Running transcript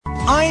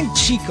I'm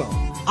Chico.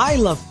 I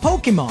love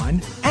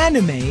Pokemon,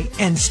 anime,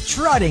 and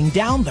strutting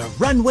down the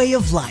runway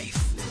of life.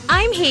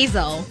 I'm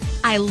Hazel.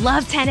 I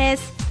love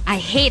tennis. I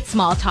hate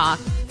small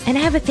talk. And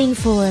I have a thing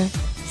for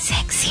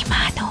sexy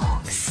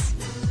manongs.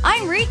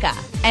 I'm Rica,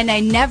 and I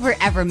never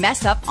ever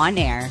mess up on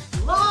air.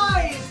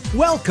 Live!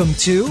 Welcome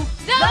to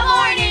The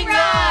Morning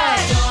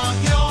Rush!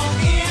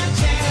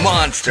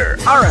 Monster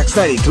RX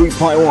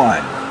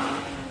 93.1.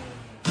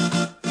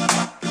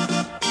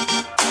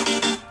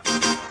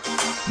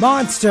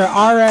 Monster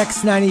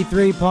RX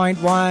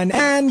 93.1.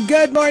 And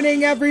good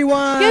morning,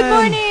 everyone! Good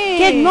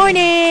morning! Good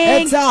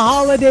morning! It's a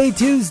holiday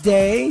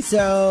Tuesday,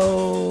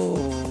 so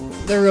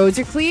The roads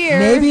are clear.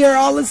 maybe you're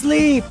all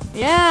asleep.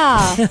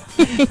 Yeah.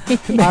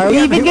 Are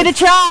we even gonna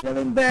try? Who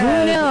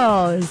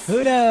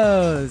Who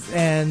knows?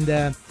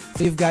 And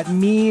so you've got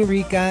me,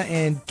 Rica,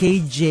 and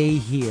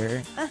KJ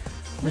here.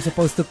 We're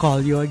supposed to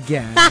call you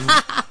again.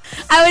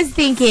 I was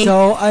thinking.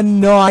 So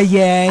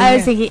annoying. I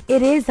was thinking it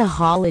is a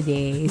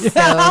holiday,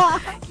 so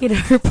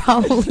we're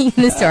probably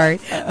gonna start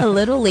a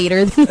little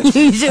later than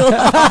usual.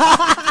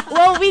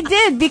 Well, we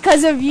did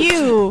because of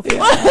you.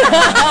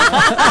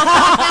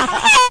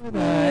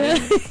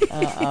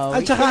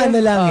 At saka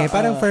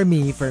parang for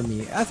me.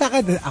 Sa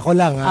akin, ako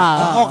lang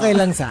okay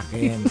lang sa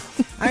akin.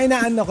 Ay,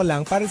 naano ko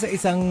lang, para sa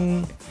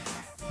isang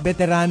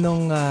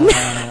veteranong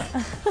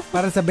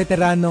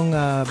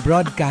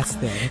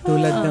broadcaster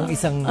tulad ng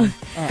isang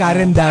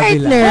Karen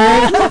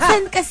Davila.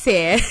 Minsan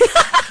kasi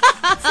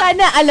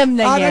sana alam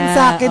na niya. Parang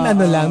sa akin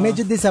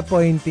medyo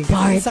disappointing.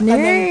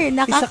 Partner,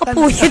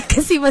 nakakapuyat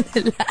kasi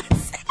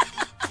madalas.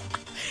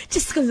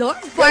 Diyos ko, Lord,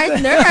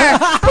 partner.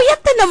 Puyat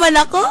na naman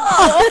ako.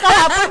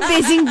 Kahapon,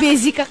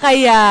 busy ka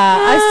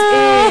kaya. As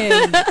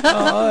in.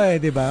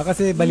 Oo, di ba?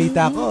 Kasi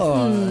balita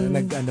ko,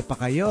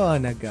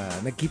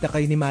 nagkita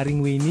kayo ni Maring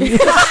Winnie.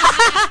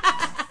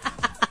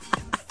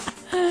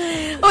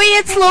 Uy,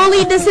 it's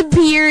slowly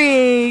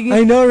disappearing.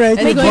 I know, right?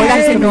 Like,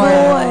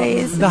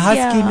 the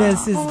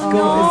huskiness is going.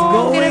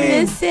 I'm gonna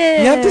miss it.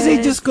 You have to say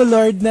Diyos ko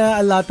Lord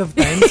na a lot of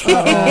times.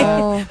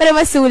 Para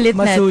masulit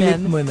Masulit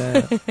natin. mo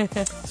na.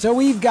 So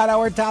we've got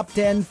our top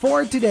 10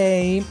 for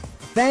today.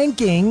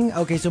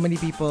 So many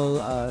people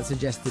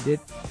suggested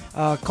it.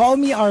 Call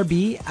me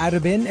RB,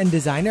 Arabin, and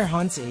designer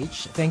Hans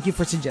H. Thank you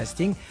for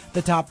suggesting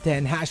the top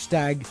 10.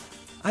 Hashtag,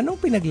 anong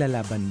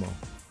pinaglalaban mo?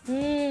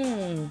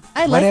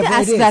 I like to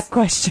ask that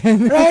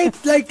question. Right?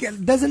 Like,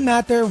 doesn't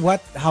matter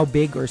how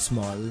big or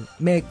small.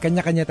 May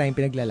kanya-kanya tayong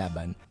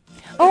pinaglalaban.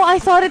 Oh, I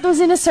thought it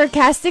was in a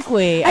sarcastic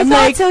way. I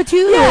thought so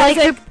too. Yeah, like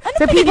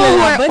for people who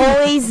are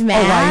always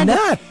mad. Why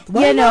not?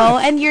 Why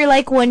not? And you're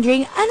like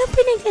wondering, ano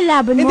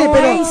pinaglalaban mo? Why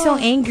are you so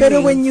angry?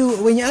 Pero when you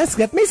ask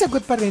that, may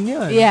sagot pa rin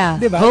yun.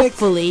 Yeah, diba?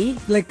 hopefully.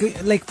 Like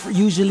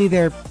usually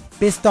they're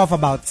pissed off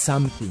about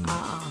something.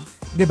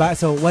 Diba?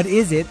 So what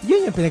is it?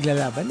 Yun yung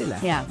pinaglalaban nila.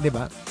 Yeah.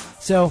 Diba?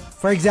 So,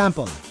 for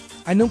example,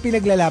 anong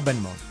pinaglalaban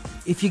mo?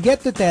 If you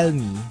get to tell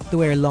me to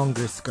wear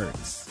longer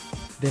skirts,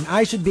 then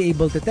I should be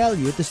able to tell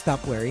you to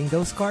stop wearing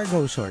those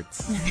cargo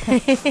shorts.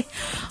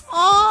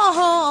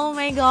 Oh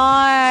my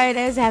God.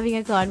 I was having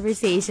a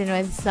conversation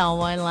with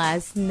someone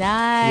last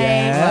night.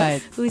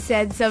 Yes. Who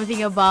said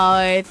something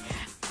about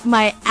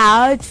my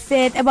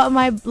outfit, about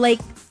my,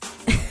 like...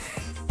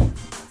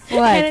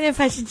 What? I don't know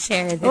if I should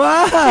share this.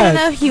 What? I don't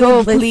know if you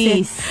will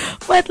listen.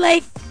 But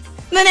like...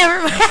 No,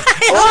 never mind.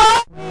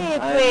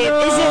 Wait.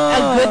 Is it a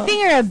good thing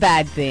or a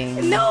bad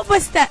thing? No,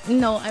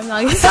 no, I'm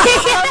not gonna say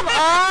it. Come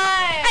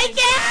on. I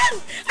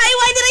can't.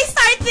 Why did I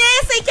start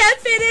this? I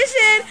can't finish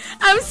it.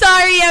 I'm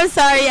sorry.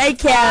 I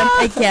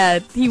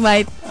can't. He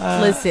might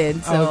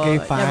listen. So,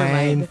 okay,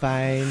 fine.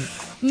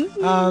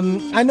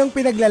 Anong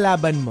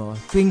pinaglalaban mo?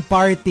 Tuwing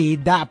party,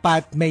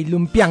 dapat may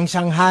lumpiang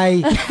Shanghai.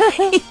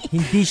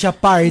 Hindi siya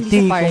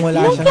party kung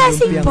wala siyang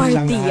lumpiang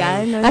party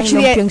Shanghai. yan?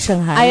 Actually,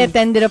 I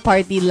attended a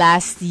party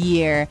last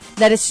year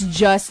that is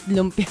just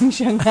lumpiang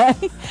Shanghai.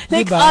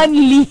 Like, diba?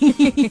 only.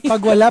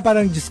 Pag wala,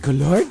 parang, Diyos ko,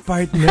 Lord,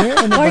 partner,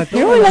 ano ba ito?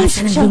 Wala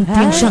siyang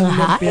lumpiang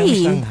Shanghai. Lumpiang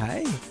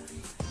Shanghai.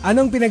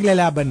 Anong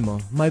pinaglalaban mo?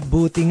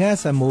 Mabuti nga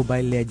sa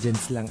Mobile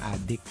Legends lang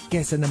addict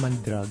kesa naman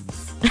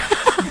drugs.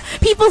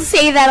 People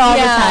say that all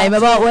the time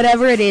about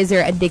whatever it is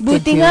they're addicted to.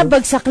 Buti nga,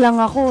 bagsak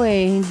lang ako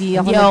eh. Hindi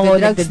ako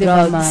nagde-drugs, di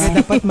ba, ma? Kaya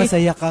dapat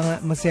masaya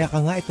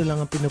ka nga. Ito lang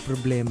ang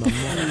pinoproblema mo.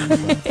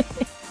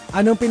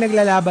 Anong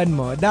pinaglalaban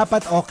mo?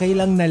 Dapat okay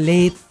lang na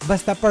late.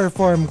 Basta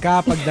perform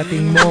ka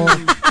pagdating mo.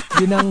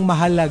 Yun ang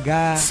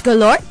mahalaga.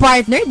 Lord,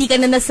 partner, di ka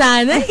na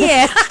nasanay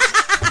eh.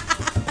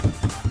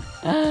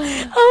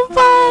 Ang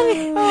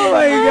pangit. Oh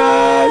my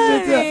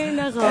gosh.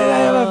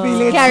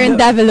 Karen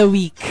Davila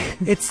week.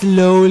 It's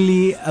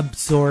slowly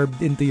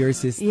absorbed into your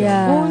system.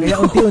 Yeah.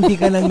 Kaya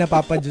unti-unti ka lang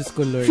napapa-Diyos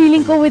ko Lord.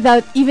 Feeling ko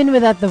even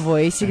without the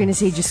voice, you're gonna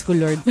say Diyos ko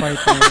Lord,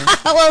 partner.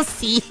 We'll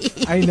see.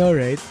 I know,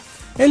 right?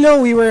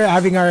 Hello, we were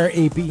having our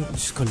AP.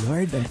 Diyos ko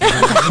Lord.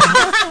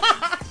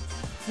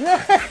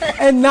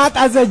 And not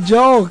as a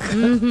joke.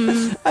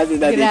 As in,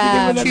 natitigil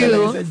mo na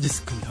talaga. Diyos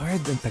ko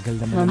Lord, ang tagal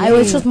naman. I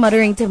was just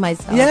muttering to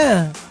myself.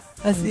 Yeah.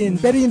 As in,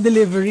 pero yung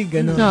delivery,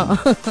 gano'n. No.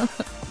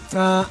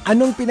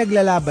 Anong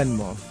pinaglalaban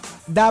mo?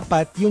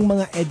 dapat yung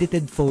mga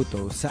edited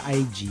photos sa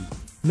IG,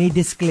 may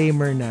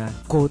disclaimer na,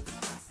 quote,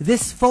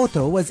 "This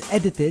photo was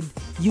edited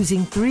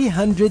using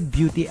 300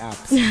 beauty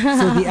apps.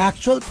 So the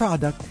actual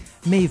product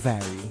may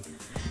vary."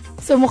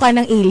 So, mukha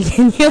ng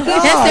alien yung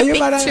nasa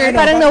yung picture.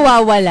 parang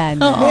nawawala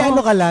na. May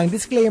ano ka lang,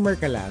 disclaimer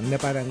ka lang, na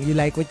parang, you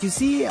like what you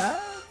see?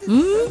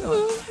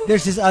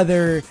 There's this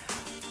other,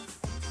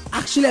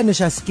 actually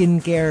siya,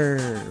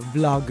 skincare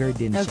vlogger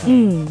din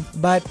siya.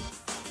 But,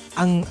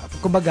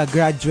 kumbaga,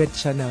 graduate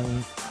siya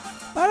ng,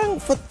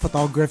 parang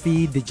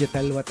photography,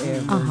 digital,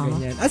 whatever,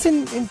 ganyan. As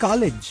in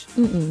college.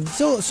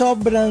 So,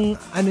 sobrang,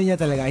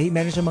 niya talaga,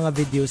 meron siya mga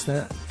videos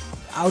na,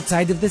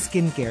 outside of the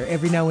skincare,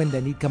 every now and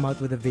then, he'd come out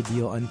with a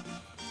video on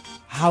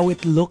how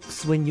it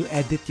looks when you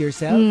edit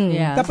yourself.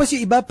 Yeah. Tapos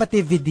yung iba,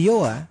 pati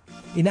video,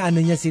 inaano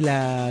niya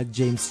sila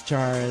James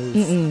Charles,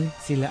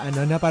 sila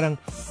na parang,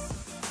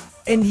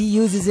 and he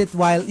uses it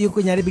while, yung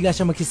kunyari, bigla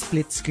siya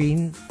mag-split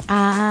screen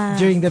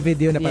during the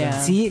video na parang,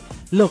 see,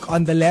 look,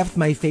 on the left,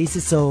 my face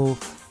is so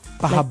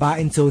pahaba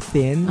and so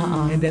thin,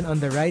 and then on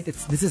the right,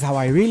 this is how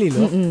I really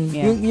look.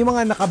 Yung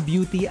mga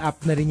naka-beauty app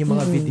na rin yung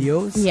mga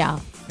videos.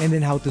 Yeah. And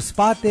then how to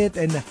spot it,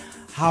 and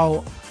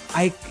how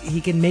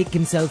he can make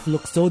himself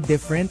look so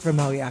different from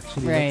how he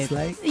actually looks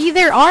like.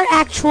 There are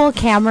actual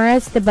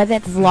cameras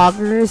that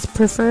vloggers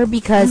prefer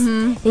because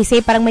they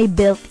say parang may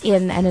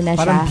built-in na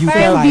parang siya.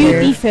 Parang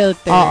beauty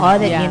filter.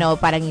 That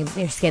parang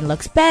your skin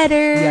looks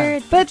better.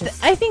 Yeah. But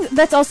I think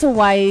that's also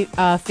why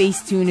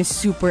Facetune is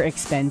super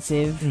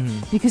expensive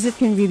because it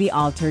can really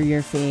alter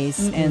your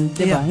face and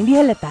diba, hindi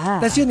halata.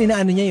 Tapos yun,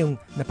 inaano niya yung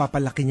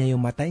napapalaki niya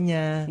yung mata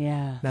niya.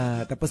 Yeah.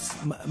 Na tapos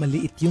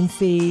maliit yung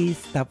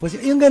face. Tapos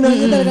yung gano'n,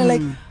 yung talaga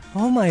like,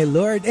 oh my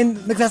Lord. And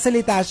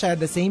nagsasalita siya,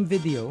 the same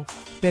video,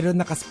 pero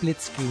naka-split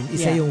screen.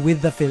 Isa yung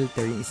with the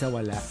filter, yung isa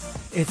wala.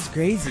 It's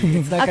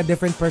crazy. It's like a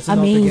different person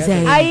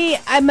altogether.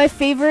 My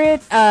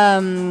favorite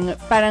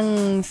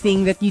parang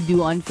thing that you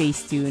do on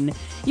Facetune,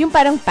 yung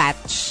parang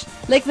patch.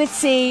 Like, let's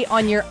say,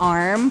 on your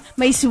arm,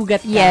 may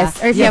sugat ka. Yes,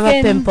 or if you have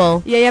a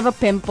pimple. Yeah, you have a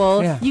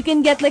pimple. Yeah. You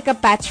can get like a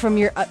patch from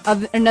your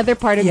another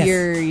part of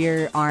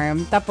your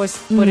arm, tapos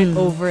put it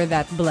over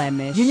that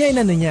blemish. Yun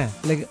yung niya.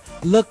 Like,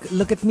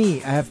 look at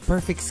me. I have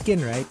perfect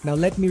skin, right? Now,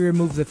 let me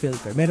remove the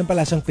filter. Meron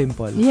pala siyang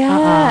pimple.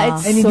 Yeah,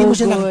 it's and so hindi mo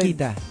siya good.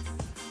 nakikita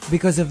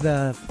because of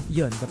the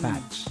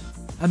patch.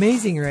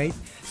 Amazing, right?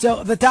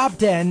 So, the top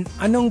 10,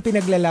 anong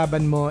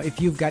pinaglalaban mo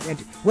if you've got,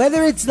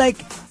 whether it's like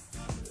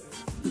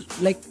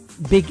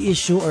big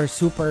issue or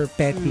super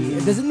petty,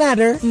 it doesn't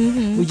matter.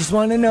 We just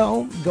want to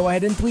know. Go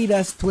ahead and tweet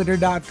us,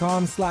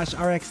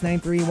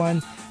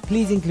 twitter.com/rx931.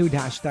 Please include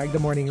hashtag The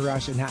Morning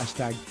Rush and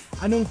hashtag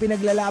Anong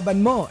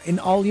Pinaglalaban Mo in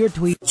all your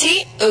tweets.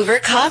 Tea over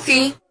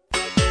coffee.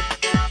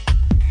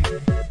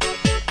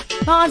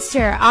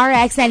 Monster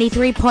RX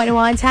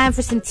 93.1. Time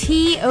for some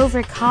tea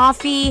over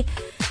coffee.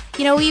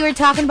 You know, we were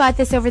talking about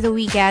this over the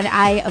weekend.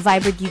 I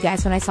vibrated you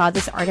guys when I saw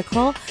this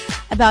article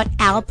about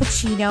Al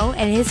Pacino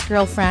and his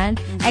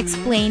girlfriend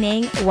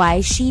explaining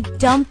why she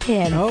dumped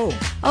him. Oh.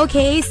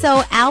 Okay,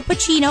 so Al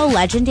Pacino,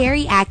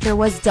 legendary actor,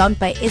 was dumped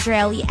by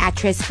Israeli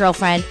actress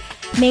girlfriend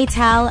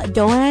Maytal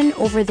Doan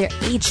over their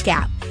age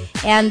gap.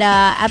 And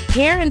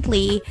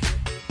apparently,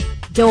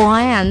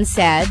 Doan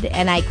said,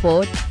 and I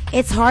quote,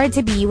 "It's hard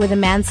to be with a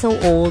man so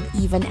old,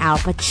 even Al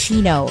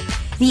Pacino.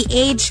 The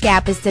age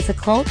gap is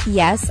difficult.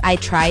 Yes, I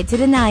tried to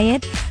deny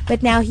it,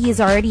 but now he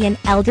is already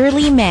an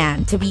elderly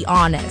man, to be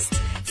honest.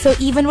 So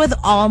even with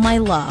all my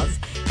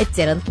love, it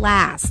didn't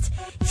last."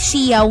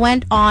 She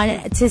went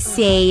on to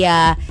say,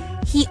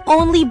 "He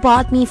only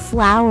bought me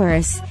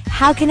flowers.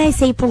 How can I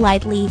say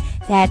politely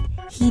that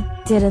he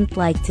didn't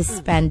like to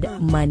spend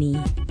money?"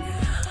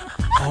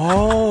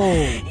 Oh.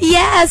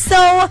 Yeah, so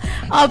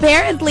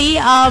apparently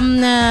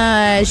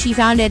she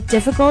found it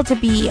difficult to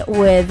be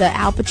with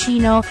Al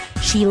Pacino.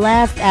 She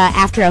left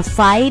after a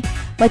fight,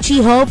 but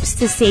she hopes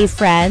to stay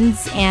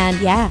friends. And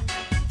yeah,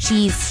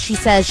 she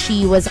says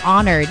she was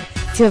honored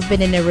to have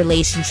been in a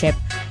relationship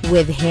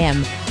with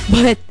him.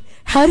 But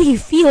how do you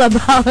feel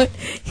about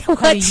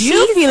what she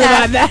feel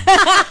about that?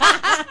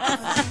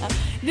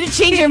 Did it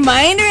change your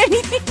mind or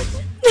anything?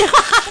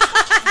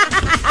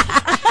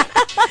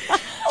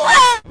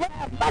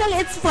 Parang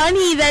it's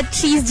funny that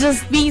she's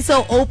just being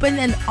so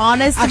open and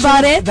honest Actually,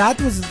 about it. That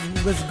was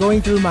going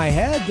through my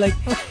head. Like,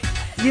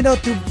 you know,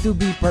 to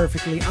be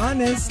perfectly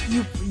honest,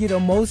 you know,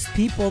 most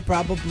people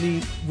probably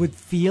would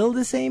feel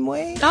the same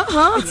way.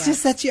 It's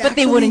just that you But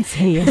they wouldn't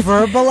say it.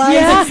 Verbalize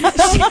it.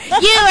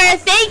 You were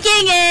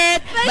thinking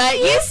it,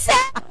 but you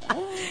said,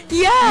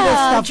 You know,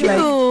 stuff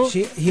true.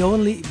 like, he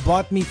only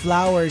bought me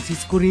flowers.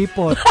 He's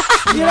kuripot.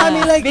 You know what I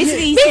mean? Like,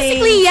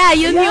 Basically, yeah,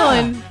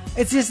 yun.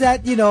 It's just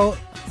that, you know,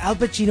 Al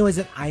Pacino is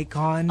an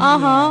icon.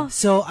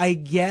 So I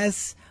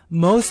guess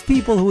most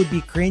people who would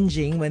be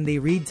cringing when they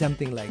read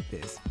something like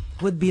this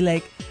would be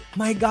like,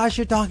 my gosh,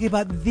 you're talking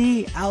about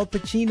the Al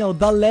Pacino,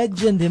 the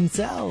legend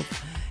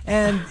himself.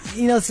 And,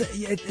 you know, so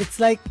it's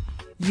like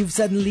you've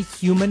suddenly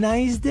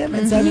humanized him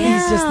and suddenly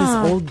he's just this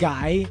old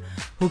guy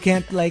who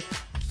can't, like,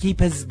 keep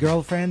his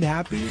girlfriend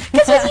happy.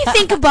 Because when you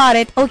think about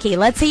it, okay,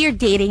 let's say you're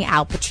dating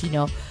Al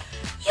Pacino.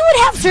 would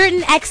have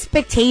certain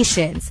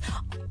expectations.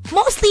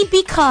 Mostly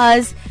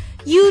because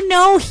you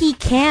know he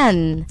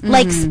can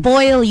like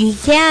spoil you, he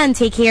can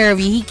take care of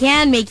you, he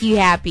can make you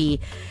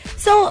happy.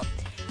 So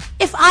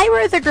if I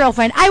were the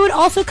girlfriend, I would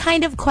also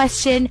kind of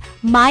question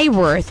my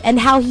worth and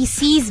how he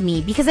sees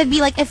me, because I'd be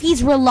like, if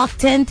he's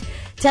reluctant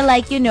to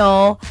like, you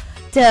know,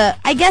 to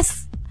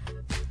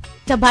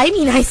buy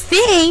me nice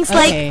things,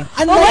 Okay.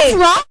 like, what's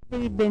wrong?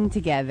 They've been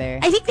together.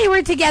 I think they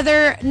were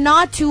together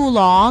not too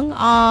long.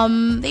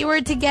 They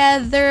were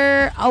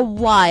together a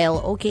while.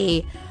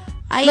 Okay.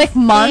 Like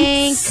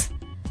months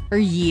or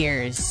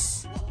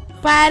years?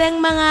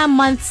 Parang mga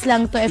months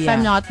lang to, if Yeah.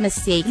 I'm not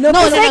mistaken. No,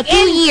 No, but like 2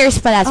 years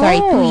pala. Sorry,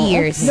 2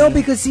 years. No,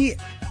 because see,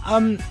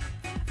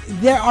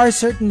 there are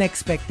certain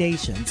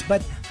expectations,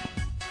 but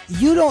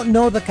you don't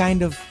know the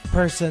kind of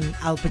person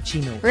Al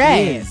Pacino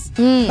Right. is.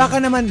 Baka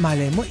naman,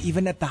 malay mo,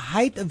 even at the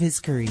height of his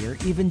career,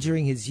 even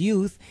during his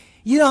youth,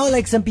 you know,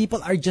 like some people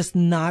are just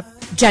not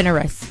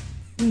Generous.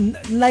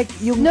 like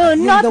yung No,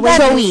 yung not the way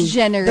that they-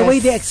 generous. The way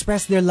they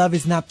express their love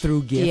is not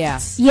through gifts. Yeah.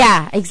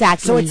 Yeah,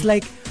 exactly. So it's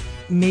like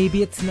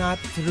maybe it's not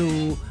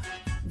through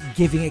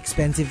giving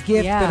expensive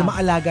gifts, Yeah. pero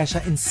maalaga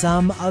siya in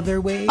some other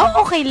way.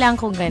 Oh, okay lang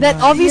kung ganun. That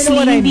obviously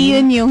You know what I hindi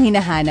mean? yun yung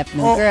hinahanap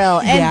ng Oh, girl.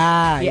 And,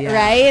 yeah.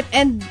 Right?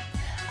 And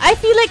I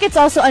feel like it's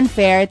also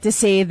unfair to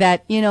say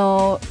that, you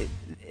know,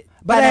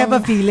 But I have a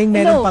parang- feeling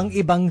meron No. pang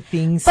ibang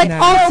things but na...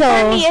 also,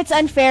 for me, it's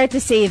unfair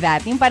to say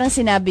that. Yung parang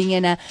sinabi niya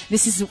na,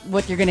 this is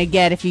what you're gonna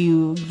get if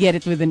you get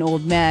it with an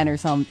old man or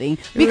something.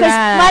 Because,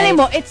 Right. malay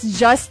mo, it's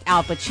just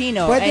Al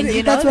Pacino. Pwede- and, you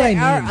know, that's what I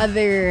there are mean.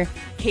 other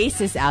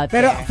cases out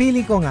Pero there.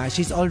 feeling ko nga,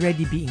 she's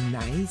already being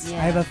nice.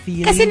 Yeah. I have a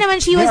feeling Kasi naman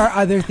she there was- are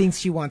other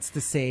things she wants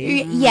to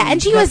say. Yeah, and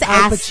she that was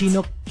Al asked.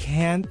 Pacino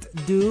can't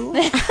do.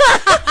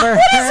 For her.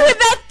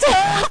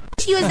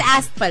 She was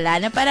asked pala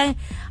na parang,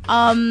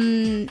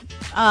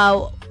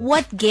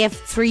 what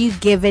gifts were you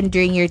given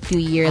during your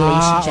 2-year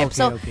relationship? okay,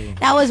 So okay.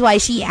 that was why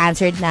she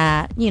answered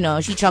na, you know,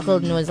 she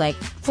chuckled and was like,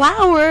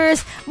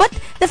 flowers. But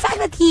the fact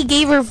that he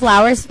gave her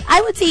flowers,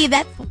 I would say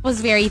that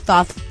was very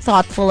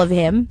thoughtful of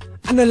him.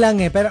 Ano lang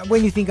pero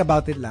when you think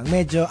about it lang,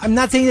 medyo, I'm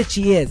not saying that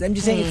she is. I'm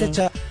just saying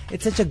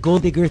it's such a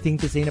gold digger thing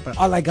to say na parang,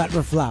 all I got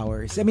were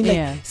flowers. I mean, like,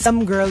 Yeah.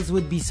 some girls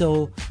would be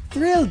so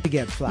thrilled to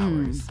get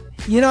flowers.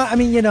 You know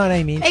what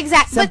I mean?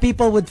 Exact- Some but-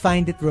 people would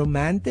find it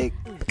romantic.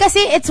 Kasi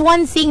it's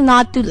one thing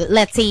not to,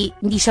 let's say,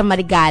 hindi siya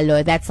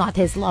marigalo, that's not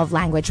his love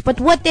language.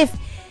 But what if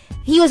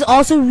he was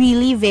also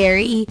really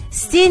very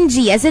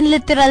stingy? As in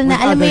literal na,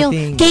 With alam mo other yung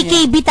things.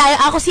 KKB tayo.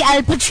 Ako si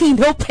Al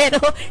Pacino, pero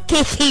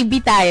KKB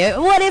tayo.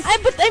 What if...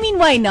 But I mean,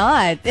 why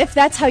not? If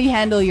that's how you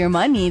handle your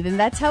money, then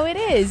that's how it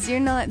is.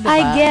 You're not, diba?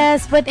 I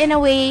guess, but in a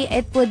way,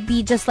 it would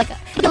be just like a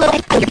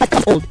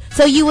little old.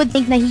 So you would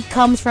think that he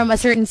comes from a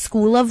certain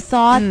school of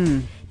thought.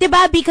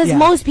 Diba? Because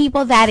Yeah. most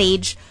people that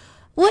age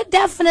would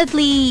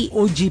definitely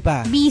OG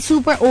pa. be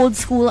super old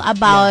school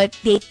about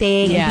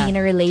dating Yeah. and being in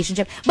a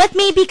relationship. But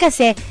maybe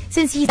kasi,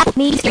 since he's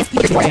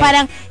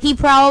parang he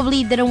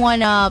probably didn't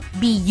wanna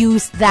be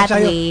used that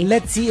Tsaka way. yung,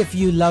 let's see if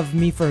you love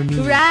me for me.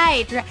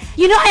 Right.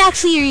 You know, I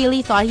actually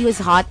really thought he was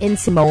hot in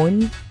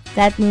Simone,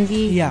 that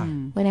movie. Yeah.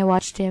 When I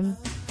watched him,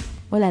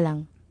 wala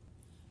lang.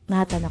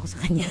 Nahatan ako sa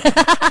kanya.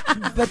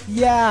 But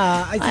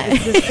yeah,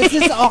 it's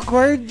just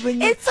awkward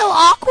when you... It's so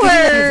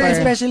awkward.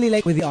 Especially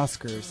like with the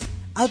Oscars.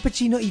 Al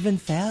Pacino even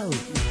fell.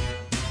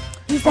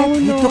 He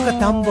He took a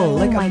tumble,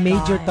 like Oh a my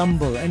major God.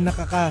 tumble, and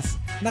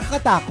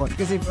nakakatakot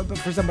kasi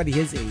for somebody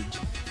his age.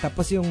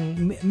 Tapos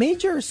yung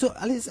major, so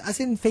as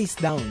in face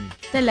down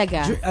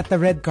Talaga. at the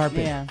red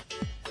carpet. Yeah.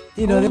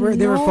 You know, there were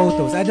no.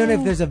 photos. I don't know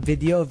if there's a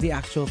video of the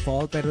actual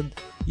fall, pero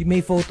yung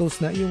may photos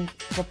na yung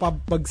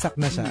papabagsak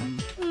na siya.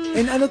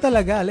 And ano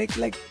talaga,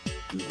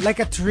 like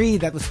a tree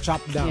that was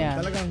chopped down.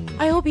 Yeah. Talagang,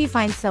 I hope he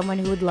finds someone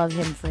who would love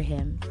him for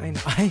him. I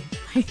know, ay,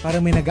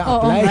 parang may Oo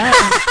nag-a-apply. nga.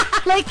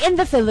 Like in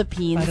the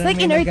Philippines. Parang Like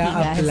may in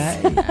nag-a-apply.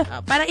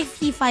 Ortigas. Para if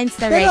he finds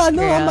the Pero right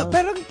ano,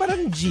 girl.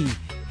 parang G.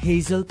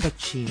 Hazel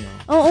Pacino.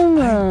 Oo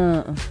nga.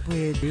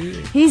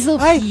 Pwede. Hazel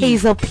Ay, P.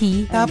 Hazel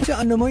P. Tapos yung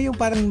ano mo, yung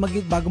parang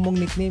bago mong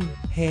nickname,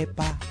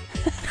 Hepa.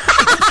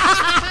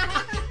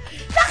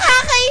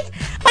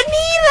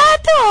 Panira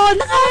to!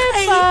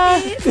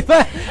 Nakakaisip. Diba?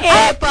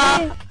 Epa.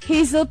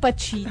 Hazel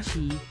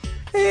Pachichi.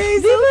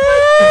 Hazel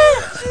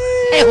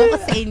Ewan ko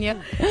sa inyo.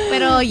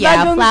 Pero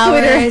yeah, Bagong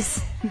flowers.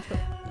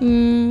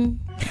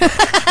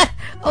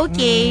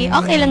 Okay.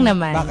 Okay lang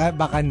naman.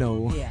 Baka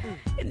no.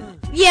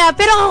 Yeah,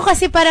 pero ako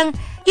kasi parang,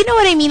 you know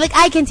what I mean? Like,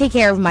 I can take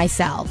care of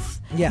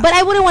myself. Yeah. But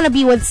I wouldn't want to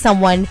be with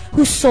someone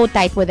who's so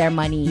tight with their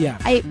money. Yeah.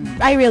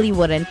 I really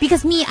wouldn't.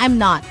 Because me, I'm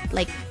not.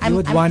 Like, You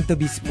would I'm want to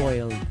be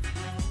spoiled.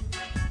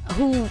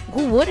 who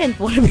wouldn't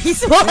want to be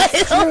spoiled?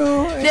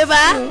 true. It's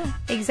Diba? true.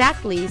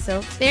 Exactly.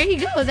 So there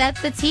you go.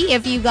 That's the tea.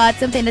 If you got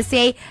something to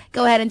say,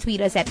 go ahead and tweet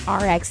us at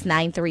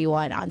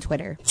RX931 on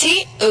Twitter.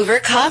 Tea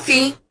over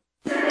coffee.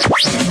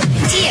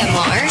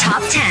 TMR Top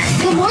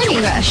 10. Good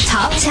Morning Rush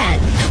Top 10.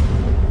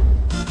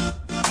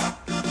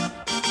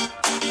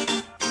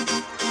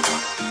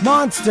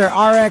 Monster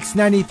RX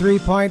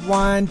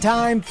 93.1.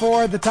 Time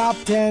for the top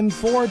 10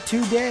 for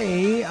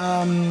today.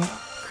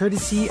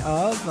 courtesy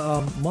of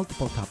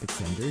multiple topic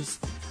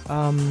senders.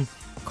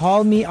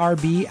 Call me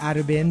RB,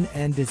 Arubin,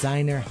 and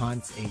designer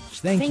Hans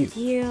H. Thank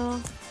you.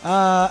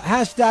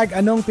 Hashtag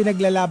Anong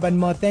Pinaglalaban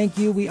Mo.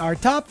 Thank you. We are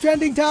top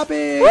trending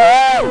topic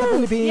in the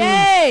Philippines.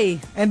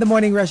 Yay! And the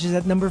morning rush is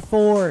at number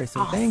 4.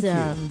 So thank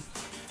you.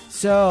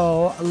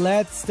 So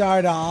let's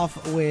start off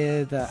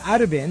with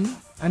Arubin.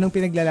 Anong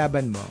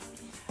pinaglalaban mo?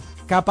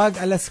 Kapag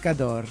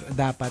alaskador,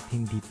 dapat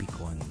hindi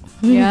pikon.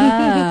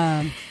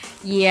 Yeah.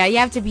 Yeah, you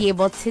have to be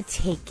able to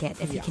take it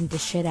if you can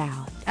dish it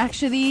out.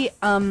 Actually,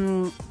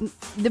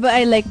 diba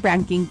I like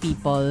pranking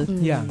people?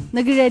 Yeah.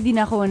 Nag-ready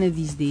na ako one of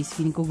these days.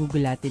 Feeling ko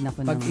gugulatin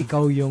ako. Pag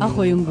ikaw yung...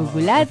 Ako yung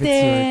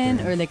gugulatin.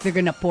 Or like they're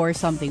gonna pour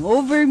something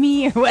over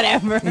me or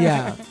whatever.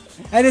 Yeah.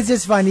 And it's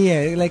just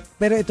funny like,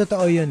 pero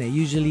totoo yun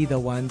Usually the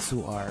ones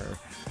who are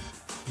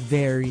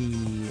very,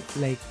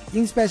 like,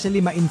 yung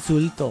especially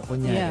ma-insulto,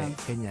 kunyari,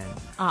 ganyan.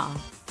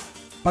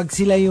 Pag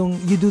sila yung,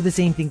 you do the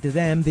same thing to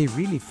them, they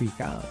really freak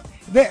out.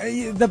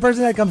 The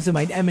person that comes to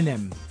mind,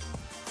 Eminem.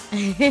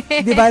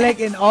 Diba,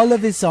 like in all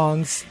of his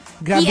songs,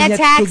 he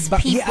attacks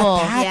people. He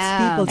attacks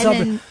people. And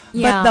then,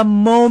 but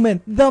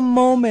the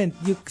moment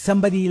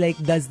somebody like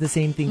does the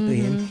same thing to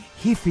him,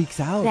 he freaks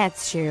out.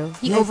 That's true.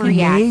 He like,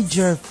 overreacts.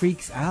 Major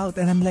freaks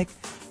out. And I'm like,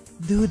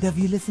 dude, have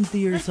you listened to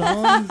your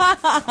songs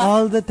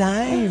all the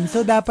time?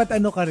 So dapat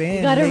ano ka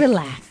rin. You gotta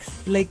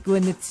relax. Like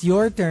when it's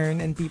your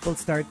turn and people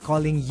start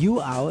calling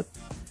you out,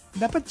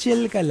 dapat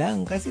chill ka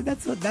lang kasi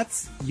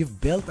that's you've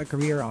built a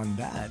career on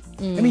that.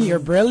 I mean, you're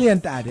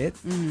brilliant at it,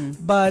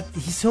 but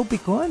he's so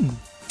pikon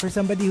for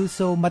somebody who's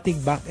so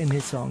matigbak in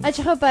his songs. At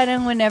saka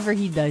parang whenever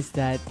he does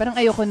that, parang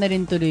ayoko na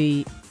rin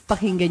tuloy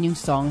pakinggan yung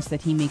songs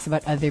that he makes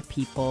about other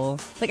people.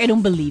 Like, I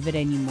don't believe it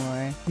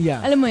anymore. Yeah.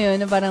 Alam mo yun,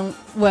 na parang,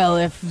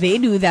 well, if they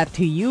do that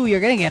to you,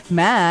 you're gonna get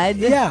mad.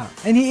 Yeah.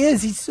 And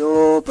he's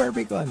super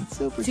pikon.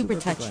 Super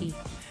touchy.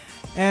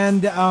 Pikon.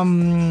 And,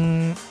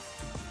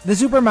 the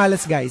super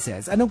malas guy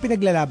says, anong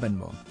pinaglalaban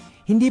mo?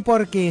 Hindi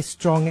porke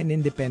strong and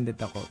independent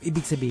ako,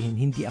 ibig sabihin,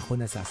 hindi ako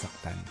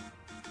nasasaktan.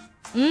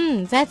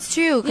 That's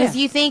true. Because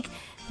you think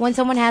when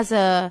someone has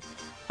a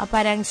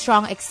parang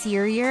strong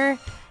exterior,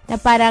 na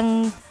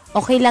parang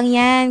okay lang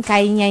yan,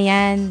 kaya niya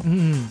yan.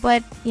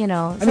 But, you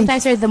know,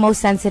 sometimes they're the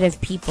most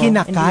sensitive people in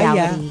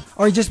reality.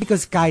 Or just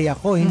because kaya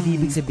ko, hindi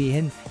ibig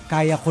sabihin,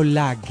 kaya ko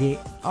lagi.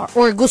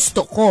 Or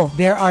gusto ko.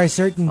 There are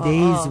certain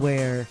days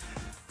where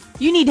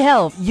you need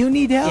help.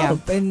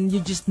 And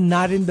you're just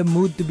not in the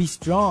mood to be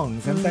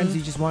strong. Sometimes you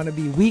just want to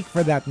be weak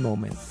for that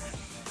moment.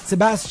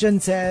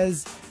 Sebastian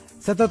says,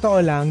 sa totoo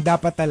lang,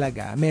 dapat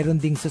talaga meron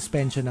ding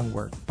suspension ng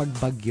work pag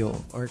bagyo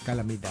or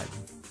kalamidad.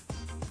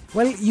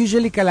 Well,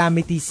 usually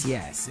calamities,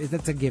 yes.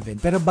 That's a given.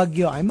 Pero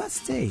bagyo, I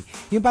must say,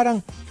 yung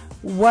parang,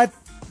 what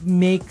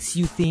makes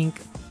you think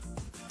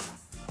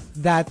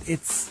that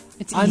it's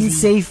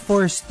unsafe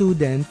for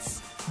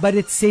students, but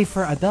it's safe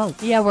for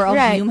adults? Yeah, we're all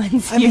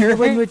humans here. I mean,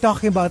 when we're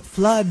talking about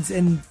floods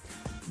and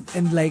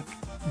like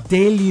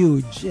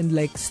deluge and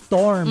like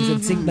storms and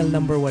signal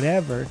number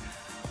whatever,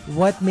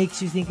 what makes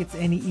you think it's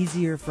any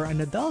easier for an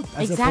adult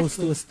as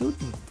opposed to a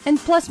student? And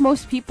plus,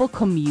 most people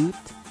commute.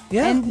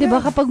 Yeah, and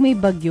diba kapag may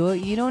bagyo,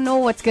 you don't know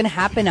what's gonna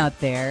happen out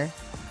there.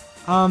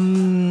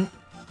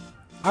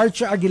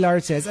 Archer Aguilar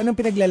says, anong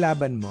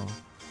pinaglalaban mo?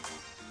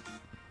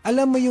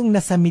 Alam mo yung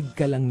nasamid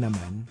ka lang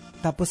naman,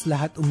 tapos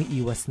lahat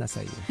umiiwas na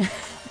sa'yo.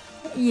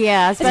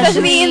 Yeah,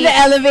 especially in the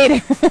elevator.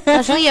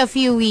 Especially a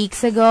few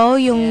weeks ago,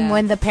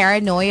 when the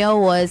paranoia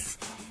was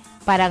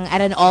parang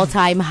at an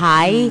all-time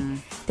high.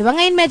 Diba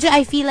ngayon medyo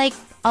I feel like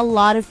a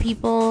lot of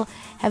people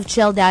have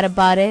chilled out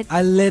about it.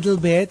 A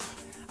little bit.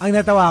 Ang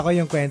natawa ko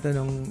yung kwento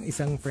nung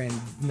isang friend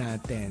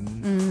natin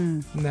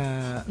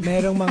na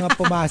merong mga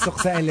pumasok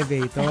sa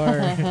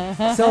elevator.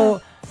 So,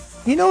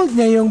 hinold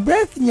niya yung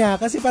breath niya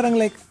kasi parang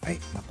like,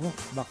 ay, naku,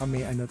 baka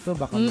may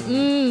baka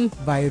may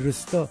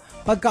virus to.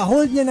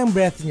 Pagka-hold niya ng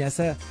breath niya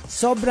sa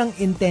sobrang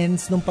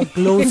intense nung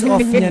pag-close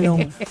off niya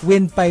nung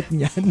windpipe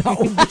niya,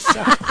 naubos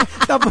siya.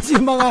 Tapos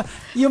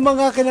yung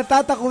mga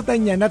kinatatakutan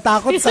niya,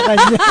 natakot sa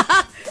kanya.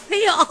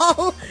 They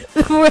all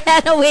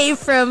ran away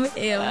from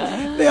him.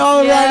 They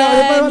all ran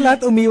away. Parang lahat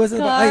umiwas.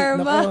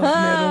 Ay,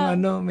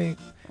 naku, may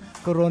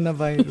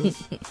coronavirus.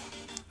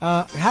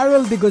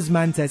 Harold de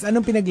Guzman says,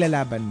 anong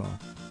pinaglalaban mo?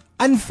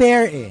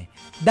 Unfair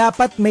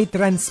Dapat may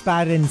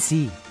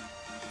transparency.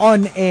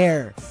 On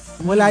air.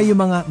 Wala yung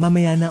mga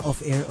mamaya na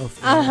off-air.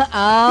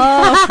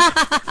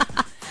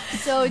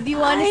 So, do you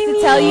want us to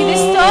tell you the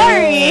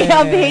story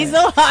of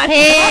Hazel?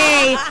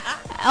 Hey!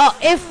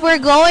 If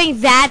we're going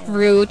that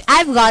route,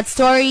 I've got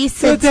stories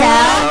to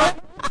tell.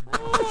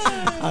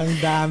 Ang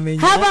dami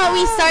niya. How about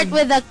we start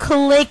with the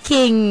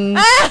clicking?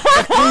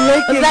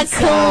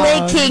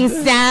 Clicking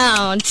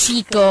sound,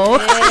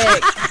 Chico.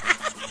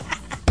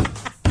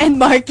 And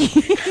Marky.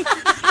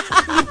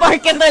 You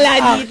park ito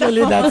lagi dito.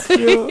 Actually, that's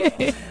true.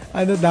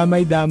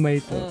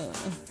 Damay-damay to.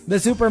 The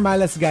super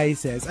malas guy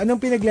says, anong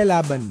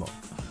pinaglalaban mo?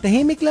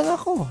 Tahimik lang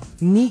ako.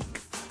 Neat,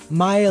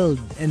 mild,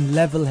 and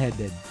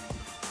level-headed.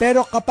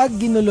 Pero kapag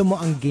ginulo mo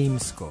ang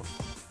games ko,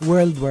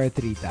 World War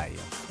III tayo.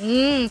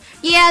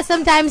 Yeah,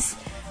 sometimes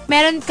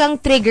meron kang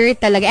trigger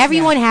talaga.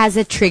 Everyone has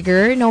a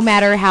trigger, no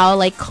matter how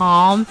like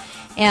calm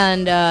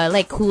and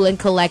like cool and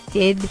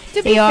collected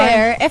to be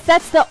fair, if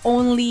that's the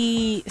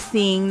only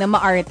thing na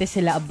maarte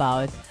sila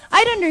about,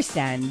 I'd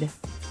understand.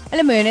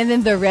 Alam mo yun, and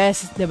then the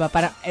rest, diba,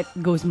 parang it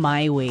goes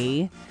my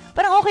way.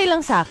 Parang okay lang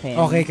sa akin.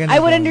 Okay ka na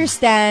I would ba?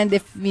 understand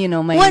if, you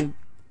know, my...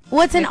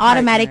 What's an my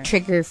automatic partner.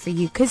 trigger for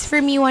you? Because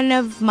for me, one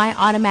of my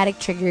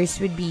automatic triggers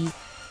would be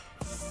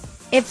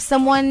if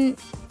someone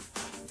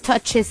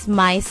touches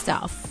my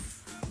stuff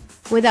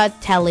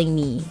without telling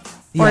me.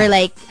 Or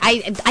like,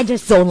 I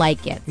just don't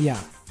like it.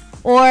 Yeah.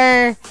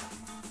 Or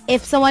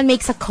if someone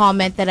makes a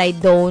comment that I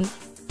don't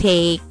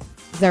take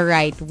the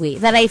right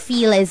way, that I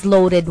feel is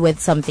loaded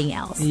with something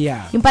else.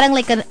 Yeah. Yung parang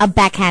like a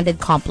backhanded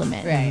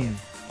compliment. Right.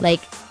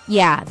 Like,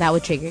 yeah, that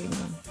would trigger me.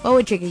 What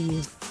would trigger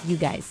you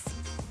guys?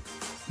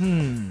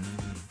 I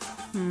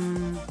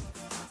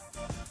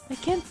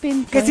can't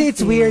pinpoint. Kasi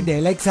it's weird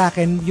Like sa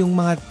akin, yung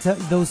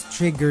those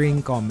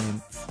triggering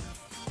comments,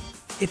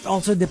 it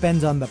also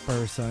depends on the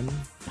person.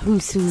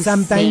 Who's saying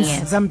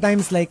it?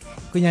 Sometimes like,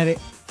 kunyari,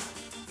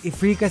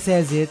 if Rica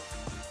says it,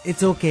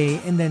 it's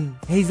okay. And then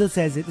Hazel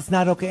says it, it's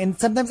not okay. And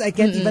sometimes I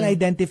can't even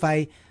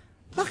identify,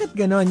 bakit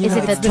ganon? You Is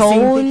know, it it's the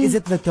same tone? thing. Is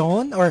it the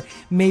tone? Or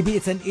maybe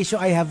it's an issue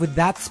I have with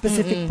that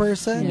specific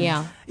person.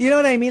 Yeah. You know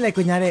what I mean? Like,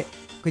 kunyari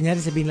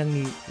sabihin lang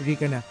ni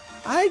Rica na,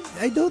 I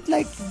don't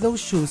like those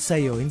shoes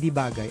sa'yo, hindi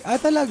bagay.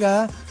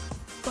 Talaga?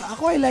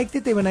 Ako, I liked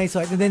it when I saw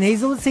it. And then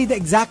Hazel would say the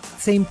exact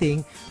same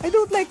thing. I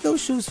don't like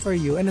those shoes for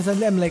you. And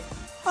suddenly I'm like,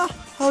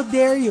 how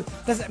dare you?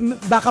 Kasi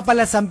baka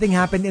pala something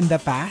happened in the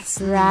past.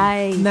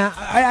 Right. Na,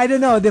 I don't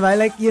know, diba?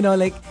 Like, you know,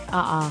 like,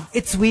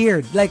 it's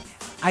weird. Like,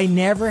 I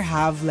never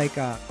have like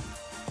a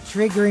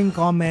triggering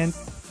comment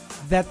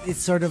that is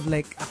sort of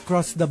like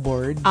across the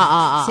board.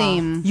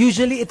 Same.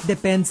 Usually, it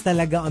depends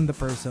talaga on the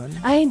person.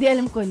 Ay, hindi,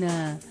 alam ko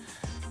na.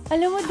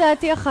 Alam mo,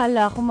 dati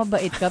akala ko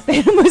mabait ka,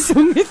 pero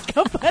masungit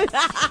ka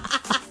pala.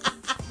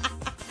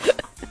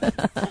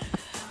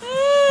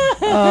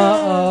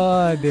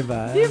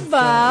 Diba?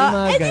 Diba?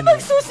 So, di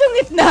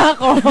magsusungit na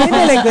ako.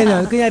 Hindi, like,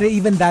 kunyari,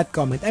 even that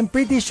comment, I'm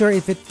pretty sure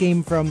if it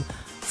came from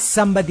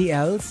somebody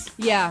else,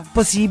 Yeah.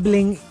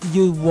 posibleng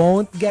you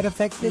won't get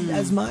affected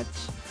as much.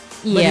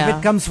 But if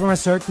it comes from a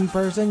certain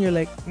person, you're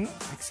like,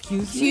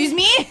 excuse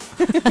me?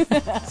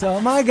 So,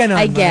 mga ganon.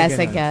 I mga guess.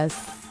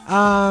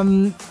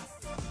 ganon.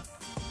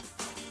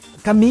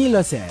 Camilo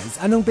says,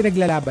 anong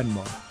pinaglalaban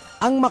mo?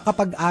 Ang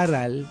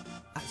makapagpaaral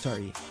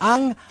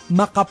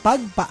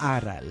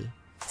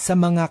sa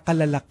mga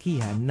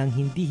kalalakihan nang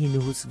hindi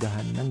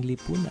hinuhusgahan ng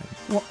lipunan.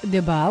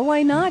 Diba?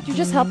 Why not? You're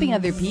just helping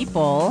other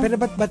people. Pero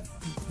but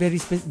very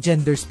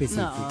gender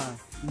specific. No.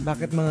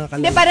 Bakit mga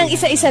kalalakihan? Hindi, parang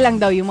isa-isa lang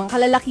daw yung mga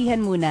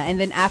kalalakihan muna, and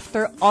then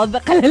after all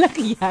the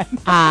kalalakihan.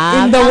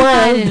 In the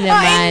world.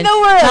 In the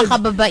world.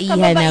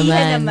 Kababaihan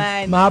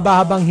naman.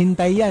 Mahaba-habang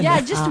hintay yan.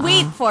 Yeah, just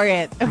wait for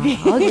it. Okay.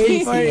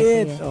 Wait for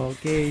it.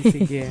 Okay,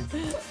 sige.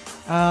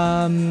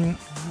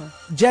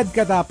 Jed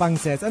Katapang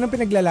says, anong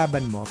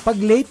pinaglalaban mo? Pag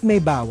late may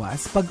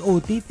bawas, pag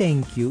OT,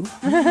 thank you.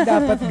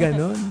 Dapat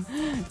ganun.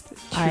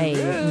 Ay,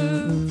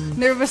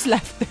 Nervous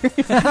laughter.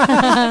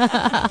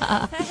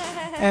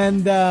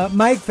 And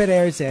Mike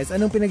Ferrer says,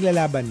 anong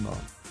pinaglalaban mo?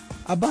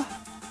 Aba,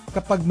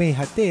 kapag may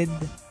hatid,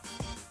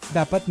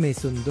 dapat may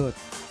sundot.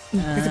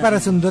 Kasi para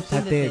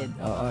sundot-hatid.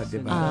 Oo, di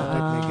ba?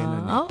 Dapat may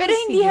ganun. Pero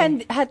hindi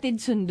hatid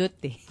sundot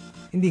eh.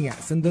 Hindi nga,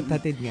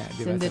 sundot-hatid nga.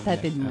 Di ba?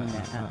 Sundot-hatid muna.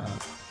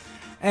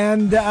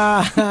 And,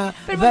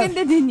 Pero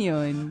maganda din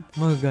yun.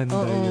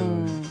 Maganda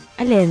yun.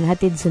 alin?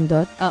 Hatid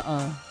sundot? Oo.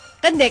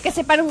 Hindi,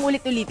 kasi parang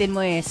ulit-ulitin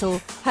mo eh.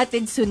 So,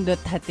 hatid sundot,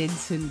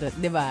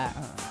 di ba?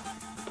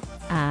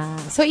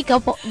 So ikaw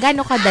po,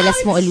 gaano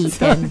kadalas mo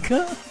ulitin?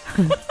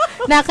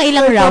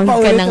 Nakailang round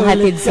ka ng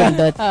hatid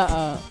sundot?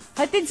 Oo.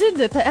 Hatid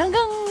sundot,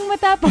 hanggang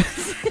matapos.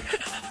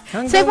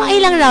 So pang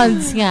ilang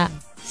rounds nga?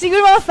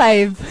 Siguro mga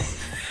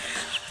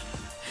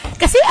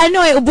 5. Kasi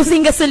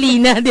ubusing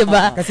gasolina, di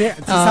ba? Kasi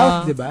sa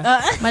South, di ba?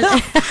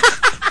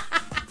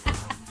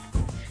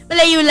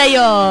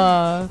 Malayo-layo.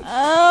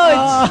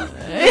 Ouch!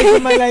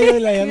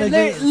 Malayo-layo.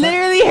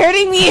 Literally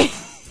hurting me.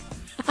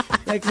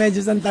 Like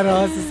medyo Santa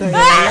Rosa sa'yo.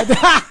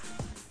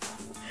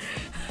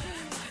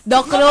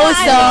 Doc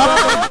Rosa.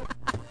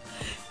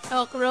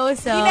 Doc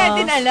Rosa. Hindi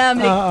natin alam.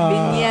 Like,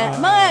 Binya.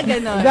 Mga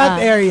ganon. That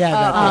area.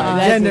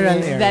 General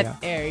area. That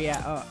area.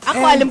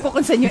 Ako alam ko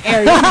kung saan yung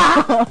area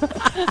ko.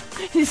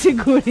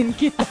 Sisigurin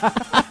kita.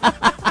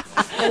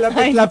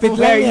 Lapit-lapit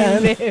lang yan.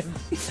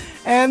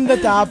 And the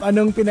top,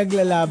 anong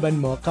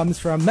pinaglalaban mo, comes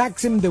from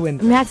Maxim De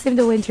Winter. Maxim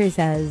De Winter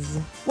says,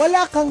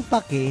 wala kang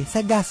pake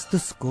sa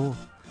gastos ko.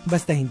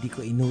 Basta hindi ko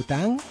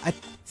inutang at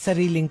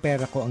sariling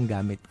pera ko ang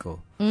gamit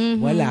ko.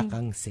 Wala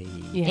kang say.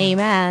 yeah.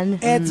 Amen.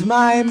 It's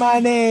my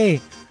money!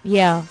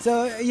 Yeah.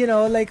 So, you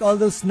know, like all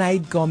those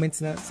snide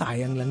comments na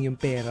sayang lang yung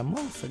pera mo.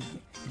 So,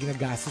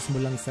 ginagastos mo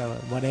lang sa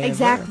whatever.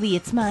 Exactly.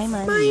 It's my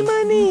money. My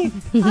money!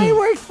 I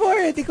worked for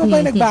it. Ikaw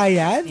ba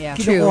nagbayad? Yeah.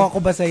 Kinukuha ko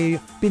ba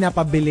sa'yo?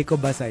 Pinapabili ko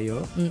ba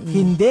sa'yo?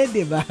 Hindi,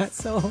 di ba?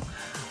 So,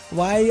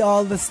 why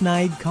all the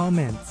snide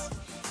comments?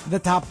 the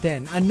top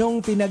 10.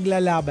 Anong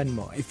pinaglalaban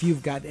mo? If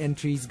you've got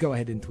entries, go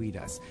ahead and tweet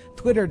us.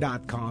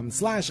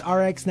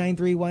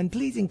 Twitter.com/RX931.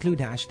 Please include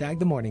hashtag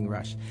The Morning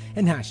Rush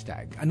and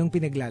hashtag Anong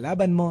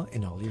Pinaglalaban Mo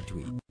in all your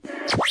tweets.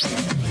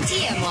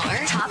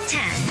 TMR Top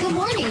 10. The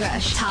Morning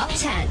Rush Top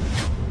 10.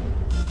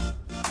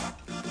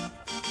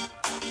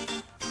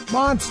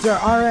 Monster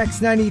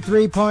RX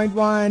 93.1.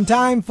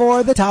 Time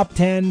for the top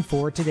 10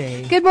 for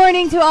today. Good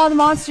morning to all the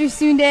monsters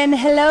tuned in.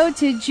 Hello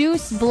to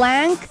Juice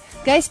Blank.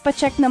 Guys,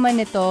 pa-check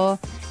naman ito.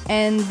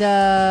 And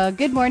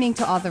good morning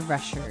to all the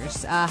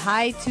rushers.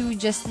 Hi to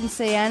Justin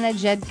Sayana,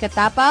 Jed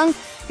Katapang.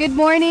 Good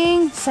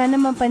morning.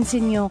 Sana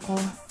mapansin niyo ko.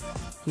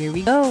 Here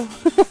we go.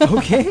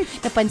 Okay.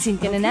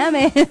 Napansin ka na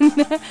namin.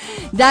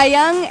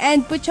 Dayang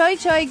and Puchoy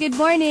Choy, good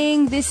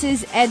morning. This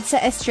is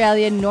EDSA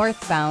Australia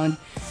northbound.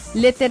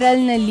 Literal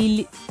na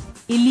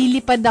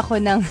ililipad ako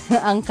ng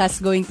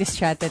angkas going to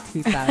Strata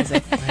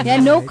 2000.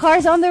 Yeah, no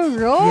cars on the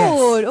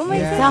road. Yes. Oh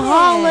my Yeah. God. The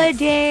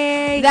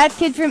holiday. That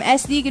kid from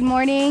SD, good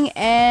morning.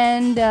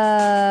 And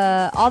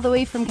all the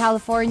way from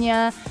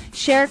California,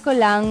 share ko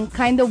lang,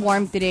 kind of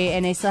warm today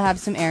and I still have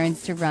some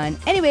errands to run.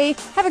 Anyway,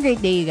 have a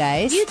great day, you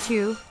guys. You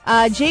too.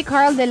 J.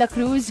 Carl de la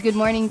Cruz, good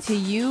morning to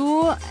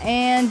you.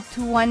 And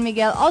to Juan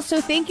Miguel. Also,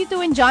 thank you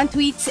to When John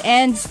Tweets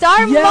and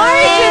Star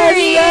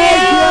Marjorie.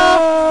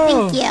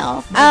 Thank you.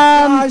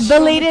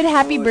 Belated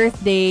happy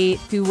birthday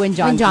to When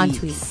John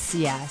Tweets.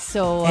 Yeah,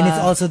 so... And it's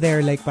also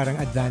there like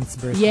parang advance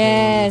birthday.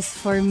 Yes,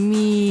 for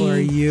me. For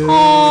you.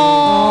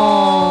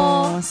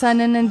 Oh,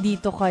 sana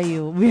nandito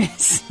kayo.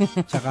 Yes.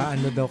 Tsaka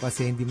ano daw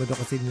kasi, hindi mo daw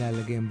kasi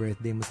nilalagay ang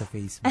birthday mo sa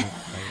Facebook. Kaya.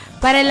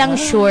 Para lang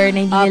sure na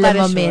hindi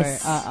nila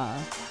ma-miss.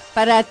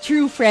 Para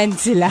true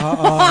friends sila.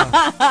 Oo.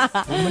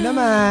 Alam mo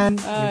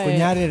naman, yung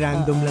kunyari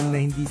random lang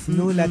na hindi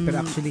sinulat, pero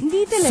actually,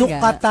 Hindi talaga.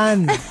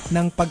 sukatan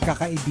ng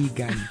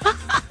pagkakaibigan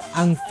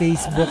ang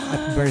Facebook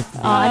at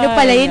birthday. Ano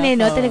pala yun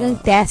no?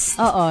 Talagang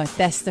test. Oo,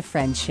 test of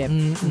friendship.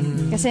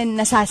 Kasi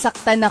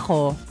nasasaktan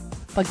ako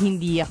pag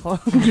hindi ako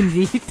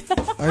ginread.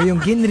 Or yung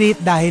ginread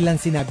dahil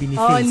lang sinabi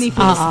ni Oo, Facebook. ni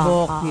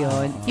Facebook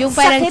yun. Yung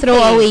parang Sakit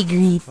throwaway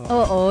greet.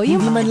 Oo.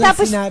 Hindi Yung, man lang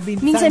tapos, sinabi,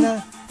 minsan,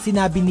 sana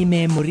sinabi ni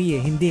memory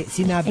eh. Hindi,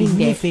 sinabi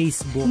ni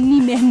Facebook.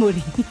 ni memory.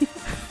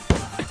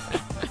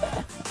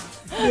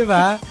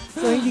 Diba?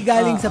 So, hindi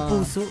galing sa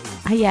puso.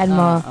 Ayan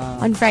mo.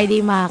 On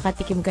Friday,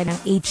 makakatikim ka ng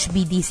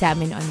HBD sa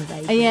amin on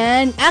Friday.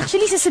 Ayan.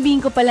 Actually,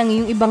 sasabihin ko pa lang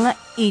yung iba nga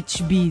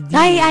HBD.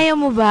 Ay, ayaw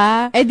mo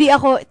ba? Eh di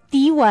ako,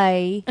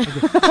 TY.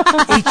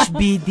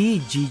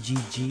 HBD,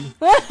 GGG.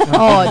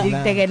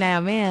 Digtaga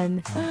namin.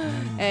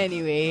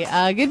 Anyway,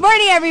 good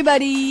morning,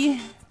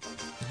 everybody.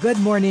 Good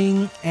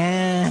morning.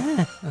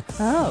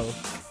 Oh.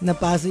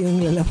 Napaso yung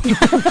lalaman.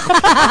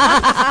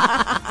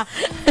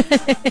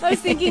 I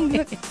was thinking,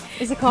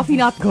 is the coffee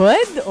not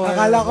good? Or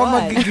Akala ko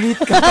what? mag-greet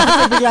ka.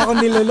 Kasi bigla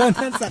akong nilulon.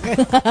 Ang sakit.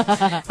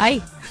 Ay.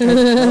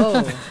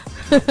 Oh.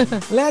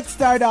 Let's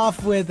start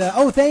off with,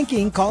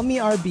 thanking Call Me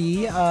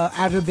RB,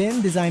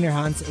 Arubin, designer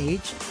Hans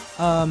H,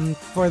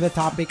 for the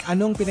topic,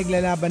 Anong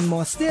Pinaglalaban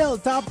Mo? Still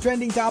top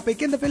trending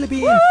topic in the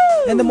Philippines.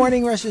 Woo! And the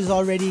Morning Rush is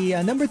already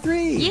number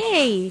 3.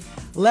 Yay!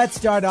 Let's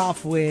start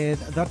off with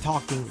the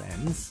Talking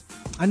Lens.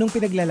 Anong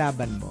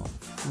pinaglalaban mo?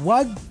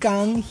 Huwag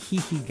kang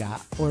hihiga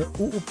or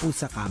uupo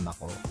sa kama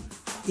ko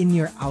in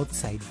your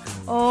outside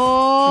clothes.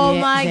 Oh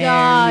Yeah, my there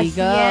gosh. we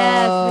go.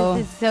 Yes,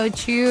 this is so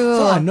true.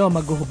 So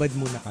maghuhubad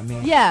muna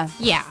kami. Yeah,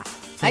 Yeah.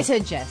 I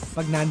suggest.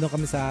 Pag nandun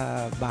kami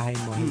sa bahay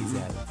mo,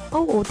 Hazel.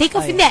 Oh, take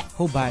off hindi.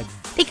 Hubad.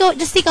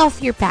 Just take off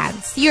your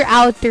pants. Your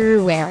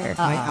outerwear.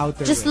 My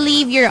outerwear. Just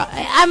leave your...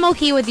 I'm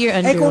okay with your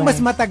underwear. kung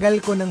mas matagal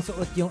ko nang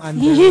suot yung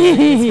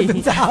underwear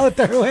sa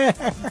outerwear.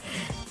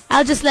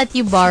 I'll just let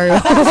you borrow.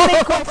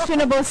 May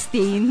questionable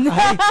stain.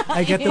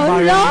 I get to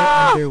borrow your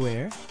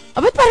underwear.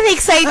 Ba't parang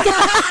na-excite ka?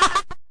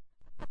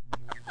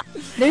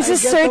 There's I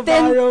a get to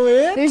borrow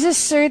it. There's a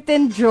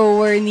certain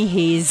drawer ni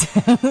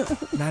Hazel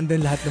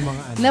Nandun lahat ng mga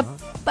ano. na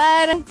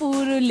parang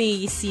puro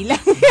lacy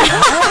lang.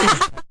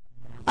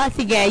 Oh,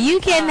 sige.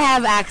 You can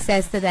have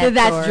access to that To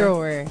that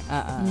drawer.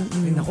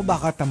 Ay, naku,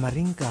 baka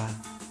tamaring ka.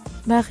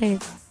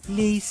 Bakit?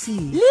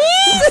 Lazy.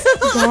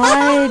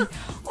 God.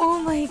 Oh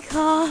my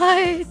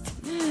God.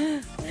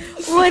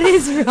 What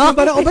is wrong?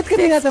 Parang, ba't ka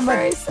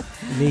tinatamad?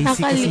 Lazy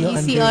kasi yung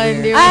Nakalazy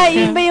underwear.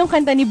 Yun ba yung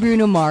kanta ni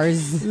Bruno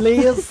Mars?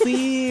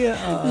 Lazy.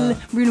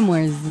 Bruno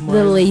Mars.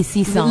 The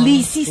lazy song.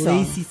 Lazy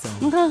song. Lazy song.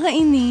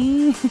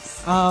 Nakakainis.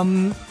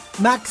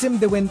 Maxim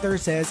De Winter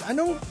says,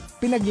 anong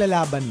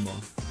pinaglalaban mo?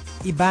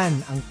 Iban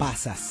ang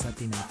pasas sa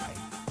tinapay.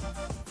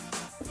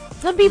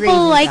 Some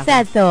people like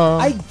that though.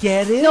 I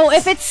get it. No,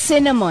 if it's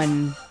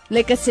cinnamon.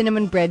 Like a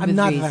cinnamon bread I'm with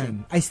not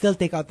raisin. fan. I still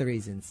take out the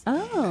raisins.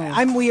 Oh.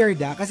 I'm weird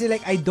kasi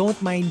like I don't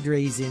mind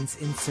raisins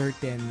in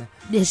certain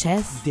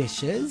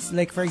dishes.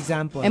 Like for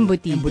example,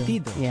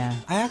 Embutido. Yeah.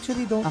 I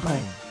actually don't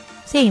mind.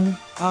 Same.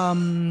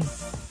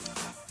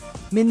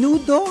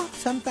 Menudo,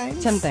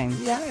 sometimes. Sometimes.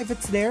 Yeah, if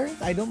it's there,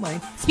 I don't mind.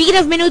 Speaking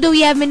of menudo,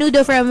 we have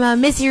menudo from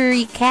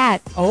Misery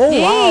Cat. Oh,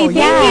 wow. thank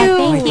yeah. you.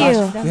 Oh my Thank gosh,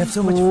 you. we have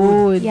so much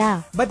food.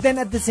 Yeah. But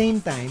then at the same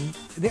time,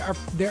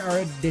 there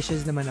are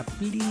dishes naman na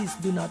please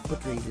do not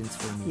put raisins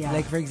for me. Yeah.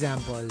 Like for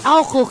example,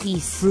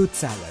 Cookies. fruit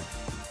salad.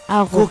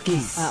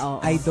 Cookies.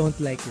 I don't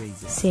like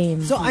raisins. Same.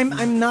 So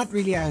I'm not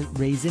really a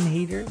raisin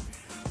hater.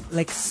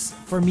 Like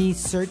for me,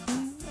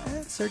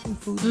 certain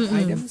food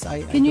items.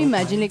 Can you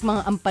imagine like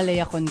mga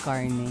ampalaya con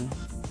carne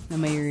na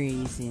may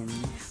raisins?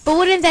 But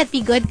wouldn't that be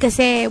good?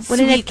 Kasi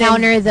wouldn't it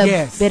counter the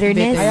Yes,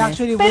 bitterness? I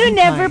actually Pero wouldn't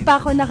never mind. pa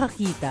ako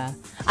nakakita.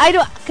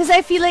 Because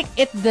I feel like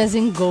it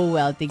doesn't go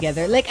well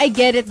together. Like, I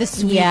get it, the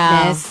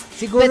sweetness.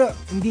 Siguro,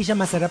 hindi siya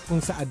masarap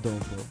kung sa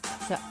adobo.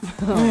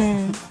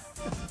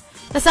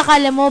 Tapos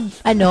akala mo,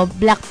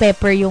 black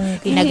pepper yung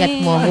kinagat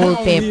mo, whole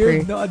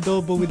pepper. Weird, no?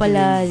 Adobo with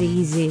Pala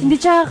raisins. raisin. Hindi,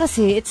 tsaka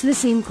kasi, it's the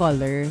same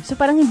color. So,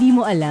 parang hindi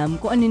mo alam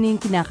kung ano na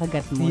yung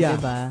kinakagat mo, Yeah.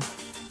 diba?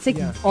 It's like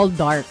Yeah. all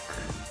dark.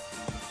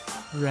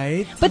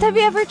 Right? But have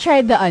you ever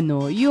tried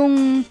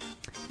yung,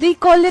 they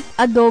call it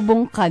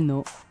adobong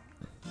kano.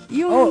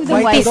 Yung the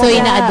white Pisoy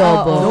adobo. na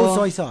adobo. No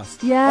soy sauce.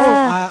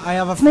 Yeah. I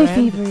have a It's my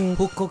friend favorite.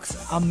 who cooks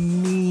a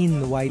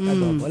mean white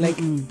adobo. Like,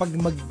 pag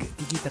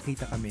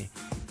magkikita-kita kami,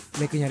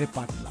 like, kunyari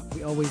potluck,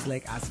 we always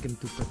like ask him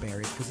to prepare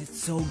it because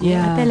it's so good.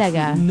 Yeah.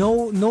 Talaga.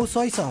 No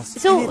soy sauce.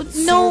 So, And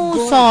it's no so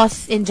good.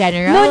 sauce in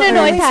general? No,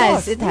 Or it May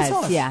has. sauce, It may has,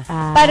 sauce. yeah.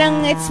 Ah.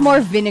 Parang it's more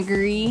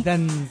vinegary.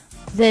 Then,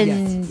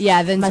 Then,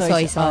 Than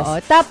soy sauce. sauce.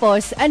 Oo.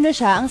 Tapos,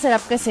 siya, ang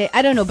sarap kasi,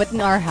 I don't know, but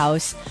in our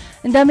house,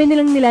 ang dami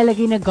nilang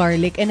nilalagay na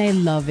garlic and I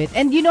love it.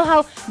 And you know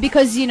how,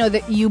 because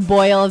that you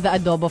boil the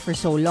adobo for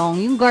so long,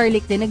 yung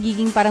garlic din,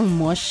 nagiging parang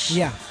mush.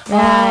 yeah.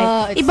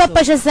 Right. It's Iba so- pa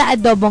siya sa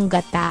adobong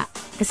gata.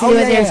 Kasi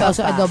diba there's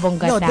also adobong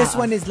No, gata. this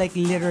one is like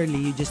literally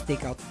you just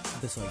take out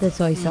the soy. The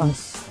soy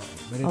sauce.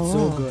 But it's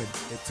so good.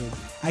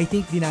 I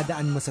think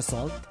dinadaan mo sa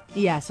salt.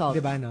 Yeah, salt.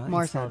 Diba, no?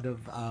 More Instead salt.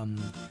 of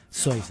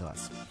soy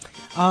sauce.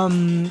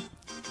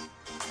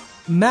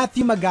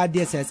 Matthew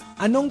Magadia says,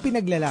 anong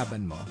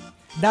pinaglalaban mo?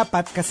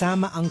 Dapat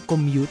kasama ang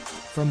commute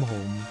from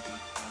home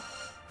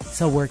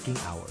sa working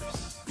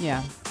hours.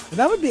 Yeah.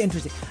 That would be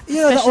interesting.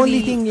 You know, the Especially-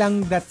 only thing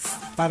lang that's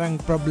parang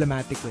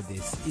problematic with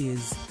this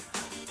is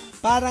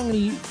parang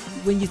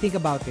when you think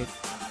about it,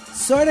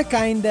 sort of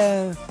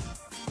kinda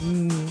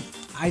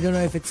I don't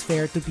know if it's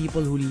fair to people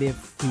who live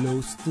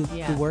close to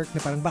work na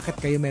parang bakit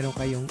meron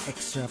kayong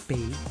extra pay.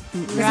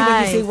 Kasi when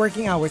you say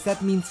working hours, that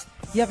means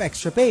you have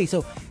extra pay.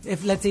 So,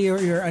 if let's say your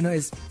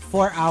is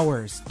 4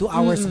 hours, 2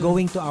 hours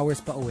going, 2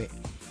 hours pa uwi.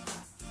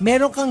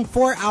 Meron kang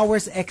 4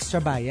 hours extra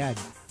bayad.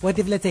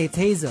 What if let's say it's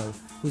Hazel,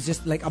 who's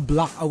just like a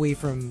block away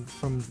from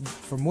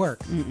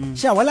work.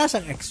 Siya, wala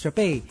siyang extra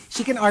pay.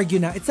 She can argue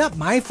na, it's not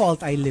my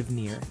fault I live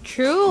near.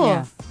 True.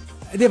 Yeah.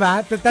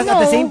 Diba? At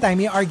the same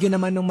time, i-argue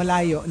naman nung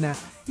malayo na,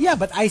 yeah,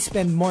 but I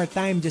spend more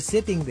time just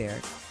sitting there.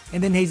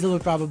 And then Hazel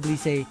would probably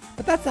say,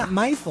 but that's not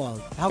my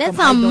fault. How That's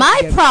come not my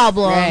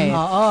problem.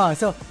 Right.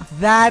 So,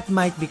 that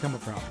might become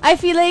a problem. I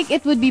feel like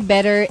it would be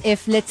better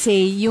if, let's say,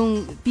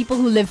 yung people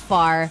who live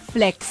far,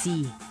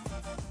 flexi.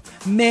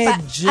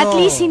 Medyo. At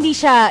least hindi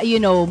siya,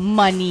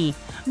 money.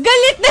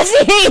 Galit na si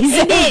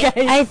Hazel,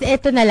 guys. Ay,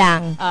 ito na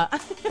lang.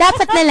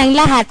 Dapat na lang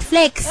lahat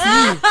flexi.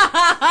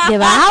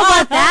 Diba? How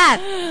about that?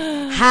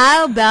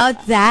 How about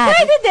that?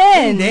 Pwede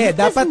din. Hindi,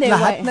 dapat Hindi,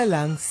 lahat why? na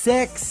lang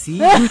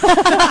sexy.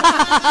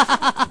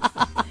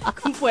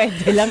 Kung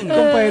pwede lang.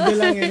 Kung pwede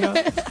lang,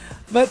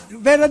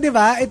 Pero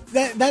diba,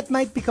 that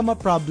might become a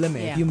problem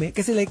eh. Yeah. If you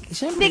kasi like,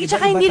 syempre, Hindi,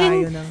 tsaka iba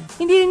tayo ng...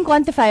 hindi rin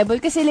quantifiable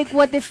kasi like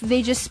what if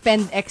they just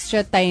spend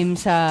extra time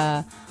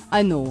sa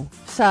I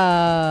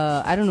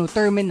don't know,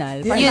 terminal.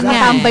 Yeah, Parang exactly.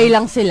 nakatambay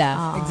lang sila.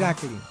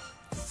 Exactly.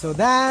 So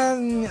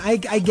then, I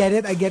get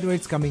it. I get where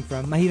it's coming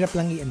from. Mahirap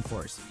lang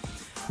i-enforce.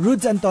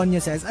 Rudes Antonio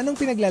says, anong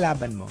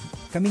pinaglalaban mo?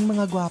 Kaming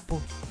mga gwapo.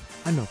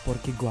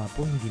 Porke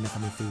gwapo, hindi na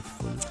kami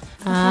faithful.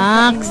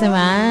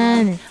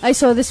 Naman. I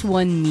saw this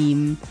one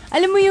meme.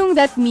 Alam mo yung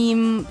that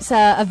meme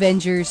sa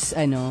Avengers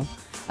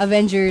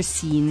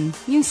scene,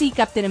 yung si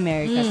Captain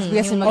America.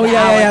 Kasi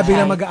Yeah,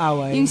 bilang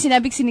mag-aaway. Yung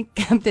sinabi si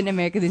Captain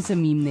America din sa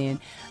meme na yun.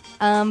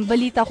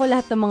 Balita ko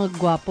lahat ng mga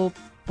gwapo,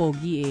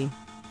 pogi eh.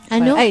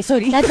 Ano? Ay,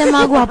 sorry. Lahat ng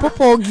mga gwapo,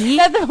 pogi?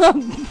 Lahat ng mga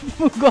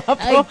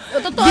gwapo,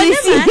 totoo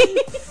naman.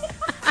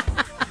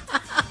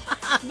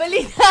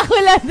 Balita ko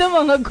lahat ng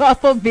mga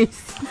gwapo,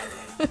 busy.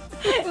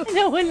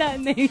 Wala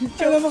na yun.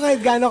 Alam mo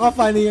kahit gaano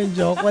ka-funny yung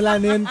joke, wala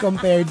na yun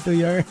compared to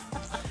your...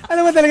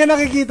 Alam mo talaga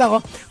nakikita ko,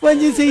 when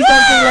you say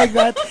something like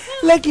that,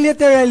 like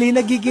literally,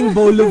 nagiging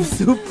bowl of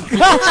soup.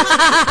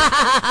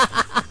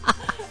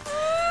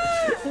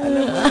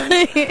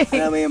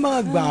 Alam mo yung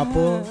mga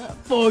gwapo.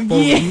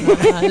 Pogi.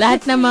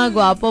 Lahat ng mga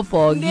gwapo,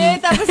 pogi. Hindi,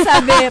 tapos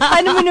sabi,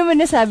 paano mo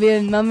naman nasabi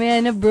yun? Mamaya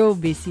na bro,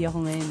 busy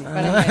ako ngayon.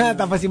 Parang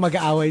Tapos yung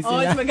mag-aaway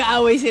sila.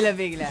 mag-aaway sila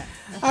bigla.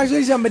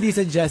 Actually, somebody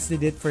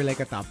suggested it for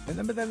like a top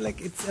 10. But I'm like,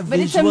 it's a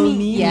But visual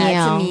meme. Yeah,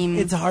 it's a meme.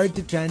 It's hard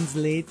to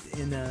translate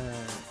in a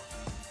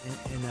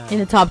In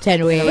the top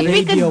 10 way. But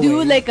we could radio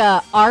do way. like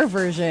our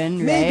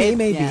version, right?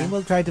 Maybe. Yeah.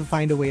 We'll try to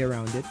find a way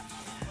around it.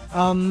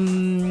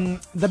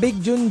 The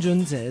Big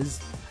Junjun says,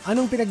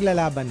 anong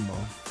pinaglalaban mo?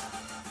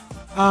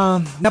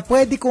 Na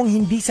pwede kong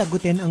hindi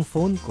sagutin ang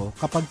phone ko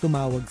kapag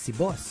tumawag si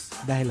boss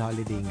dahil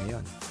holiday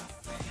ngayon.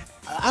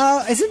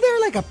 Isn't there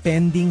like a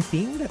pending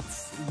thing that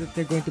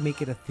they're going to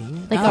make it a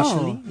thing? Like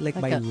actually, like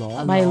by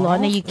law. By law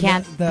na you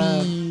can't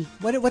be...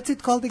 What's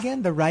it called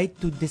again? The right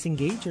to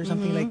disengage or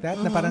something like that?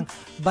 Na parang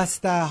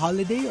basta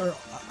holiday or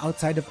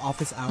outside of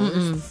office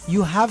hours,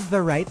 you have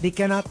the right. They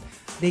cannot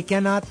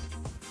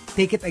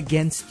take it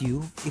against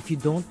you if you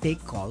don't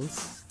take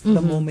calls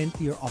the moment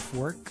you're off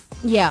work.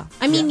 Yeah.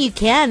 I mean, you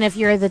can if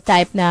you're the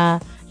type na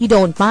you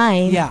don't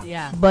mind.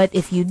 Yeah. But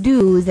if you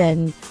do,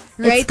 then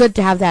it's good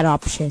to have that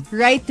option.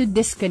 Right to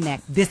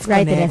disconnect.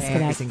 Right to disconnect.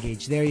 And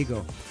disengage. There you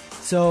go.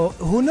 So,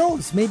 who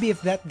knows? Maybe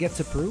if that gets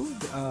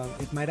approved,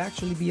 it might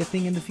actually be a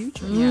thing in the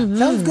future. Yeah.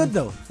 Sounds good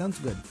though. Sounds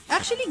good.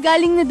 Actually,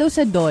 galing na daw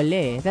sa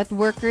DOLE that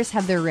workers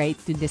have the right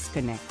to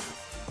disconnect.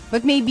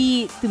 But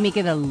maybe to make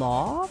it a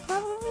law,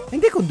 probably?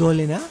 Hindi ko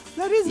dole na.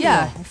 That is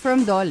Yeah, law.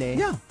 from DOLE.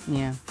 Yeah.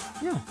 Yeah.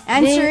 Yeah.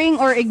 Answering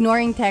or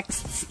ignoring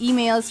texts,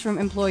 emails from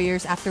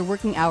employers after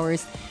working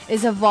hours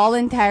is a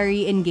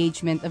voluntary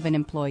engagement of an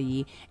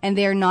employee and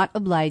they are not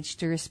obliged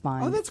to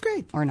respond. Oh, that's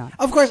great. Or not.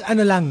 Of course,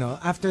 ano lang, no?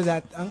 After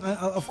that,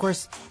 of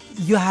course,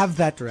 you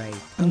have that right.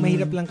 Ang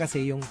mahirap lang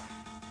kasi yung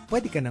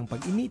pwede ka nang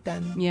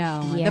pag-initan.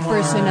 Yeah. Yeah. The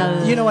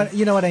personal... You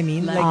know what I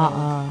mean? Like,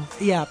 Uh-uh.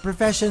 yeah,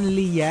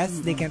 professionally, yes,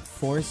 they can't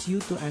force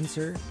you to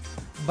answer.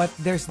 But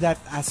there's that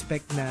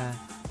aspect na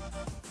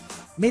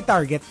may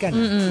target ka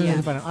na.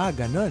 Yan, parang,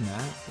 ganun,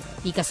 ha?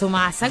 Di ka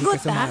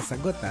sumasagot, Hindi ka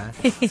sumasagot, ha?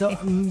 So,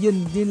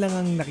 yun lang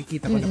ang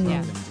nakikita ko na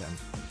problem dyan.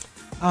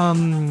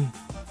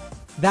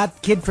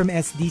 That kid from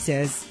SD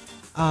says,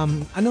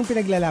 anong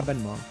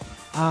pinaglalaban mo?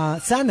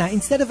 Sana,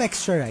 instead of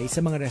extra rice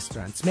sa mga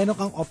restaurants, meron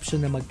kang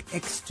option na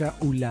mag-extra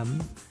ulam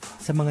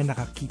sa mga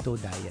naka-keto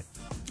diet.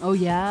 Oh,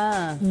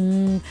 yeah.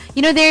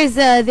 You know, there's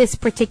this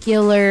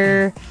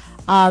particular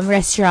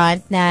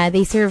restaurant na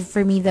they serve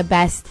for me the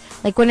best,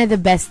 like one of the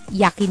best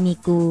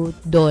yakiniku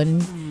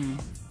doon.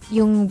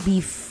 Yung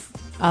beef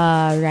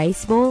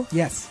rice bowl.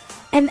 Yes.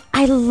 And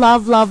I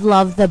love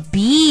the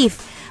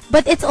beef.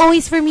 But it's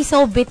always for me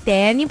so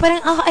bitten. Yung parang,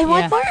 I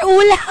want more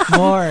ulam.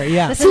 More,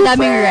 yeah. Tapos ang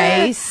daming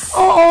rice.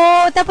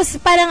 Oo. Tapos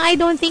parang I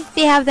don't think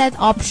they have that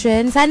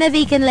option. Sana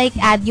they can like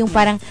add yung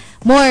parang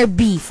more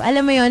beef.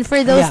 Alam mo yun?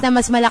 For those na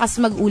mas malakas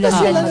mag-ulam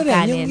Kasi than ano rin,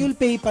 magkanin. you'll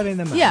pay pa rin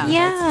naman.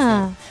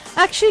 Yeah.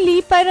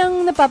 Actually,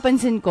 parang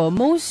napapansin ko,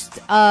 most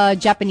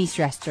Japanese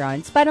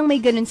restaurants, parang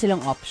may ganun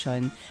silang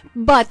option.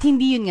 But,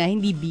 hindi yun nga,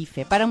 hindi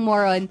beef eh. Parang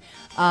more on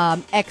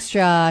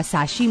extra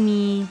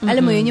sashimi.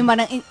 Alam mo yun, yung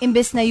parang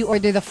imbes na you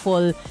order the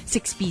full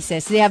 6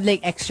 pieces, they have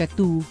like extra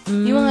 2.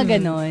 Yung mga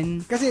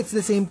ganun. Kasi it's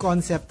the same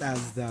concept as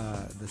the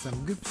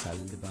samgyeopsal,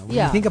 di ba? When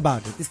Yeah. you think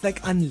about it, it's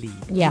like unli.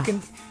 Yeah. You can,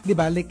 di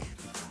ba, like,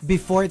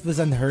 before it was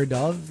unheard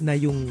of na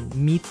yung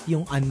meat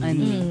yung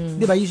unli.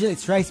 Di ba, usually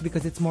it's rice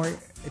because it's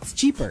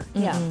cheaper.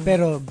 Yeah.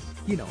 Pero,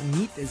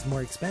 meat is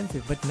more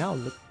expensive. But now,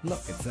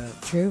 look, it's a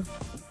True.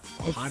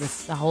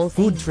 hottest the whole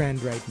food thing.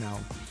 trend right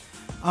now.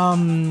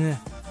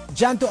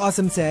 Jan to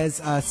Awesome says,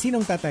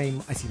 sinong tatay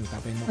mo?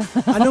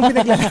 Anong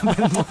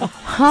pinaglalaban mo?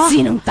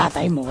 Sinong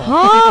tatay mo?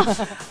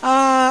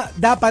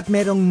 Dapat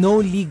merong no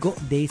ligo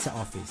day sa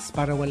office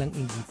para walang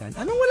inggitan.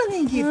 Anong walang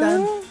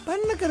inggitan?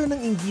 Paano nagkaroon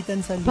ng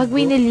inggitan sa ligo? Pag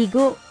may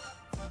naligo,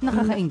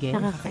 Nakakaingit.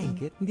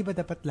 Nakakaingit? Hindi ba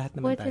dapat lahat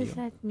naman What tayo does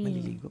that mean?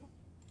 maliligo?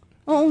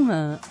 Oo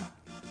nga.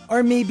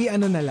 Or maybe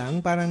ano na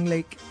lang, parang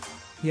like,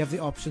 you have the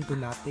option to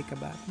not take a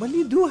bath. Well,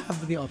 you do have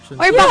the option.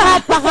 or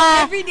baka,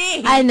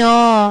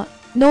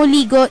 no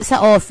ligo sa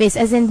office,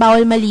 as in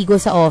bawal maligo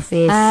sa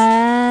office.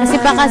 Kasi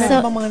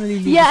baka mga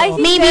naliligo Yeah, sa I office.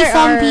 think maybe there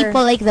some are-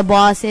 people, like the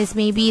bosses,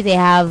 maybe they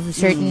have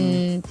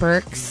certain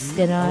perks,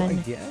 I ganon.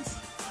 guess.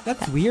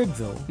 That's weird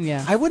though.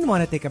 Yeah. I wouldn't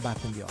want to take a bath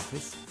in the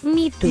office.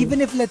 Me too. Even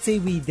if, let's say,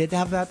 we did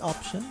have that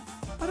option,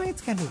 parang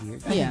it's kind of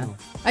weird. I Yeah. don't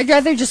know. I'd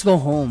rather just go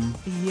home.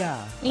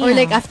 Yeah. Or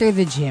like after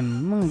the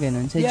gym. Mga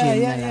ganun. Sa gym na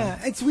lang. Yeah.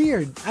 It's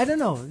weird. I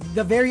don't know.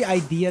 The very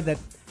idea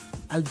that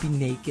I'll be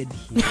naked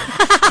here.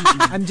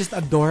 I'm just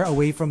a door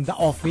away from the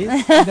office.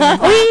 And then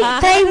Uy,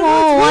 try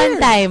mo. One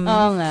weird. time.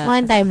 Oo nga.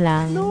 One time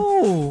lang. no.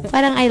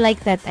 Parang I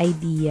like that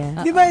idea.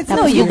 Di ba? It's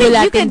Tapos not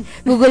weird.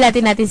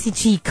 gugulatin natin si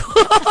Chico.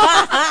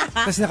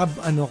 Tapos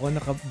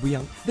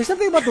nakabuyang. There's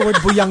something about the word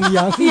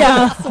buyang-yang.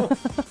 Yeah.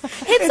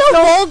 It's so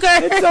vulgar.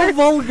 It's so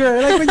vulgar.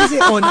 Like when you say,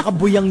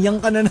 nakabuyang-yang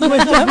ka na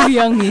naman.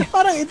 Buyang-yang.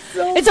 Parang It's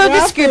so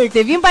graphic.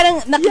 descriptive. Yung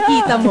parang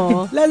nakikita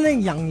mo. Lalo yung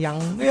yang-yang.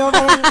 Yung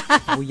parang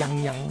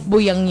buyang-yang.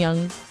 Buyang-yang.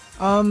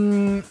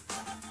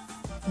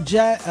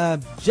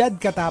 Jed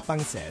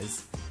Katapang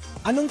says,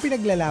 anong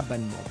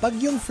pinaglalaban mo? Pag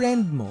yung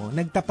friend mo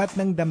nagtapat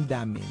ng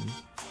damdamin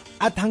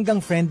at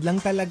hanggang friend lang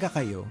talaga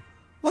kayo,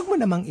 wag mo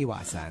namang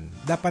iwasan.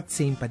 Dapat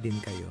same pa din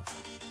kayo.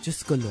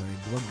 Diyos ko Lord,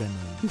 wag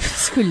ganun.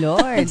 Diyos ko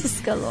Lord. Diyos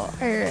ko, Lord.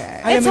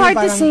 Alam It's mo, hard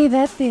to parang- say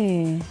that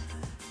eh.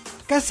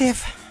 Kasi,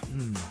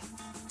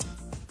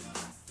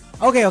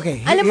 Okay.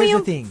 Alam mo Here's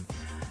yung- the thing.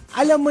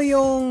 Alam mo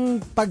yung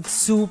pag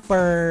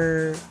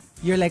super,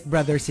 you're like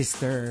brother,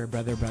 sister.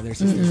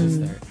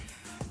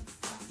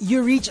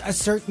 you reach a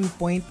certain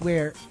point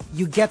where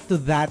you get to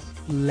that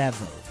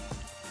level,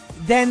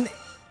 then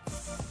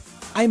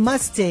I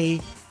must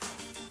say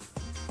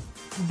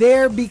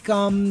there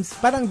becomes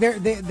parang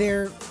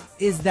there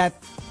is that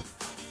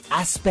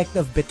aspect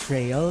of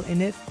betrayal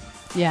in it.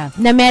 Yeah.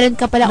 Na meron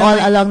ka pala all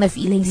along na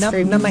feelings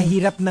for me. Na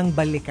mahirap ng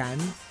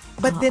balikan.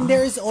 But then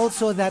there is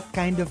also that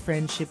kind of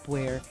friendship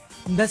where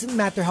it doesn't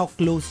matter how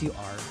close you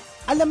are.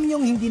 Alam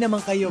niyong hindi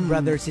naman kayo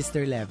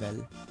brother-sister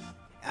level.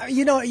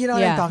 You know what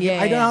I'm talking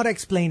about. I don't know how to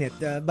explain it.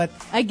 But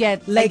I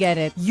get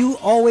it. You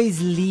always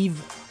leave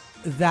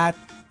that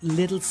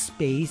little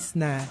space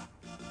na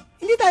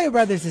hindi tayo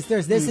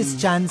brother-sisters. There's this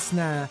chance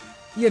na,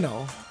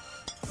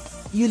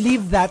 you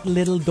leave that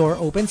little door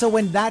open. So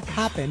when that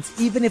happens,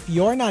 even if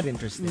you're not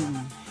interested,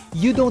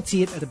 you don't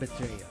see it as a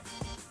betrayal.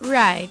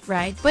 Right.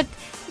 But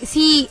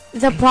see,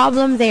 the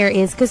problem there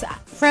is, because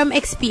from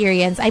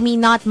experience, I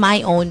mean, not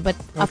my own, but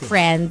a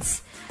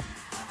friend's,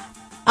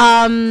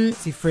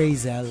 si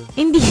Hazel.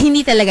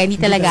 Hindi talaga.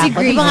 Si Ako.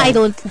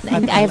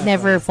 Diba I've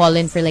never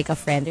fallen for like a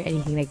friend or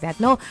anything like that.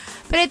 No.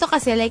 Pero ito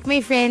kasi, like,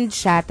 may friend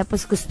siya,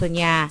 tapos gusto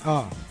niya.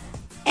 Oh.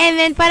 And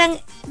then, parang,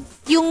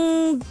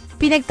 yung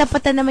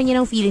pinagtapatan naman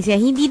niya ng feelings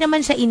niya, hindi naman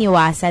siya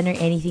iniwasan or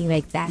anything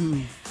like that.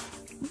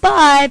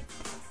 But,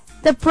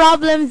 the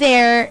problem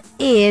there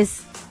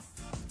is,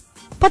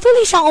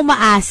 patuloy siyang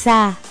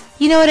umaasa.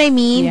 You know what I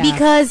mean? Yeah.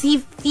 Because he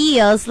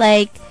feels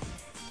like,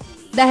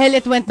 dahil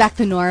it went back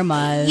to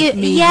normal.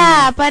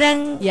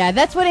 Parang... Yeah,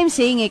 that's what I'm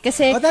saying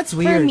Kasi, that's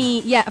weird.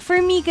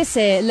 For me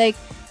kasi, like,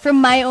 from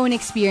my own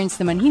experience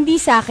naman, hindi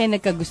sa akin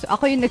nagkagusto.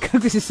 Ako yung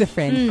nagkagusto sa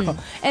friend ko.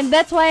 And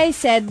that's why I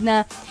said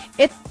na,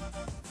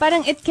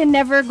 parang it can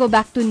never go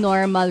back to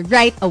normal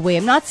right away.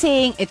 I'm not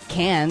saying it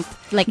can't.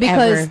 Like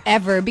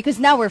because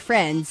now we're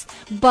friends.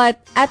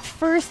 But at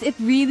first, it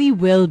really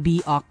will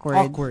be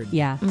awkward.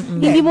 Yeah.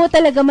 Hindi mo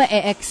talaga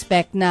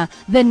ma-expect na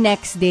the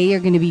next day you're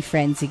gonna be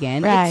friends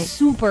again. Right. It's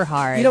super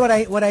hard. You know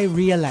what I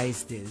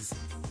realized is,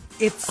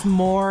 it's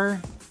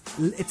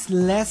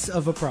less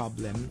of a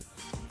problem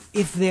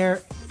if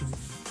they're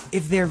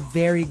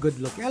very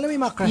good looking. Alam mo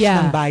yung mga crush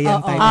ng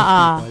bayan type of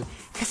people.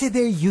 Kasi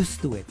they're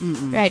used to it.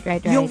 Right.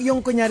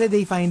 Yung kunyari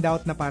they find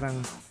out na parang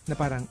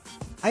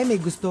ay may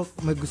gusto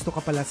ka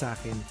pala sa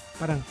akin.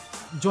 Parang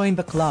join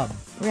the club.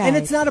 Right. And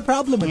it's not a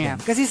problem with them.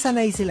 Kasi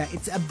sanay sila.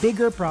 It's a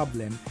bigger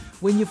problem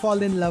when you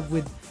fall in love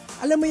with,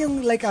 alam mo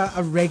yung like a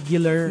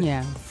regular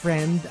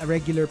friend, a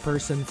regular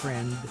person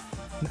friend.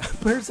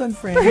 Person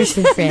friend.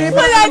 Hindi,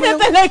 wala na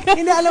talaga.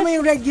 Hindi, alam mo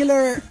yung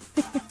regular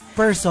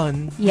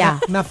person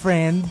na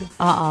friend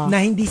na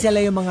hindi sila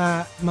yung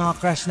mga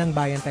crush ng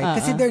bayan type.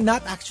 Kasi they're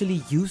not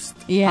actually used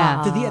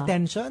to the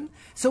attention.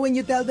 So when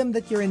you tell them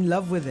that you're in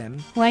love with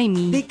them, why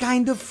me? They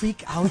kind of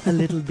freak out a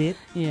little bit.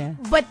 Yeah.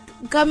 But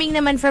coming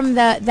naman from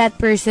that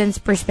person's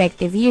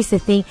perspective, here's the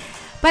thing.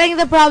 Parang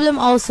the problem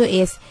also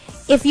is,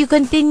 if you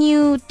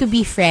continue to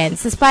be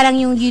friends, it's parang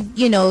yung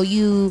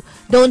you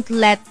don't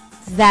let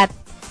that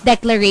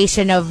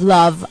declaration of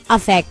love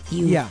affect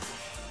you. Yeah.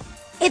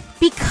 It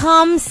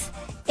becomes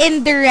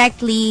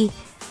indirectly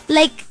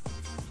like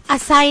a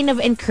sign of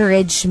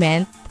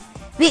encouragement.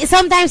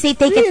 Sometimes they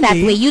take it that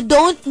way. You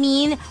don't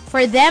mean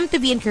for them to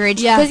be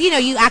encouraged because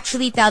you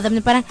actually tell them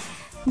na parang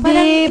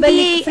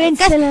friends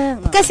na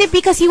lang. Kasi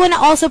because you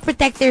wanna also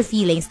protect their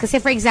feelings. Kasi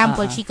for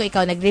example, Chico,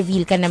 ikaw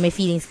nag-reveal ka na may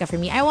feelings ka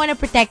for me. I wanna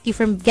protect you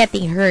from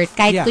getting hurt.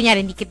 Kahit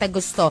kunyari hindi kita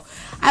gusto.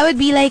 I would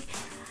be like,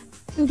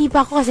 hindi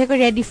pa ako kasi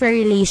ready for a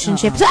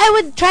relationship. So I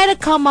would try to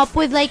come up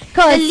with like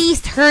the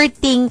least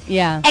hurting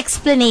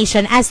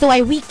explanation as to why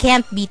we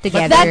can't be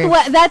together.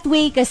 But that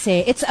way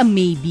kasi, it's a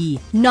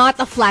maybe, not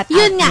a flat out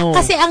Yun nga, no.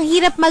 kasi ang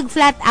hirap mag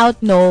flat out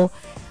no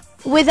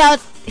without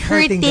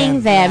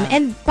hurting them.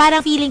 And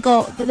parang feeling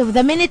ko,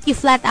 the minute you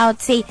flat out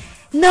say,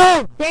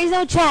 no, there's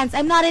no chance,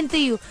 I'm not into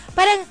you.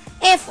 Parang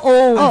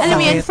F.O. Alam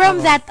mo yun,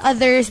 from that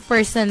other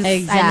person's,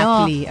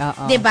 exactly.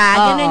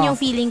 Diba? Ganun yung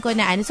feeling ko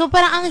na ano. So,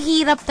 parang ang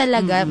hirap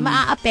talaga,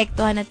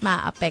 maaapektuhan at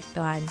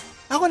maaapektuhan.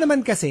 Ako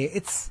naman kasi,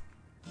 it's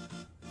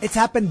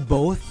happened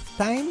both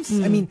times.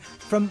 I mean,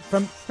 from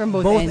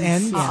both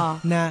ends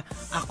na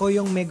ako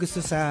yung may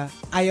gusto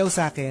ayaw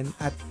sa akin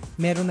at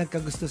merong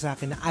nagkagusto sa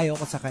akin na ayaw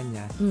ko sa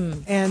kanya.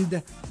 And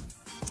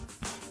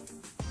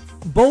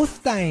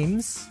both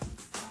times,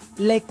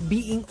 like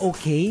being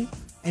okay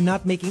and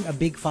not making a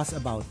big fuss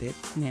about it,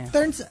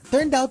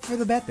 turned out for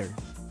the better.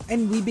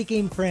 And we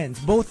became friends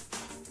both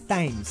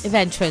times.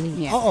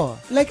 Eventually. Yeah. Oo.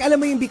 Like, alam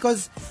mo yung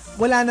because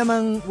wala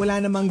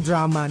namang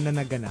drama na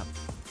naganap.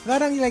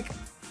 Parang like,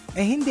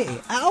 hindi eh.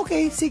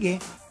 Okay,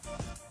 sige.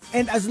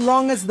 And as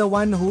long as the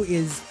one who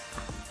is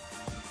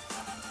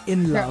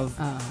in love,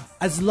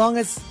 as long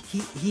as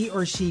he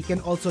or she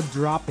can also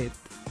drop it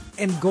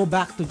and go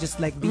back to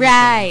just like being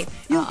friends.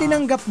 Yung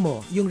tinanggap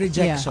mo, yung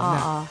rejection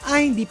na,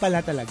 hindi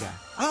pala talaga.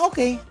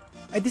 Okay.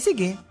 Di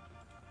sige.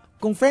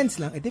 Kung friends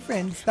lang, di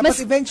friends. Tapos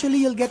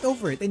eventually, you'll get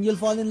over it and you'll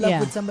fall in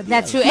love with somebody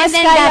That's else. true. And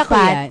then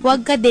dapat,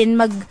 wag ka din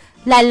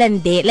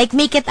maglalandi. Like,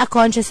 make it a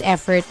conscious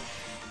effort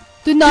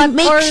to not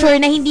make sure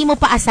na hindi mo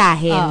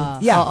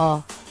paasahin. Yeah.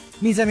 Oo.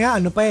 minsan nga,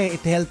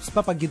 it helps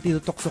pa pag yung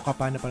tinutokso ka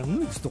pa na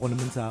parang, gusto ko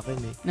naman sa akin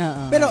eh.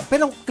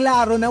 Pero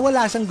klaro na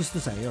wala siyang gusto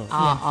sa'yo.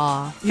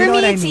 For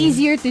me, it's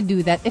easier to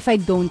do that if I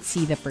don't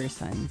see the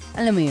person.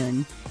 Alam mo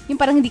yun? Yung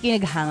parang hindi kayo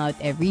nag-hangout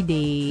every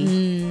day.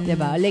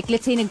 Diba? Like,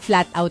 let's say,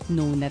 nag-flat out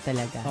no na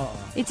talaga.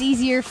 It's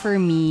easier for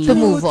me to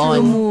move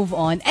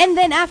on. And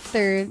then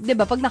after,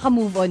 diba, pag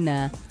naka-move on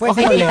na,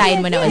 okay,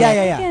 tayo mo na ulit.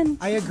 Yeah.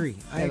 I agree.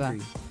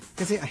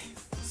 Kasi,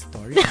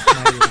 story of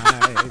my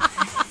life.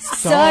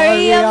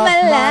 Story of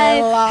my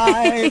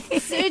life.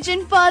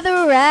 Searching for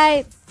the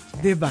right.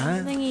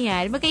 Diba? Ano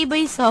nangyayari? Magkaiba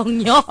yung song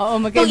nyo. Oo,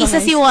 magkaiba. Kung isa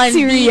si One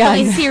B,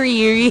 kung si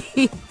Riri.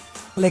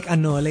 Like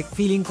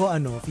feeling ko,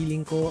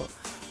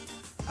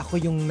 ako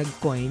yung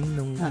nag-coin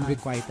nung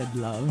unrequited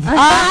love.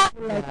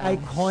 Like, I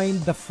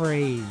coined the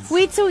phrase.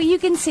 Wait, so you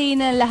can say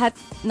na lahat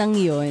ng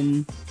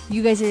yon,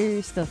 you guys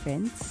are still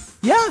friends?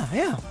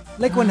 Yeah.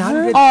 Like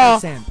 100%.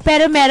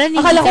 Pero meron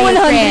hindi Akala ko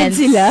kayo 100 friends.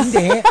 sila.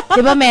 Hindi.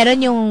 Diba meron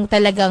yung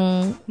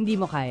talagang, Hindi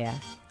mo kaya.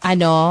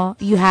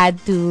 you had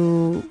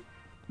to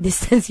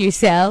distance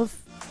yourself?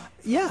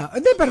 Yeah.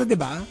 Hindi, pero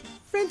diba?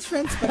 Friends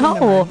pa rin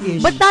Oo.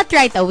 naman. But not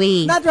right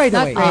away. Not right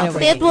away.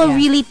 It will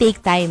really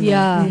take time.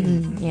 Yeah.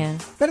 Yeah.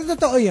 Pero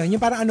totoo yun. Yung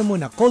parang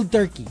muna, cold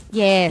turkey.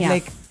 Yes.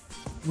 Like,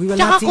 we will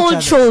Tsaka not see cold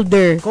each other.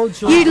 shoulder. Cold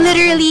shoulder. You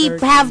literally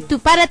Cold turkey. have to,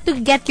 para to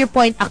get your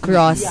point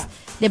across. Yeah.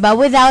 Diba?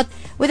 Without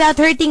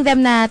hurting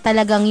them na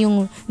talagang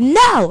yung,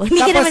 no! Hindi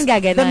ka naman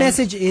gaganon. The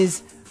message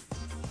is,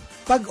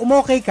 pag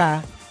umokay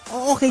ka,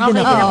 okay din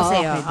ako ako.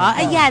 sa'yo.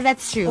 Yeah,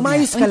 that's true.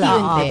 Umayos ka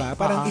lang. Unti-unti. Diba?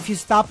 Parang if you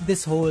stop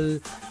this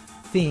whole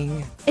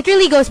thing, it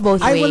really goes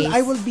both ways.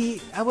 I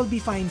will be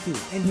fine too.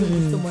 And yung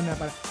gusto mo na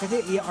parang,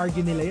 kasi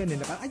i-argue nila yun. And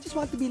I just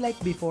want to be like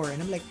before.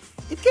 And I'm like,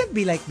 it can't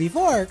be like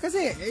before.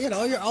 Kasi,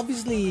 you're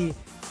obviously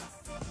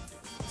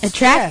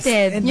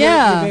attracted. And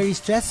you're very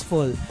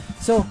stressful.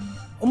 So,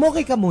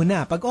 umokay ka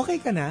muna. Pag okay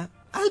ka na,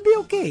 I'll be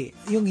okay.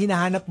 Yung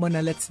hinahanap mo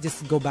na let's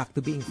just go back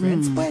to being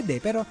friends,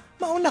 pwede. Pero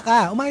mauna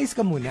ka, umayos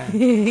ka muna.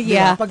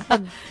 Yeah.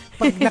 Diba?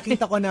 Pag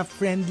nakita ko na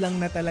friend lang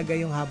na talaga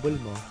yung habol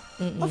mo,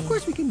 of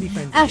course we can be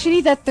friends.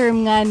 Actually, that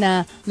term nga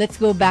na let's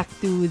go back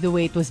to the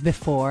way it was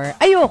before,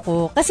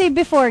 ayoko. Kasi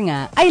before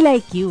nga, I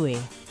like you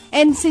eh.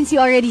 And since you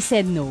already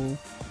said no,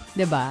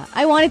 diba?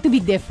 I want it to be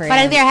different.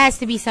 Parang there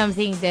has to be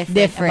something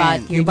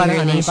different. About your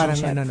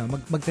relationship.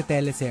 Parang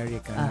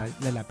magte-teleserye ka,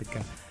 lalapit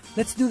ka.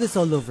 Let's do this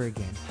all over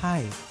again.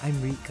 Hi, I'm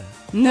Rica.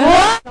 No!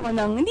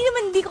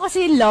 Hindi ko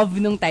kasi love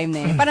nung time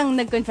na yun. Parang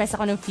nag-confess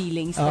ako ng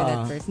feelings for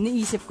that person.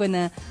 Naisip ko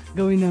na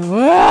gawin na,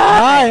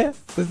 Hi!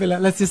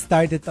 Let's just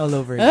start it all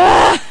over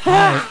again.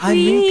 Hi, I'm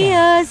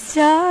Rica.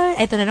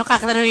 Ito na,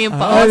 kakanta na yung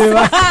pause.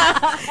 Diba?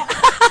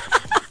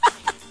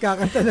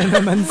 Kakanta na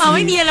naman si... Mama,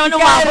 hindi na naman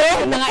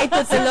umabot na nga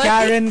ito tuloy.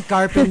 Karen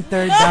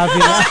Carpenter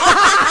Davila.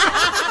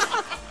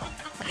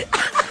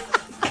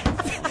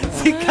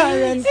 Si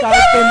Karen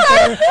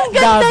Carpenter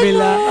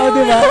Davila.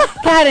 Diba?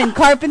 Karen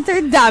Carpenter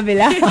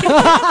Davila.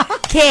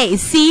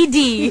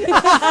 KCD.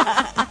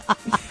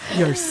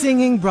 Your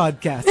singing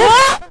broadcast.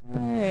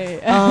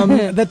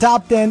 The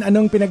top 10,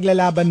 Anong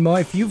Pinaglalaban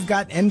Mo? If you've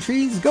got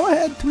entries, go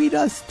ahead, tweet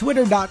us.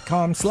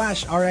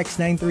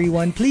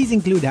 Twitter.com/RX931. Please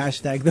include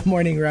hashtag The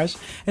Morning Rush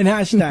and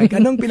hashtag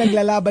Anong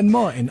Pinaglalaban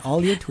Mo in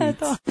all your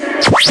tweets.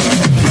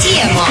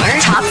 TMR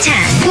Top 10.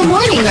 The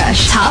Morning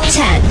Rush Top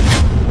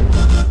 10.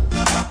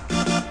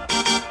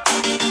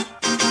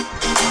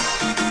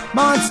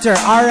 Monster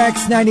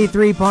RX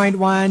 93.1.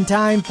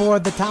 Time for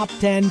the top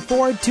 10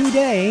 for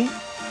today.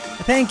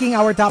 Thanking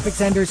our topic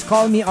senders,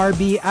 Call Me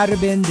RB,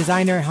 Arabin,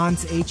 designer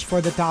Hans H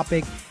for the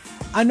topic,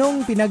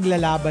 Anong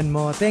Pinaglalaban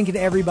Mo? Thank you to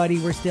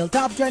everybody. We're still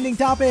top trending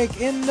topic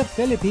in the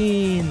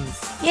Philippines.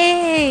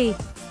 Yay!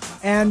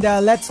 And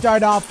let's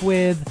start off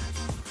with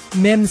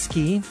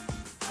Memski.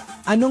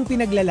 Anong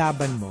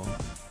pinaglalaban mo?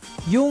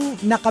 Yung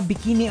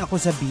nakabikini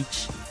ako sa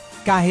beach,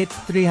 kahit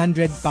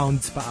 300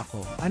 pounds pa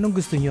ako. Anong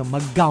gusto nyo?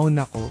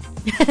 Mag-gown ako?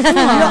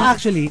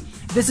 Actually,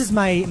 this is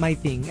my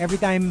thing. Every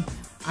time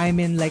I'm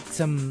in like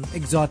some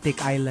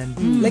exotic island,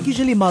 like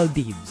usually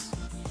Maldives.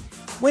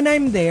 When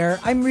I'm there,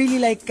 I'm really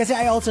like, kasi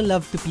I also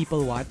love to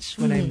people watch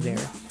when I'm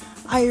there.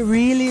 I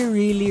really,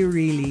 really,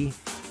 really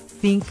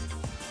think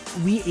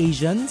we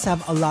Asians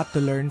have a lot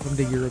to learn from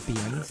the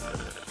Europeans.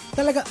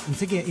 Talaga,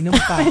 sige, inom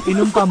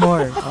pa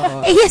more.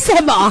 Oo.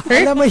 ASMR?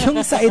 Alam mo yung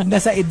said na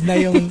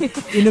yung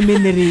inumin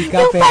ni Rica.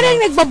 Yung pero, parang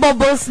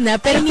nagbabubbles na,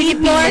 pero need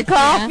more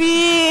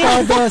coffee.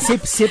 Todo,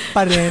 sip-sip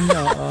pa rin.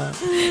 Oo.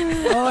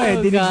 Oo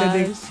dinig na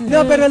dinig.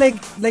 No, pero like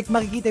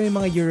makikita mo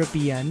yung mga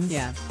Europeans.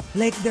 Yeah.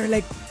 Like, they're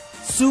like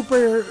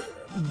super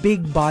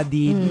big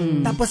body.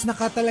 Tapos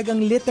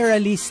nakatalagang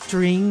literally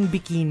string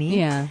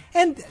bikini. Yeah.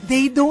 And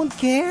they don't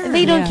care.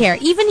 They don't care.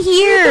 Even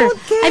here. They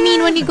don't care. I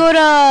mean, when you go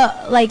to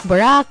like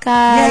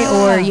Boracay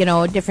or,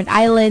 different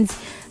islands,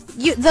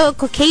 the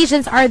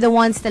Caucasians are the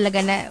ones talaga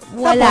na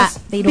wala.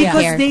 Tapos, they don't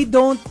because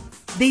care.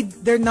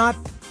 they're not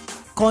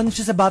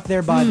conscious about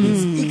their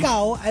bodies.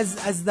 Ikaw,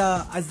 as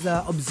the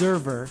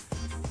observer,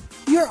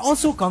 you're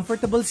also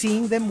comfortable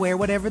seeing them wear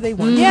whatever they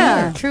want.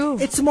 Yeah, true.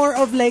 It's more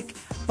of like,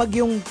 pag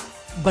yung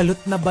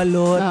balot na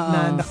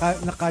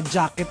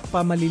naka-jacket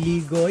pa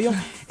maliligo.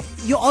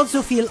 You also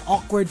feel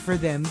awkward for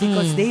them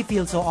because they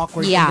feel so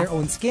awkward in their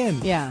own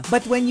skin. Yeah.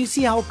 But when you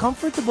see how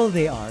comfortable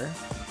they are,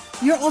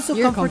 you're also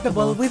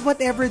comfortable with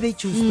whatever they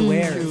choose to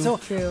wear.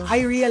 True.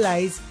 I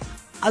realize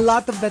a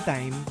lot of the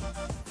time,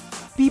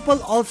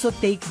 people also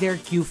take their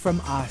cue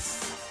from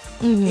us.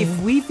 If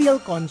we feel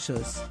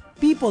conscious,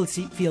 people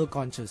feel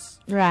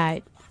conscious.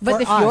 Right. But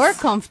if you're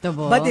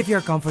comfortable. But if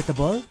you're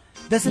comfortable,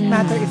 doesn't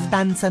matter if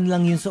tansan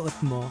lang yung suot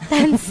mo.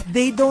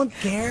 They don't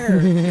care.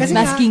 Kasi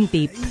masking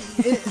tape.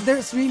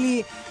 There's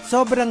really,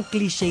 sobrang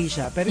cliche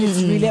siya. Pero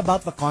it's really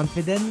about the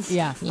confidence.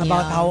 Yeah.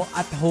 About how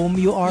at home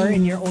you are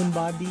in your own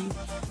body.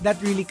 That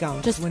really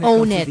counts. Just when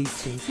own it comes it. to these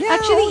things. Yeah,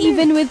 actually,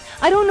 even with,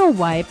 I don't know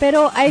why,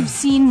 pero I've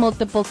seen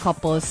multiple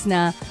couples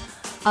na,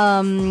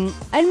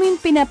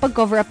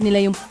 pinapag-cover up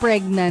nila yung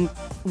pregnant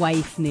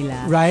wife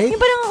nila. Right? Yung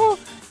parang ako,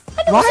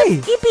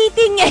 why?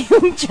 Ipiting niya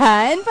yung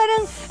tiyan.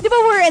 Parang, di ba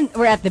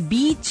we're at the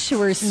beach,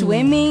 we're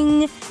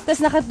swimming, tas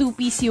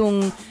naka-two-piece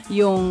yung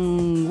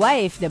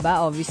wife, di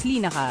ba? Obviously,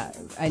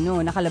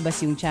 nakalabas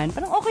yung tiyan.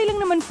 Parang okay lang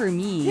naman for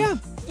me. Yeah.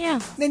 Yeah.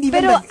 And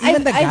even Pero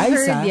the guys, I've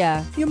heard,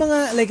 yung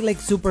mga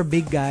like super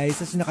big guys,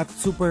 tas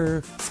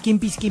super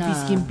skimpy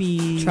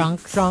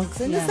Trunks.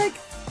 And it's like,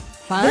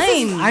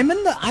 fine. I'm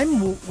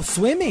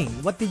swimming.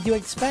 What did you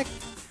expect?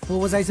 What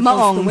was I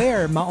supposed to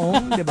wear?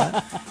 Maong,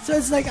 diba? So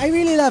it's like, I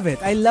really love it.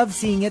 I love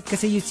seeing it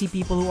kasi you see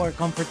people who are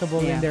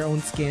comfortable in their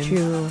own skin.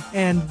 True.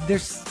 And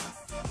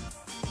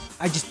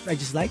I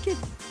just like it.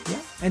 Yeah.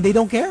 And they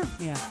don't care.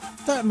 Yeah.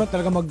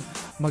 Talaga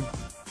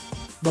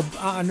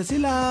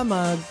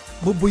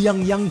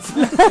magbubuyang-yang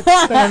sila.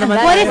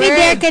 What if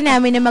i-dare ka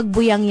namin na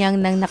magbuyang-yang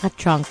ng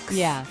naka-trunks?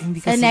 Yeah.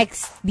 Sa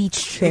next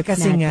beach trip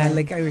kasi natin. nga,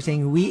 like I was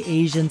saying, we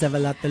Asians have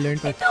a lot to learn.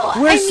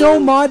 We're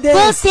so modest.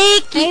 We'll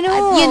take,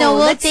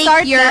 we'll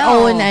take your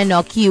own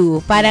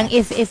cue. Parang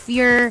if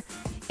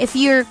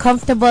you're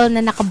comfortable na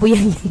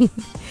nakabuyang-yang,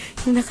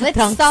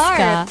 naka-trunks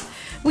ka,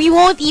 we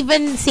won't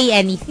even say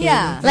anything.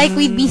 Yeah. Like,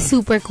 we'd be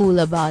super cool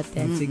about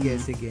it.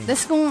 Sige.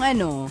 Tas kung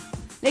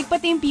like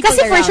pati yung people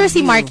Kasi for around sure si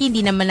you. Marky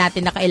hindi naman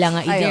natin na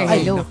kailangan i-dare.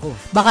 Ay, Hello. naku.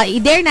 Baka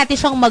i-dare natin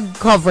siyang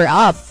mag-cover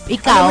up.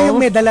 Ikaw. Alam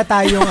mo yung may dala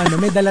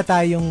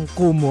tayong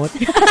kumot.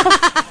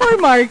 For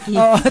Marky.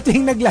 Oo,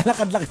 tuwing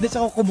naglalakad-lakad na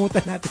siya,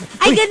 kukumutan natin.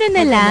 Ay, gano'n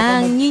na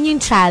lang. Yun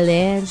yung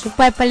challenge.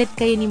 Papalit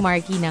kayo ni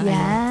Marky na.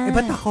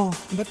 Ba't ako?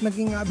 Ba't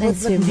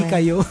hindi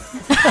kayo?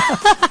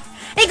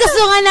 Eh,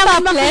 gusto nga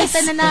namin makita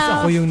na.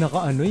 Tapos ako yung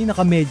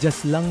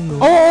naka-medyas lang, no?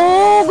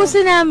 Oo, gusto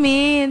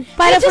namin.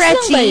 Para for a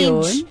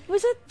change.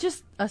 Was it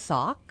just a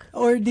sock?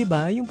 Or di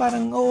ba, yung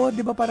parang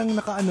di ba parang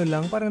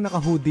parang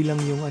naka-hoodie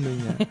lang yung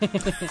niya.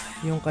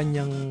 Yung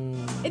kanyang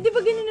Eh di ba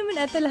ganun naman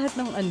ata lahat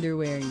ng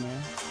underwear niya?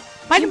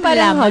 Paano yung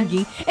parang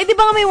hugging? Eh di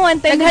ba nga may one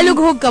time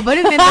naghalughog ka ba?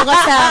 Nandito ka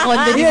sa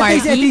condo ni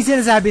Marky? At least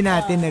sinasabi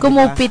natin.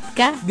 Kumupit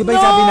ka? Di ba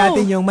sabi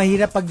natin yung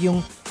mahirap pag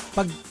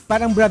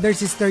parang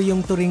brother-sister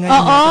yung turingan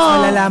niya, tapos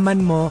malalaman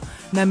mo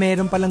na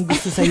meron palang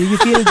gusto sa'yo, you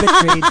feel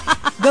betrayed.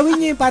 Gawin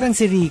niyo yung parang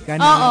si Rica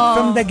na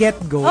from the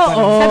get-go.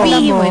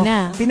 Sabihin mo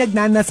na.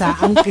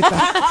 Pinagnanasaan kita.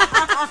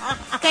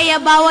 Kaya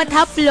bawat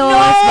haplos,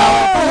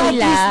 bawat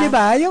pamila. At least,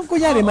 diba, yung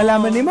kunyari,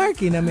 malaman ni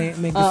Marky na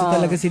may gusto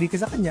talaga si Rica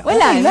sa kanya.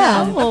 Wala okay na.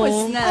 lang. Tapos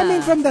na. I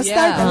mean, from the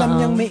start,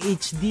 alam niyang may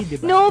HD,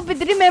 diba? No, but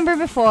remember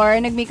before,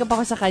 nag-makeup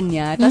ako sa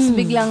kanya, tapos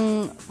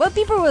biglang, well,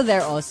 people were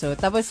there also.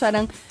 Tapos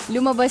parang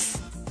lumabas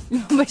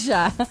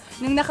siya,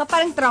 nung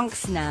parang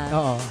trunks na.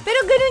 Oo. Pero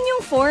ganun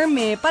yung form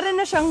para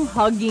na siyang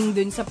hugging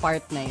dun sa part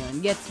na yun.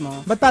 Gets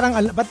mo? Ba't parang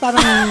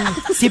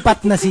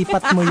sipat na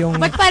sipat mo yung...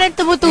 Ba't parang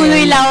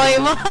tumutuloy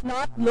laway mo?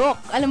 Not look.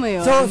 Alam mo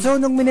yun?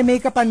 So nung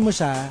minimakeupan mo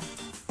siya,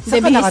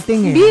 saan ka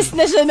nakatingin? Beast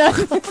na siya na.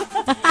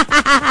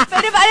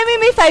 Pero alam mo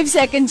may 5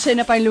 seconds siya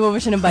na parang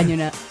lumabas siya ng banyo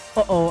na,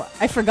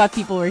 I forgot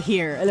people were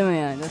here. Alam mo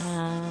yan?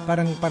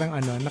 Parang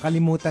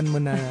nakalimutan mo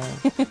na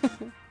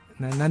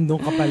nandun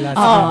ka pala.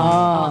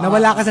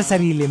 Nawala ka sa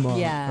sarili mo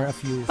for a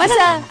few.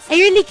 Parang, I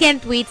really can't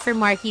wait for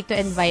Marky to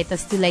invite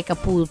us to like a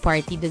pool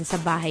party dun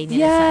sa bahay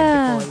nila sa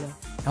Antipolo.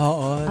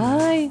 Oo.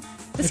 Ay.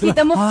 Tapos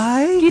kita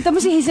mo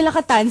si Hazel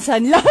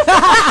nakatansan lang.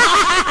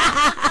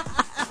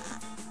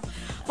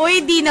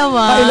 Uy, di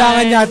naman.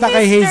 Kailangan yata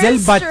kay Hazel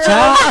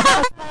batcha.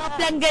 Mga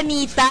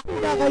plangganita.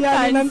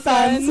 Kakayanin ng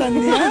tansan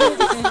niya.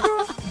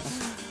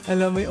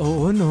 Alam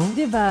mo, no?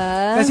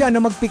 Diba? Kasi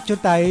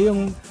magpicture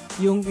tayo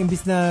yung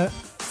imbis na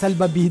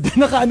salbabida,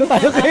 nakaano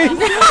tayo kayo?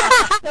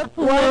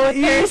 One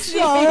each.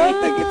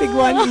 Tagitig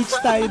one each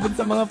tayo dun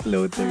sa mga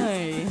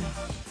floaters.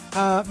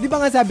 Di ba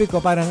nga sabi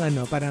ko, parang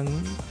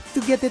to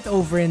get it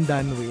over and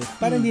done with.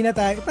 Parang hindi na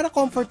tayo, parang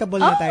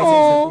comfortable na tayo sa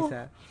isa't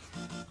isa.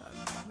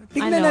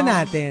 Tignan na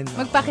natin.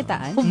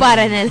 Magpakitaan?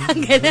 Hubara na lang.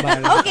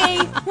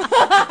 Okay.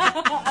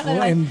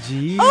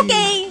 OMG.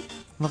 Okay.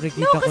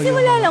 Makikita ko kasi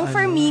yung wala lang.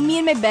 For me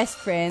and my best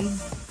friend.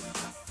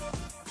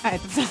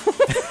 Ito.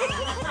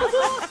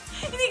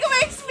 Hindi ko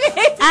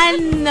ma-explain.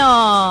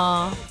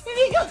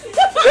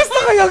 Gusto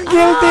ko yung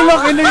guilty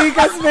look in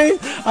Rica's face.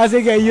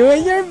 Sige, you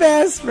and your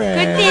best friend.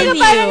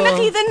 Continue. Parang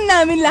nakita na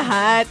namin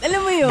lahat.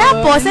 Alam mo yun?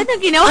 Tapos, ano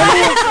ginawa?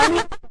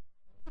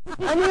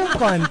 Ano yung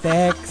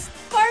context?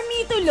 For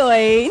me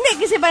tuloy. Hindi,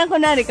 kasi parang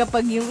kunwari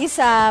kapag yung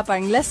isa,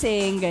 parang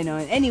lasing,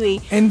 ganon. Anyway.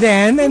 And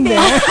then?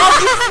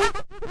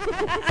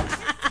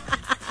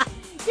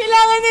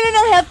 Kailangan nila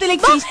ng help to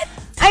like change.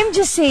 I'm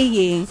just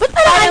saying. Ba't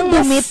parang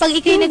dumi pag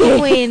ikaw yung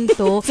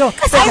nagkukwento?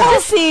 Kasi I'm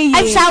just saying.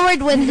 I've showered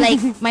with like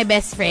my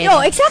best friend.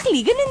 No, exactly.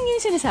 Ganun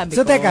yung sinasabi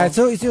ko. So, teka.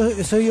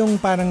 So yung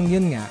parang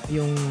yun nga,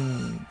 yung...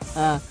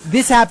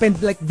 this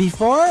happened like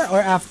before or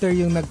after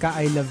yung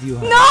nagka-I love you?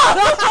 No!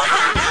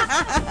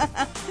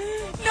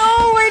 No,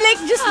 we're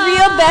like just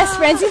real best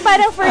friends. Yung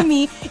parang for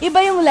me, iba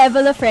yung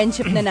level of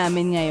friendship na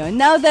namin ngayon.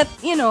 Now that,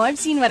 I've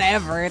seen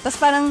whatever. Tapos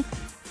parang,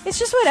 it's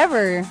just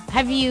whatever.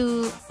 Have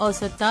you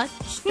also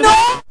touched? No!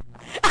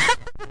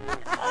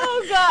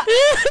 Oh, God.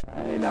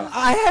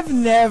 I have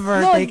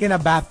never taken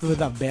a bath with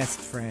a best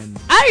friend.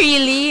 Ah,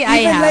 really?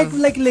 I Even have.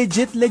 like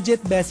legit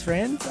best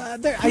friends? I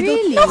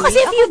Really? No,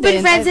 kasi if Ako you've been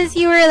din. friends since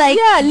you were like...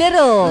 Yeah,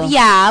 little.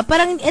 Yeah,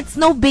 parang it's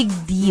no big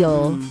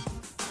deal.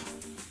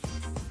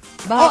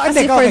 Baka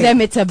kasi for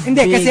them, it's a big...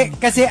 Hindi,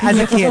 kasi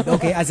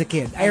as a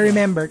kid, I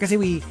remember, kasi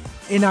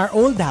in our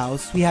old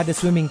house, we had a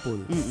swimming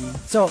pool.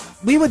 So,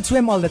 we would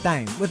swim all the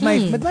time with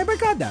my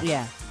barkada.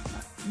 Yeah.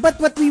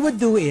 But what we would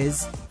do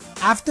is,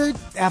 after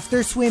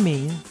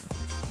swimming,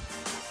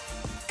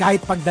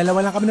 kahit pag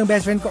dalawa lang kami ng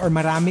best friend ko or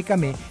marami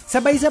kami,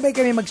 sabay-sabay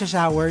kami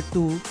magsha-shower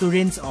to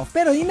rinse off.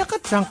 Pero yung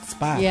naka-trunks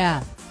pa.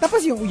 Yeah.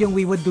 Tapos yung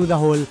we would do the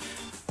whole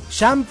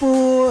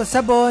shampoo,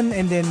 sabon,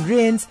 and then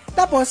rinse.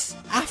 Tapos,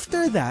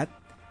 after that,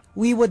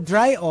 we would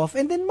dry off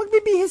and then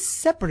magbibihis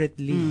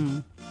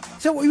separately.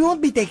 So, we won't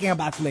be taking a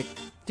bath like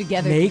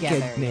Together. naked.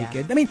 Yeah.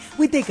 I mean,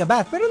 we take a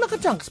bath, pero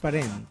naka-trunks pa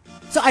rin.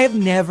 So, I have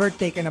never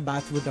taken a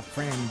bath with a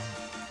friend.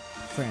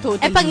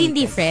 Totally. Pag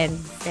hindi friend.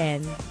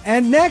 And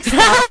next,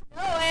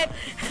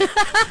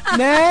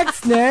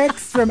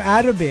 next from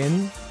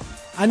Arubin,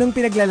 anong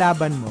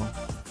pinaglalaban mo?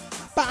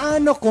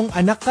 Paano kung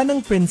anak ka ng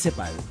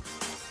principal,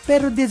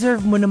 pero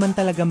deserve mo naman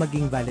talaga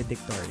maging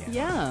valedictorian?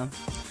 Yeah.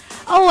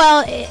 Oh,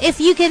 well, if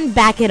you can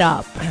back it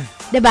up,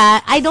 diba?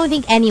 I don't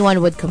think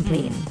anyone would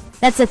complain.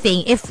 That's the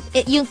thing. If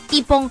yung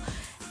tipong,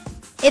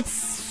 it's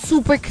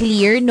super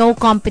clear, no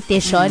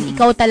competition,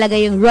 ikaw talaga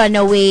yung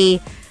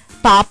runaway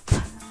top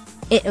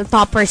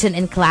person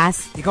in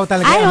class. Ikaw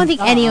talaga I don't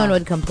think anyone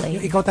would complain.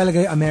 Ikaw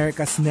talaga yung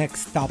America's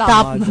Next Top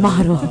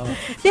model.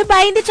 Diba?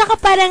 Hindi, tsaka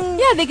parang,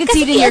 Yeah, they could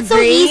see it in your it's so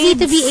easy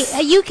to grades.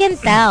 be, you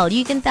can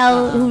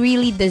tell who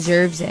really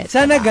deserves it.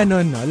 Sana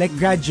ganun, no? Like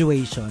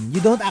graduation, you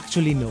don't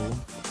actually know.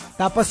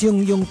 Tapos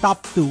yung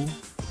top 2,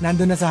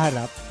 nandun na sa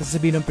harap, tapos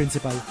sabihin ng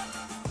principal,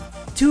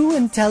 2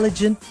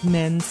 intelligent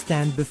men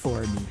stand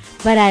before me.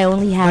 But I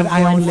only have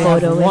one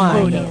photo in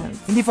my hand.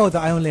 Hindi photo,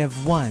 I only have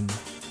one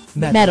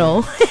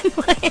Medal.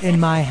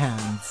 in my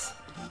hands.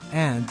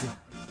 And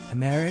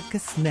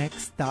America's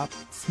Next Top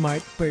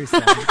Smart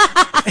Person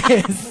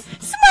is...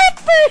 Smart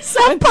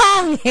person! Ang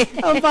pangit!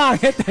 Ang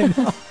pangit,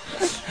 ano?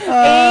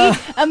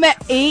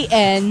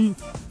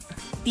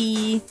 A-N-T...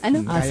 Ano?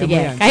 Kaya Sige.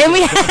 mo yan. Kaya mo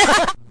yan.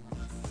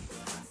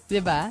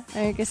 Diba?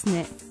 America's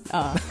Next.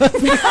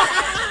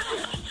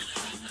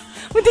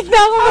 Muntik na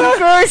ako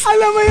mag-curse.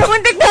 Alam mo yun?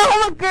 Muntik na ako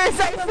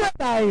mag-curse. Alam mo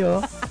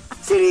tayo?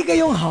 Si Rica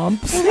yung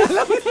humps.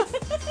 Alam mo yun?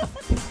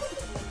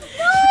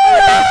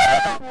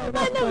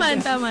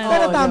 Tama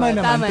Pero tama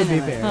naman, tama to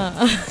be naman. fair.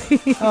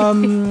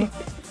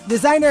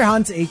 Designer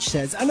Hans H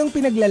says, anong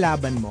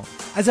pinaglalaban mo?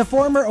 As a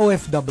former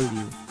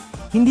OFW,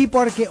 hindi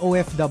porke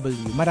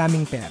OFW,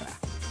 maraming pera.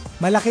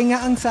 Malaki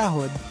nga ang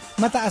sahod,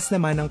 mataas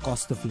naman ang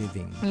cost of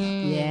living.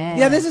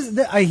 Yeah.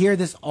 Yeah, I hear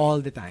this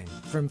all the time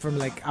from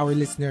like our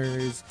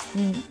listeners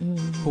who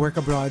work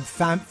abroad,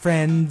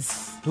 friends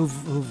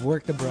who've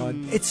worked abroad.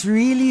 It's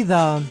really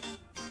the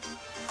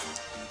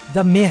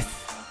myth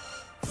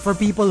for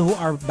people who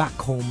are back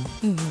home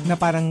na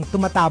parang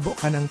tumatabo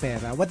ka ng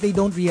pera. What they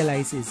don't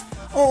realize is,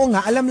 oo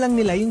nga, alam lang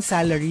nila yung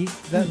salary,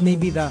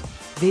 maybe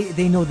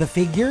they know the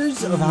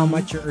figures of how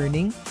much you're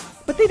earning,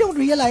 but they don't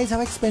realize how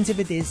expensive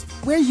it is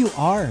where you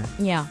are.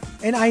 Yeah.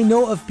 And I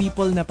know of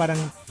people na parang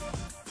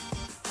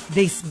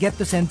they get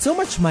to send so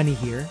much money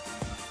here,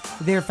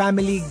 their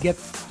family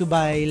gets to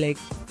buy like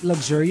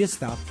luxurious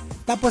stuff,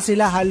 tapos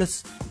sila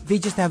halos, they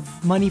just have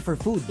money for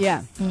food.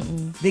 Yeah.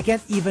 They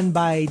can't even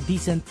buy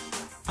decent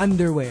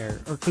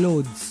underwear or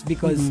clothes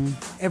because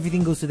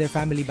everything goes to their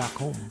family back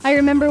home. I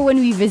remember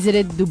when we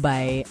visited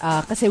Dubai,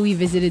 kasi we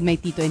visited my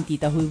tito and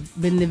tita who've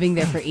been living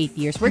there for 8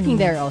 years, working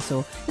there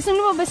also. Tapos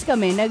nung lumabas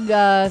kami,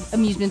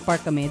 nag-amusement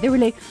park kami, they were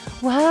like,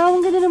 wow,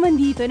 ang ganda naman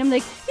dito. And I'm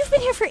like, you've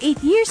been here for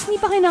 8 years,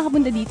 hindi pa kayo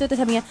nakapunta dito. Tapos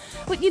sabi niya,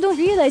 what you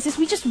don't realize is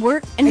we just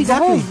work and we go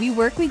home. We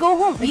work, we go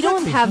home. We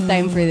don't have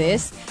time for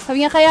this.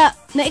 Sabi niya, kaya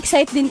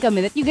na-excite din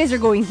kami that you guys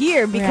are going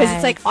here because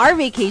it's like our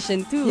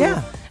vacation too. Yeah.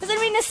 Kasi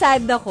may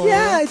nasad ako.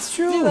 Yeah, it's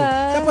true.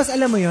 Diba? Tapos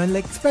alam mo yun,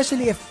 like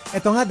especially if,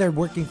 eto nga, they're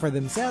working for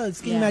themselves.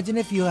 Can you imagine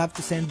if you have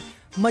to send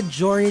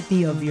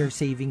majority of your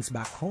savings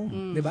back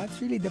home? Diba? It's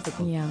really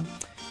difficult. Yeah.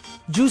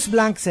 Juice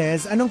Blank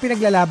says, anong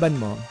pinaglalaban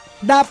mo?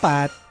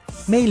 Dapat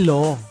may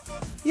law.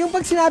 Yung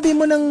pag sinabi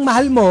mo ng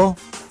mahal mo,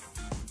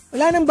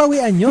 wala nang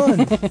bawian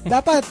yun.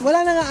 Dapat,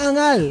 wala nang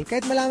aangal.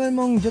 Kahit malaman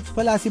mong Jutes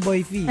pala si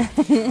Boyfie.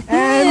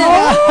 And,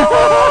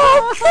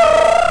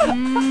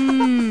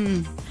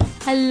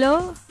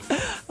 Hello?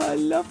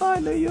 Hala,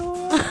 paano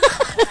yun?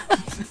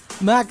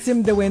 Maxim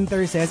De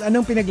Winter says,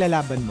 anong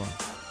pinaglalaban mo?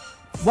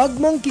 Huwag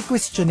mong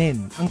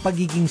kikwestiyonin ang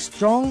pagiging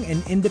strong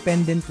and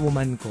independent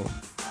woman ko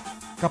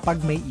kapag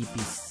may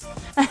ipis.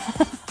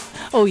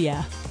 Oh,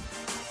 yeah.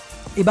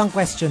 Ibang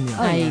question yun.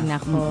 Ay,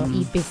 nako.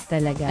 Ipis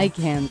talaga. I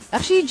can't.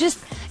 Actually,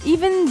 just,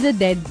 even the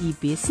dead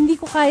ipis, hindi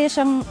ko kaya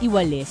siyang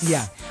iwalis.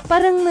 Yeah.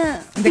 Parang na,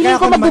 Hindi, feeling kaya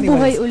ko naman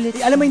mabubuhay iwalis.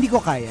 ulit. Alam mo, hindi ko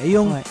kaya.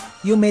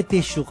 Yung may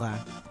tissue ka,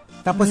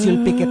 tapos you'll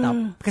pick it up.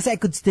 Kasi I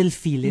could still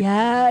feel it.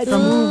 Yeah, it's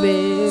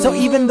moving. So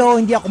even though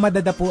hindi ako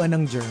madadapuan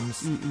ng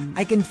germs,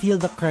 I can feel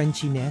the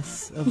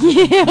crunchiness of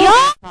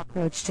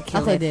Cockroach to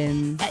kill Ako it.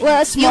 din.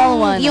 Well, a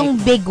small one.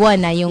 Yung big one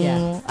na,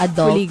 yung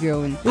adult. Fully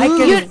grown. I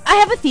I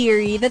have a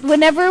theory that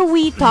whenever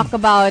we talk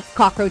about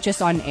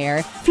cockroaches on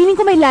air, feeling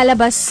ko may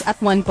lalabas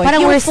at one point.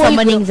 Parang Yung we're full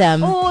summoning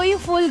them. Oh,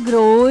 yung full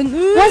grown.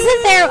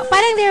 Wasn't there,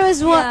 parang there was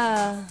one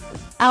Yeah.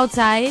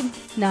 outside?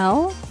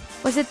 Now?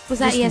 Was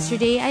that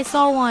yesterday? I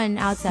saw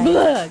one outside.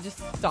 Just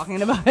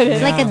talking about it.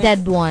 It's like a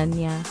dead one,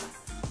 yeah.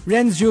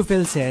 Renz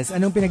Jufil says,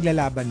 anong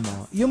pinaglalaban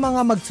mo? Yung mga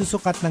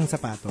magsusukat ng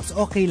sapatos,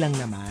 okay lang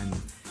naman.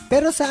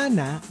 Pero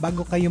sana,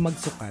 bago kayo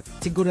magsukat,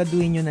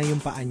 siguraduhin nyo na yung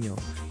paa nyo,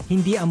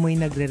 hindi amoy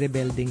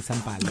nagre-rebelding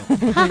sampalok.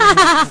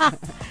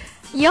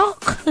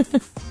 Yuck!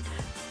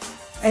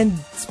 And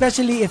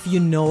especially if you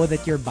know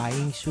that you're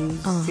buying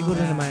shoes, siguro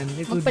naman,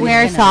 it would be...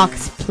 Wear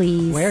socks,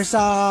 please. Wear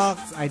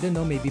socks, I don't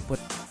know, maybe put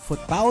foot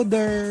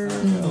powder,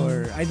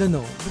 or I don't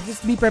know. But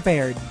just be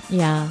prepared.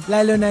 Yeah.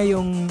 Lalo na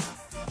yung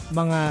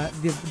mga,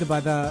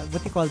 diba,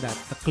 what do you call that?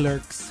 The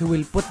clerks who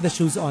will put the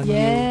shoes on you.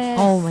 Yes.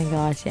 Oh my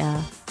gosh,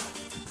 yeah.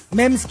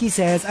 Memski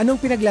says,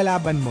 anong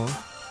pinaglalaban mo?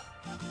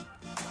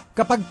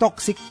 Kapag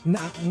toxic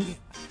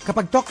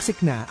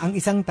na ang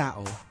isang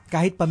tao,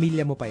 kahit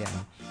pamilya mo pa yan,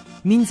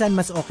 minsan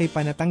mas okay pa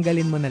na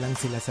tanggalin mo na lang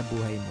sila sa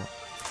buhay mo.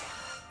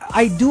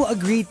 I do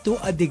agree to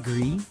a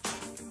degree.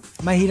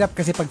 Mahirap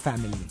kasi pag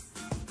family.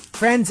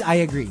 Friends, I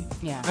agree.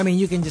 Yeah. I mean,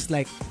 you can just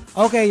like,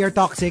 okay, you're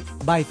toxic,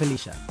 bye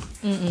Felicia.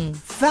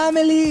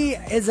 Family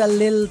is a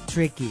little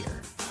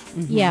trickier.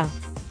 Yeah.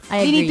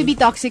 I You agree. need to be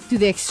toxic to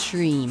the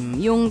extreme.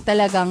 Yung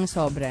talagang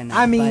sobra na.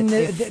 I mean,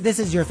 But if- this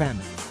is your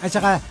family. At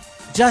saka,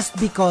 just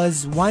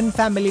because one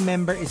family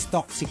member is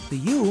toxic to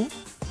you,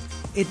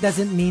 it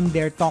doesn't mean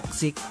they're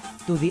toxic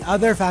to the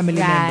other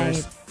family Right.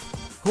 members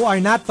who are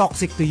not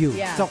toxic to you.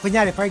 Yeah. So,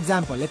 kunyari, for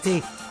example, let's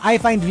say, I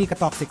find Rica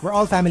toxic. We're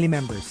all family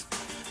members.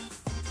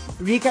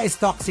 Rica is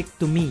toxic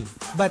to me,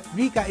 but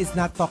Rica is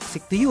not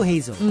toxic to you,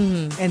 Hazel.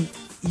 And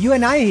you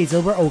and I,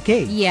 Hazel, we're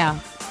okay. Yeah.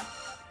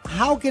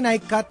 How can I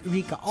cut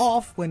Rica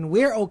off when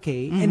we're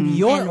okay and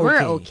you're And okay?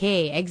 we're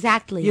okay.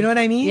 Exactly. You know what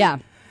I mean? Yeah.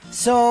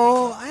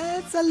 So,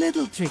 it's a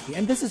little tricky.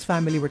 And this is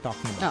family we're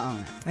talking about.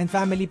 And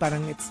family,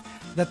 parang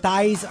the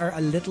ties are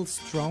a little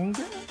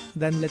stronger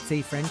than, let's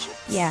say, friendships.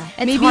 Yeah.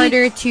 It's Maybe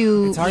harder to,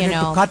 It's harder you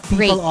know, to cut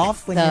break people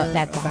off when you're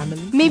that a bond.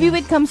 family. Maybe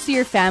when it comes to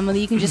your family,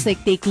 you can just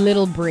like take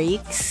little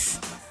breaks.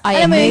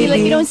 I Alam mo yun, maybe,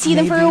 like you don't see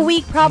them for a maybe.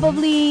 week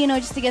probably, you know,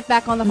 just to get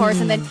back on the horse,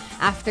 and then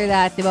after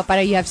that, diba,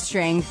 para you have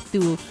strength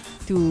to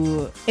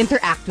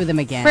interact with them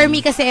again. For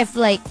me, kasi if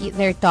like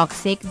they're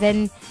toxic,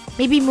 then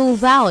maybe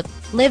move out,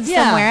 live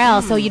Yeah. somewhere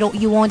else, so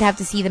you won't have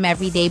to see them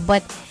every day.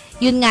 But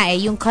yun nga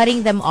yung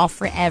cutting them off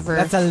forever.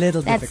 That's a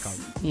little that's difficult.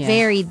 Yeah.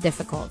 very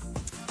difficult.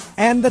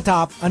 And the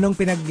top, anong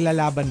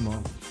pinaglalaban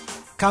mo,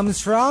 comes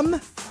from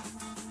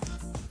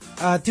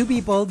two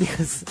people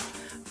because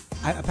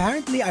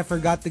apparently I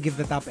forgot to give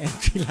the top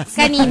entry last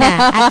night. Kanina,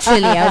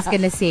 actually, I was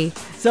gonna say.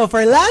 So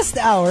for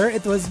last hour,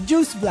 it was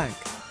Juice Blank.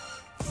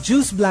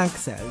 Juice Blank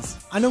says,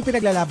 anong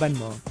pinaglalaban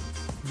mo?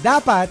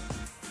 Dapat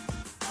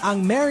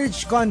ang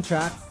marriage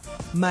contract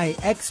may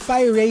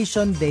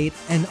expiration date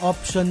and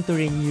option to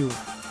renew.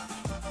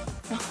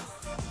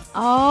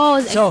 Oh,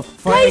 So,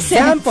 for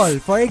example,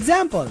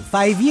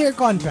 5-year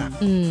contract.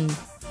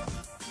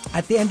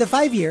 At the end of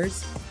 5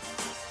 years,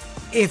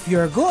 if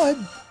you're good,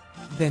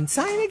 then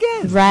sign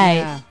again.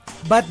 right. Yeah.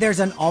 But there's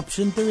an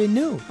option to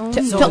renew.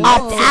 To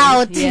opt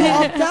out. To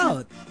opt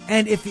out.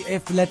 And if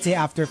let's say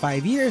after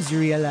 5 years you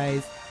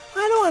realize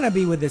I don't want to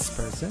be with this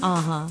person,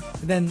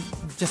 then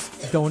just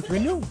don't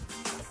renew.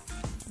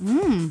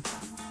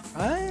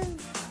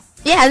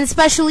 Yeah, and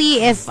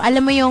especially if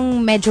alam mo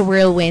yung medyo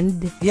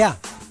whirlwind. Yeah.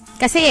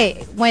 Kasi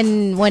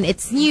when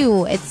it's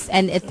new, it's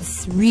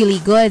really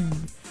good.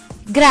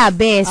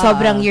 Grabe,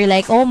 sobrang you're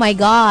like, oh my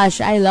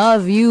gosh, I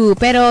love you.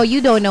 Pero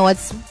you don't know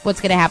what's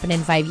gonna happen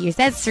in 5 years.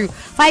 That's true.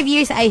 5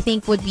 years, I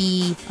think, would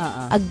be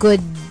a good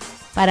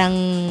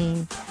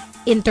parang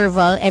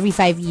interval every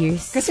 5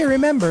 years. Kasi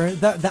remember,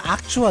 the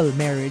actual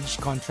marriage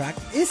contract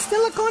is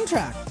still a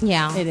contract.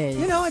 Yeah. It is.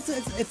 You know,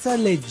 it's a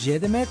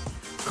legitimate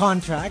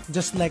contract,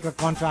 just like a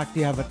contract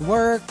you have at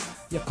work,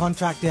 your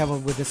contract you have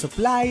with the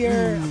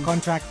supplier, a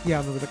contract you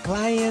have with a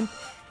client.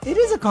 It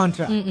is a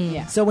contract.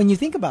 Yeah. So when you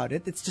think about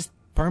it, it's just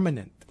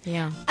permanent.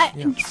 Yeah.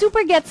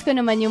 Super gets ko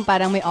naman yung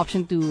parang may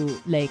option to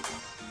like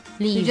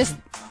Leave.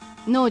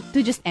 To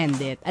just end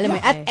it. Alam mo,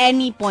 at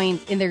any point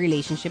in the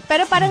relationship.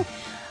 Pero parang,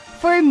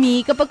 for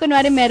me, kapag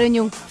kunwari meron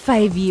yung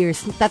 5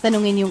 years,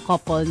 tatanungin yung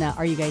couple na,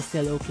 are you guys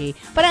still okay?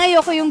 Parang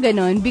ayoko yung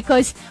ganun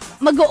because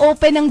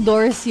mag-open ng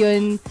doors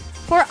yun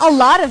for a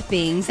lot of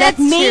things. That's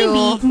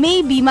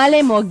maybe,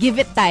 malay mo, give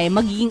it time,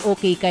 magiging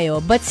okay kayo.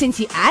 But since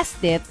you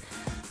asked it,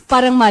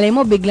 parang malay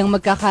mo, biglang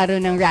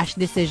magkakaroon ng rash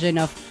decision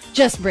of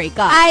just break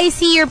up. I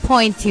see your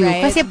point too.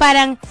 Right? Kasi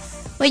parang,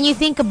 when you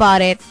think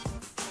about it,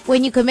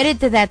 when you committed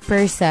to that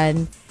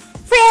person,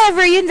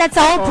 forever yun, that's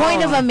the whole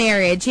point of a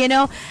marriage, you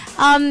know?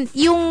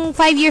 Yung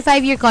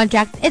 5-year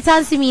contract, it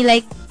sounds to me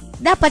like,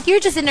 dapat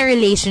you're just in a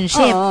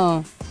relationship.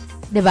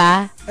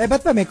 Diba?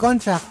 Ba't pa may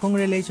contract kung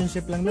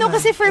relationship lang naman? No,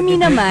 kasi for me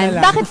naman,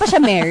 bakit pa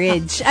siya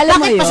marriage? Alam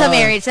mo bakit yun? pa siya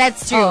marriage?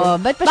 That's true.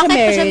 Bakit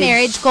pa siya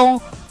marriage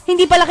kung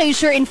hindi pala kayo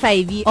sure in 5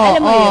 years?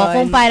 Alam mo yun?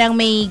 Kung parang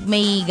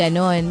may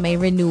ganun, may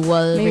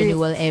renewal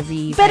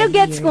every 5 Pero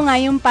gets years. ko nga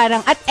yung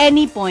parang at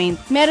any point,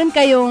 meron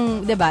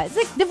kayong, diba? It's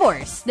like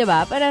divorce,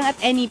 diba? Parang at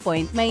any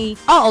point, may...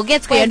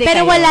 Gets ko yun.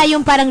 Pero kayo. wala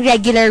yung parang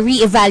regular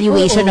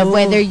re-evaluation of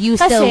whether you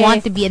still Kasi,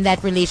 want to be in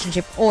that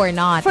relationship or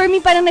not. For me,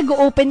 parang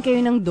nag-open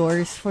kayo ng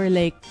doors for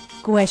like,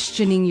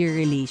 questioning your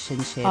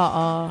relationship.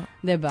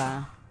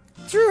 Diba?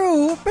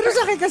 True. Pero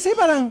sa akin kasi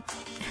parang,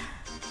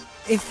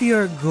 if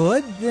you're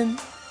good,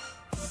 then...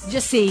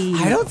 Just say...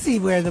 I don't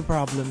see where the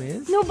problem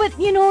is. No, but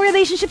you know,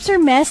 relationships are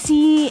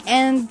messy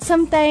and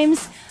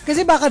sometimes...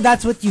 Kasi baka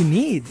that's what you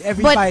need.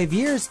 Every 5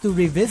 years to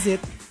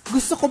revisit,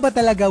 gusto ko ba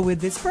talaga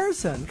with this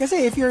person?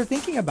 Kasi if you're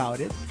thinking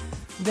about it,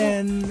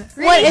 then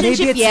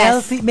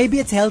maybe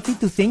it's healthy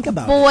to think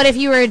about But it. what if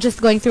you were just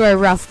going through a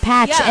rough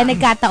patch and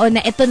nagkataon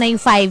na ito na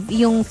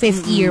yung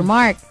 5th year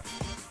mark?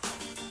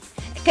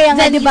 Kaya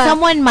nga, then diba,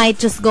 someone might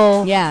just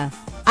go,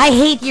 I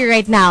hate you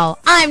right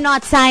now. I'm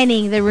not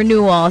signing the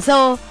renewal.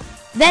 So,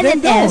 then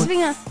it ends.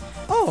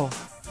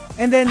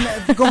 And then,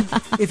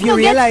 if you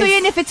realize... Gets to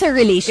yun if it's a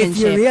relationship.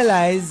 If you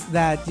realize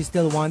that you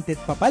still want it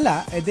pa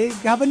pala, they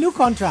have a new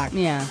contract.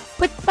 Yeah.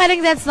 But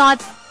parang that's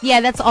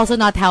also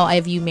not how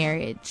I view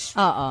marriage.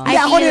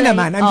 Ako rin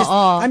naman.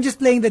 I'm just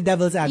playing the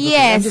devil's advocate.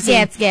 Yes, I'm just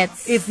saying,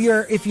 gets. If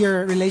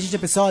your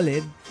relationship is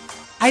solid,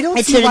 I don't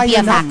it see why be you're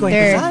a not going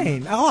to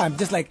sign. I'm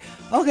just like,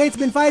 okay, it's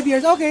been 5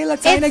 years. Okay,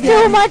 let's sign again.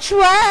 It's too much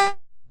work.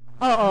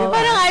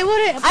 Parang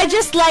I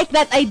just like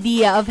that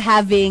idea of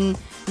having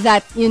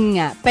that, yun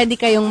nga, pwede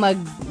kayong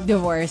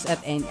mag-divorce at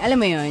end. Alam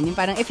mo yun, yung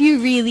parang if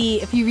you really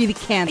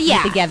can't be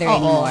together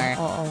anymore.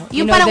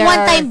 Yung parang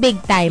one time,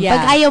 big time.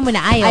 Pag ayaw mo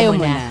na, ayaw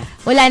mo na.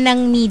 Wala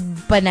nang need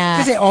pa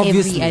na kasi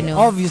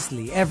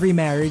obviously, every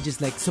marriage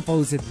is like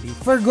supposedly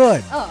for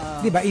good.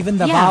 Diba? Even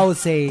the vows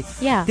say,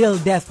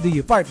 till death do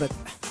you part. But,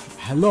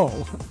 hello?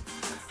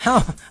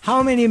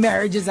 How many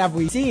marriages have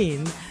we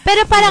seen?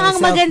 Pero parang ang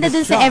maganda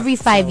dun sa every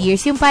 5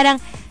 years, yung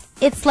parang,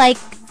 it's like,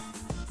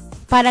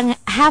 parang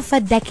half a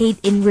decade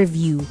in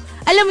review.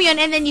 Alam mo yun,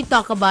 and then you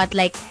talk about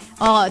like,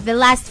 the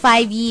last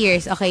 5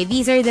 years, okay,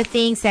 these are the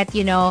things that,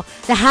 you know,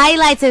 the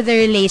highlights of the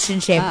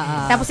relationship.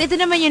 Tapos ito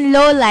naman yung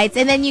lowlights,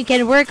 and then you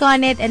can work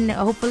on it, and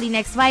hopefully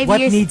next 5 years.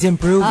 What needs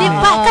improvement?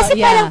 Kasi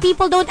parang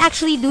people don't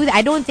actually do that.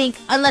 I don't think,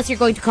 unless you're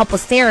going to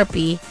couples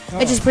therapy,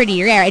 which is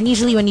pretty rare, and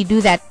usually when you do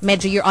that,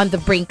 medyo you're on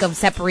the brink of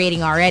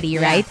separating already,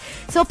 right?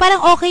 So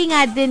parang okay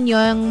nga din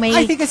yung may...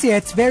 I think kasi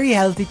it's very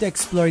healthy to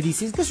explore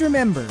these things, because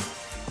remember,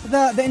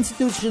 the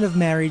institution of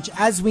marriage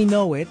as we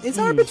know it is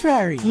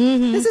arbitrary.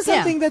 This is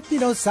something that, you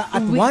know,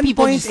 at one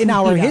point in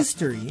our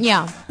history,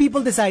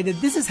 people decided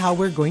this is how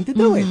we're going to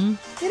do it.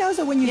 You know,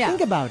 so when you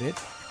think about it,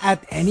 at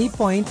any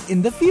point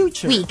in the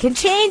future, we can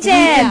change it.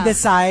 We can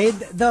decide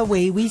the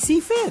way we see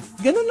fit.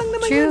 Ganun lang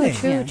naman yun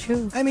eh.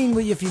 True. I mean,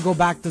 if you go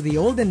back to the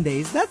olden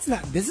days,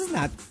 this is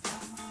not...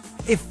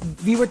 If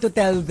we were to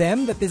tell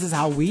them that this is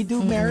how we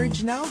do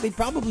marriage now, they'd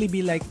probably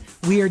be like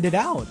weirded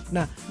out.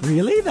 Na,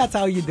 really? That's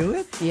how you do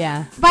it?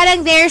 Yeah.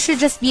 Parang there should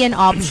just be an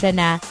option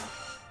na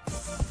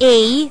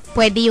A,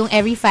 pwede yung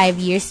every 5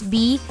 years.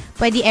 B,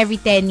 pwede every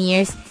 10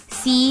 years.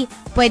 C,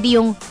 pwede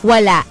yung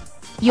wala.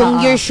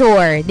 Yung you're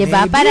sure,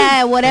 diba?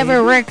 Para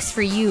whatever works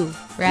for you,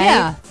 right?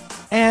 Yeah.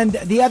 And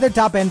the other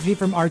top entry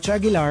from Arch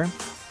Aguilar,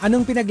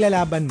 anong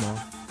pinaglalaban mo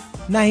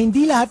na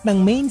hindi lahat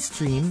ng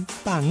mainstream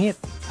pangit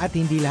at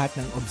hindi lahat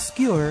ng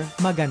obscure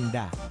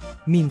maganda.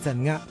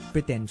 Minsan nga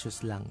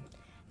pretentious lang.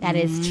 That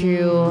is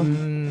true.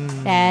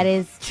 That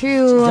is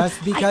true.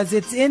 Just because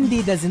it's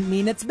indie doesn't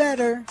mean it's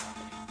better.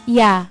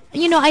 Yeah.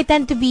 You know, I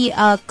tend to be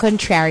a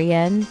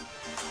contrarian.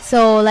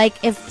 So, like,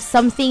 if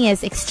something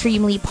is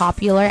extremely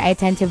popular, I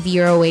tend to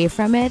veer away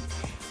from it.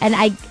 And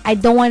I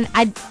don't want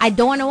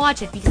to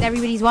watch it because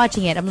everybody's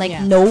watching it. I'm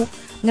like, no,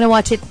 I'm going to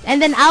watch it.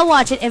 And then I'll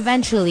watch it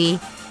eventually.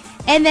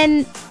 And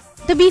then,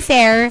 to be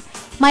fair,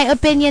 my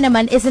opinion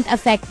naman isn't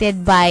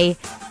affected by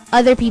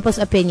other people's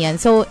opinion.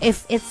 So,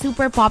 if it's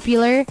super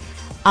popular,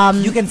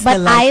 you can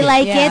still but I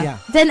like it,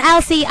 then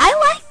I'll say, I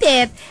liked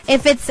it.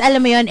 If it's,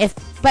 alam mo yun,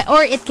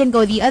 or it can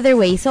go the other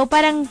way. So,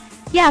 parang,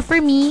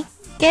 for me,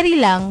 carry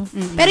lang.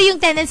 Pero yung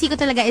tendency ko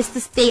talaga is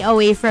to stay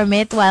away from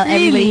it while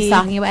everybody's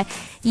talking about it.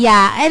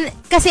 Yeah, and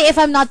kasi if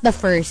I'm not the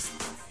first,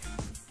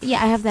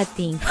 Yeah, I have that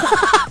thing.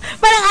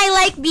 Parang I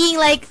like being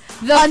like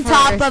on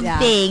top of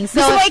things.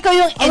 So, gusto mo ikaw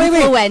yung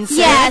influencer?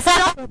 Yes.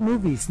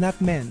 Movies, not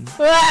men.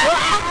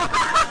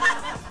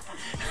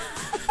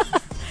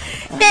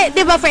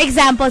 Diba, for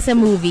example, sa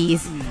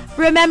movies,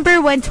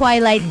 remember when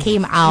Twilight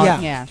came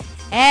out? Yeah.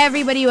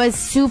 Everybody was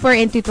super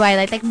into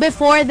Twilight. Like,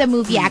 before the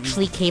movie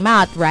actually came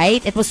out,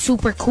 right? It was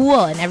super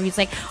cool. And everyone's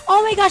like,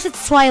 oh my gosh,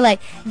 it's Twilight.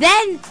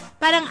 Then,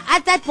 parang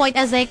at that point,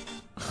 I was like,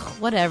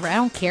 whatever, I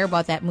don't care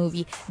about that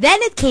movie.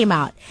 Then it came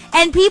out.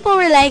 And people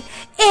were like,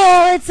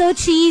 ew, it's so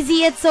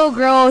cheesy, it's so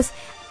gross.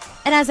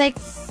 And I was like,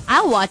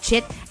 I'll watch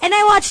it. And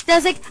I watched it. I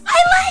was like, I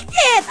liked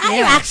it.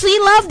 I actually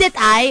loved it.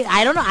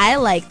 I don't know, I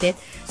liked it.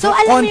 So,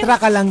 alam kontra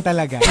ka lang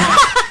talaga.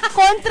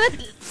 Kontra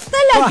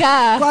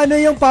talaga. Kung ano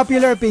yung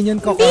popular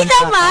opinion ko, Hindi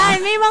kontra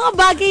naman. May mga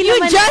bagay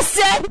You naman. just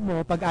said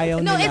mo pag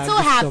ayaw No, nila, it so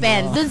gusto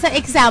happened. mo. Dun sa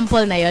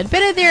example na yun.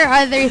 Pero there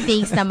are other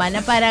things naman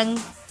na parang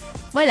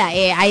wala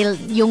eh.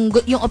 Yung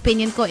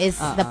opinion ko is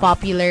the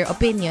popular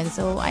opinion.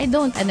 So, I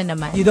don't,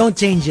 You don't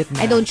change it na.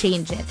 I don't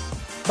change it.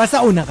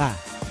 Basta una ka.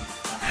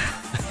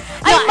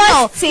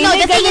 No,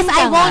 the thing is,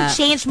 I ka won't nga.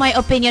 change my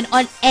opinion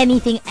on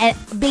anything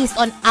based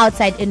on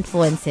outside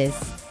influences.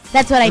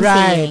 That's what I'm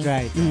saying.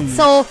 Right.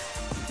 So,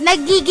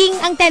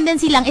 ang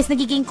tendency lang is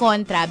nagiging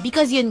kontra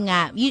because yun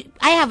nga,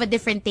 I have a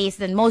different taste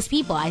than most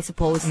people, I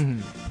suppose.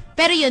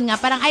 Pero yun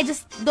nga, parang I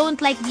just don't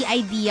like the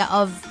idea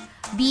of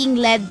being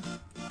led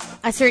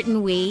a certain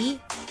way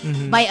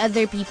by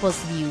other people's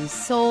views.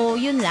 So,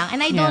 yun lang.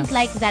 And I don't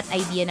like that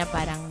idea na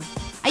parang,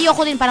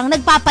 ayoko din parang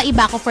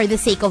nagpapaiba ko for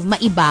the sake of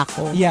maiba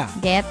ko. Yeah.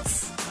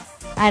 Gets?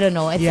 I don't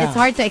know. It's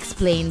hard to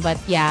explain, but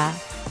yeah,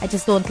 I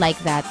just don't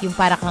like that. Yung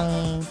para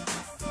kang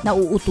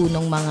nauuto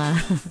ng mga...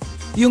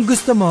 Yung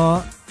gusto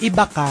mo,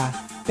 iba ka,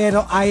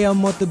 pero ayaw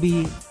mo to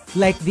be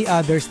like the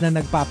others na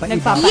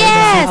nagpapaiba.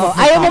 Yes!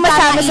 ayaw mo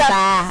masama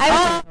sa...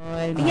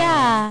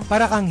 Yeah.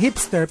 Para kang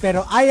hipster,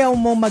 pero ayaw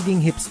mo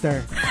maging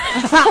hipster.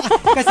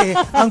 Kasi,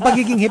 ang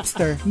pagiging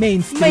hipster,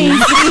 mainstream.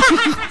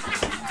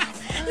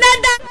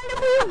 Alam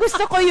mo yung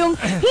gusto ko yung,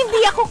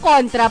 hindi ako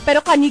kontra,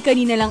 pero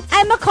kani-kanina lang,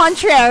 I'm a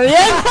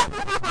contrarian.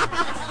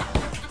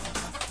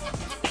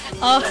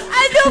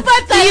 Ano ba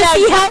talaga? Do you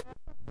see how...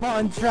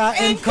 Contra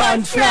and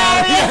contra.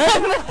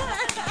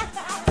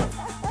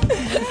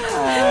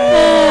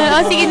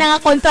 Sige na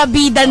nga,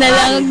 kontrabida na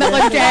lang na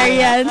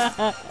contrarian.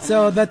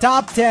 So, the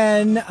top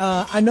 10,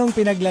 anong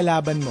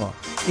pinaglalaban mo?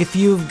 If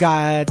you've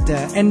got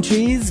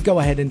entries,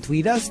 go ahead and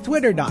tweet us,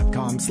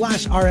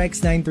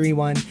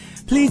 twitter.com/rx931.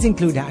 Please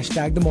include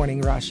hashtag The Morning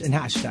Rush and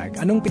hashtag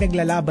Anong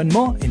Pinaglalaban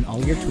Mo in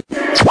all your tweets.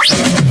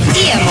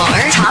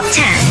 DMR Top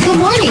 10. The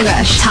Morning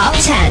Rush Top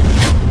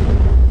 10.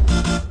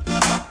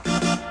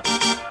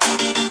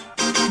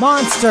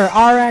 Monster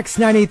RX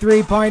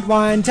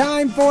 93.1.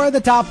 Time for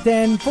the top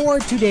 10 for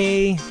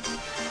today.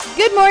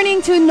 Good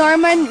morning to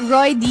Norman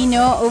Roy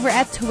Dino over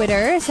at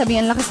Twitter. Sabi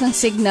ang lakas ng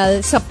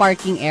signal sa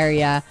parking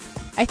area.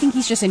 I think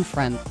he's just in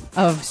front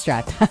of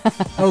Strat.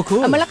 Oh,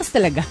 cool. Malakas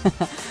talaga.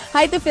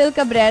 Hi to Phil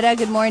Cabrera.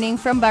 Good morning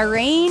from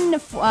Bahrain.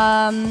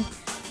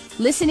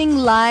 Listening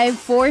live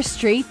 4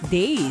 straight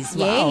days.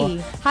 Wow.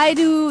 Yay. Hi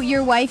to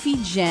your wifey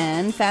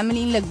Jen,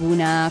 family in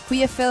Laguna,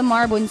 Kuya Phil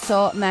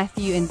Marbunso,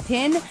 Matthew and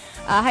Tin.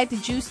 Hi to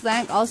Juice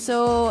Blank.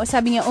 Also,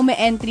 sabi niya,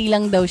 ume-entry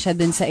lang daw siya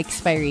dun sa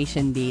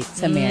expiration date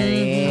sa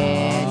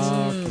marriage.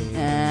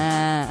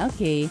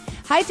 Okay.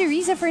 Hi to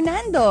Riza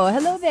Fernando.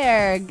 Hello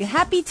there.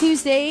 Happy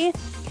Tuesday.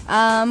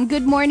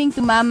 Good morning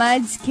to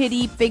Mamads,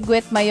 Kitty,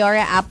 Pigwit,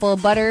 Mayora, Apple,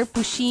 Butter,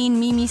 Pushin,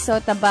 Mimi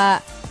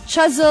Sotaba,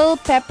 Chuzzle,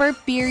 Pepper,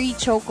 Piri,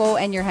 Choco,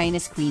 and Your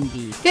Highness Queen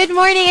Bee. Good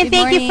morning and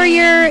Good thank you for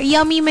your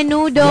yummy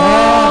menudo.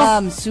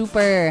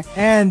 Super.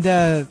 And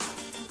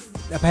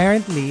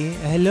apparently,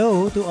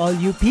 hello to all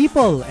you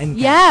people and cats.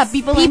 Yeah,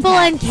 people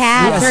and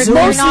cats. We Or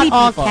they're assume not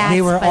all people. cats.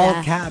 They were all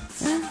pala.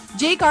 cats.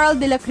 J. Carl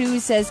De La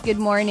Cruz says, good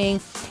morning.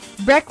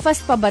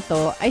 Breakfast pa ba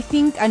to? I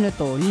think,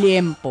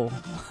 liempo.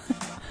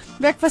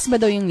 Breakfast ba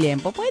daw yung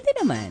liempo? Pwede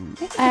naman.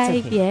 I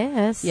think it's okay.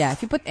 Yes. Yeah,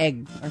 if you put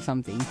egg or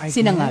something. I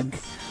Sinangag.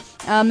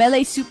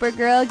 Melee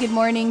Supergirl, good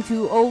morning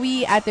to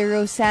Owie, Ate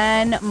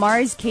Roseanne,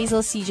 Mars, Hazel,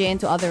 CJ, and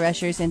to all the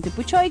rushers, and to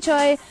Puchoy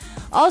Choy.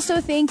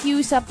 Also, thank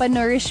you sa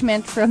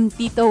pa-nourishment from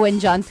Tito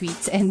when John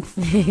tweets and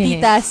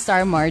Tita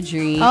Star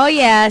Marjorie. Oh,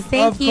 yes.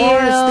 Thank Of you.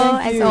 course,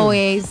 thank As you.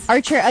 always.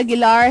 Archer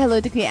Aguilar, hello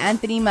to Kuya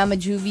Anthony, Mama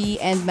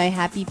Juvie, and my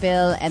Happy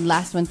Pill, and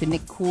last one to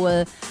Nick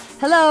Cool.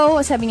 Hello,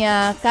 sabi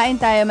niya, kain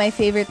tayo, my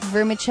favorite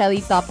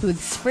vermicelli topped with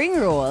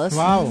spring rolls.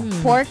 Wow.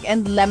 Pork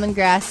and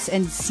lemongrass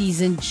and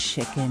seasoned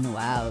chicken.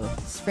 Wow.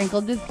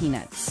 Sprinkled with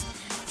peanuts.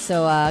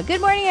 So,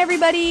 good morning,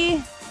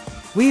 everybody.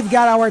 We've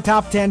got our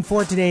top 10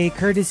 for today,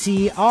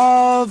 courtesy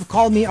of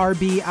Call Me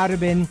RB,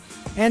 Arabin,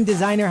 and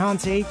designer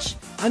Hans H.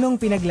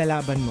 Anong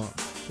pinaglalaban mo?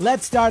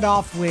 Let's start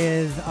off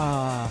with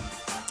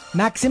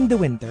Maxim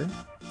De Winter.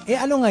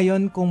 Ano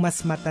ngayon kung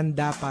mas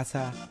matanda pa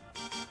sa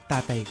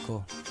tatay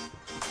ko?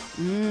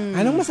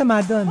 Anong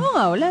masama doon?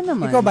 Wala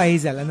naman. Ikaw ba,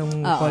 Hazel?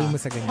 Anong call mo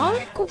sa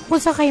ganyan? Kung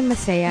sa kayo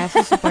masaya,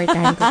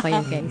 susuportahan ko kayo,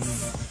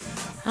 guys.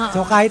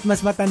 So, kahit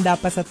mas matanda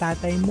pa sa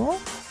tatay mo?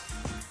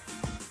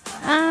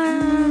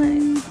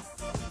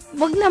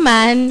 Wag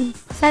naman.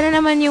 Sana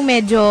naman yung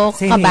medyo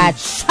Same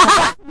kabatch.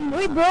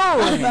 Uy, bro!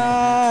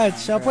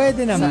 Batch.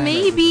 Pwede So naman.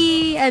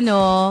 maybe, a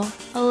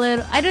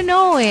little, I don't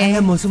know eh.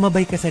 Alam mo,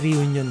 sumabay ka sa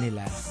reunion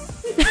nila.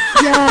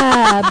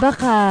 Yeah,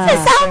 baka.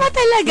 Kasama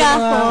talaga Yung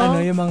ako. mga,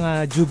 yung mga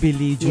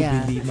jubilee,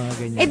 mga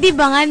ganyan. Eh, di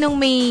ba nga nung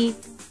may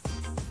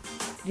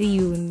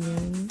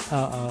reunion?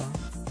 Oo.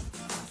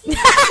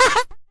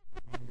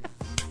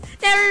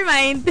 Never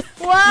mind.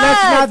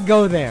 Let's not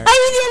go there. Ay,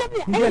 hindi alam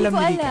niya. Hindi alam Hindi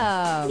ko ni Rica.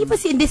 alam.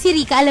 Hindi si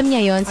Rica, alam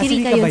niya yon. Si si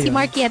Rica Rica yun. ba Si yun?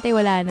 Marky ate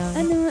wala nun.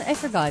 Ano? I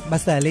forgot.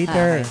 Basta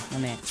later. Okay,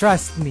 mamaya.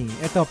 Trust me.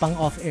 Ito, pang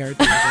off-air.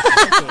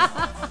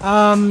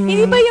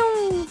 Hindi ba yung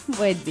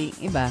wedding?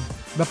 Iba?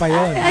 Ba pa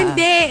yun?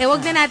 Hindi.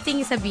 Wag na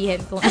nating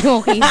sabihin kung ano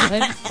okay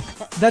yun.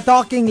 The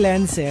Talking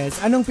Lens says,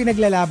 anong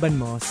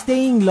pinaglalaban mo?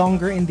 Staying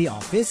longer in the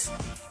office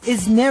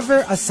is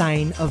never a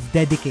sign of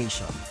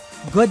dedication.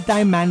 Good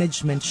time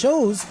management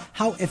shows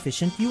how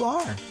efficient you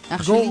are.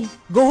 Actually,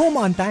 go home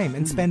on time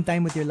and spend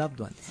time with your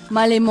loved ones.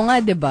 malay mo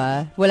nga, di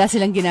ba? Wala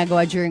silang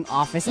ginagawa during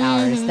office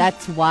hours.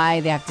 That's why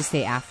they have to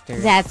stay after.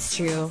 That's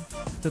true.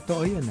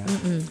 Totoo yun,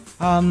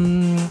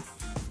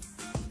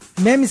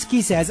 Memski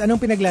says, anong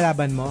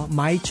pinaglalaban mo?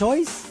 My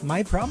choice,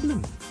 my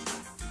problem.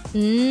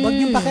 Wag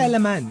yung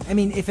pakialaman. I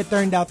mean, if it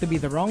turned out to be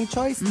the wrong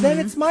choice,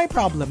 then it's my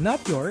problem, not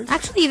yours.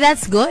 Actually,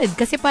 that's good.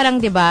 Kasi parang,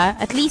 di ba,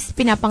 at least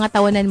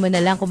pinapangatawanan mo na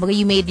lang. Kumbaga,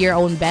 you made your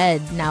own bed.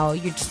 Now,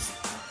 you're just,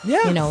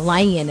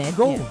 lying in it.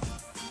 Go.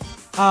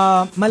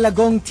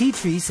 Malagong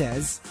T3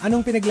 says,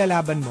 anong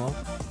pinaglalaban mo?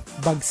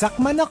 Bagsak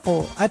man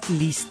ako, at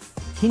least,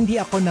 hindi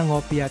ako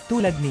nangopya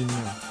tulad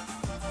ninyo.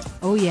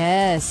 Oh,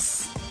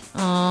 yes.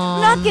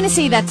 I'm not gonna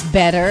say that's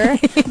better,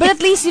 but at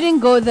least you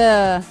didn't go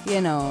the,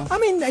 I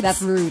mean, that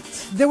route.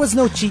 There was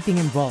no cheating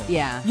involved.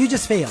 Yeah. You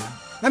just failed.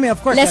 I mean, of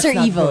course, Lesser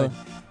that's not evil. good.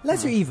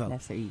 Lesser evil.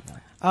 Lesser evil.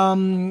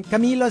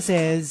 Camilo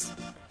says,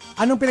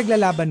 anong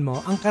pinaglalaban mo?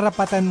 Ang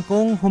karapatan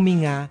kong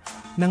huminga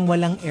ng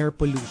walang air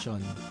pollution.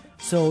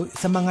 So,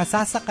 sa mga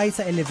sasakay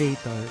sa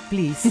elevator,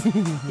 please,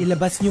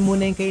 ilabas nyo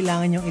muna yung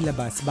kailangan nyong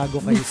ilabas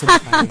bago kayo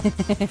sumakay.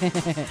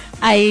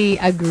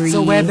 I agree. So,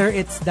 whether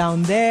it's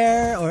down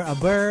there, or a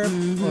burp,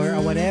 or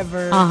a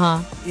whatever,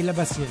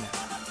 ilabas nyo na.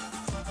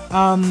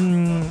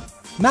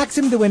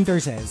 Maxim the Winter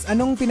says,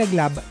 anong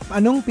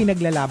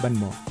pinaglalaban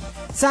mo?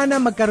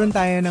 Sana magkaroon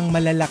tayo ng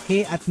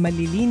malalaki at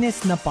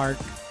malilinis na park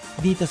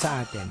dito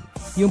sa atin.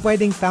 Yung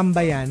pwedeng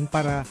tambayan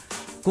para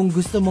kung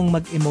gusto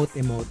mong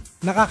mag-emote-emote,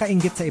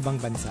 nakakainggit sa ibang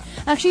bansa.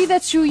 Actually,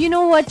 that's true. You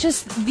know what?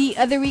 Just the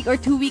other week or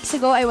 2 weeks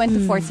ago, I went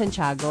to Fort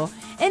Santiago.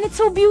 And it's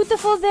so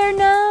beautiful there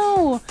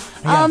now.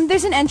 Yeah.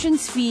 There's an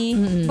entrance fee,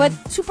 but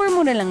super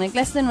mura lang, like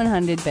less than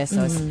 100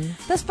 pesos.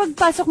 Tapos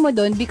pagpasok mo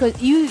doon, because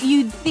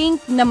you think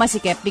na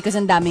masikip because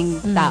ang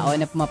daming tao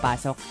na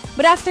pumapasok.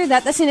 But after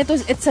that, as in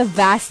it's a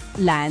vast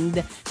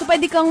land. So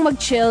pwede kang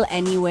mag-chill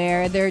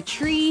anywhere. There are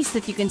trees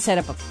that you can set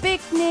up a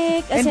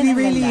picnic. As And in, we ang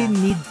really ganda.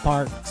 need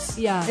parks.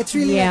 Yeah. It's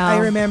really, Yeah.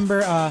 I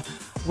remember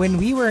when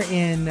we were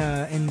in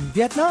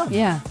Vietnam.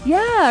 Yeah.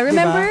 Yeah,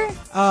 remember?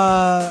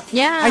 Diba?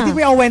 Yeah. I think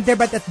we all went there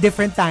but at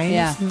different times.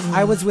 Yeah.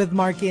 I was with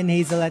Marky and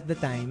Hazel at the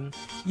time.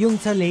 Yung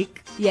sa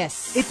lake,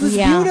 Yes. it was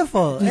Yeah.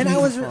 beautiful. And I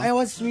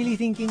was really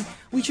thinking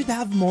we should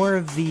have more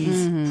of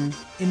these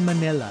in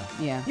Manila.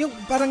 Yeah. Yung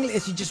parang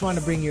if you just want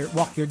to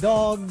walk your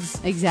dogs.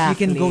 Exactly. You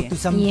can go to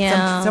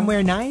Yeah.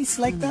 somewhere nice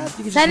like that.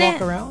 You can just Sana-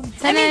 walk around.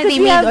 Sana I mean, 'cause they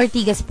we made have-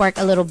 Ortigas Park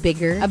a little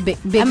bigger.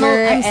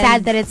 bigger. I'm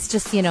sad and- that it's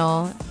just,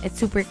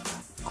 it's super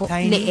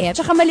Tiny. liit.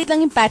 Tsaka malit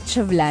lang yung patch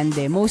of land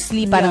eh.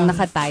 Mostly parang Yeah.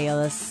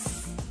 naka-tiles.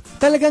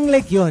 Talagang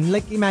like yun.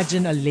 Like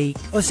imagine a lake.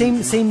 O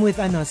same with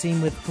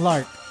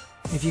Clark.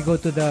 If you go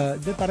to the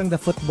parang the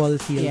football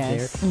field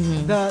Yes.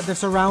 there. The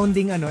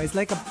surrounding is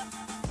like a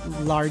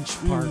large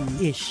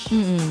park-ish.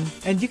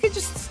 And you can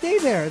just stay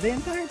there the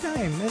entire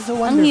time. It's so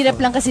wonderful. Ang hirap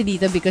lang kasi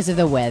dito because of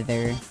the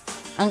weather.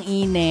 Ang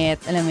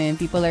init. Alam mo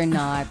yun, people are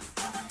not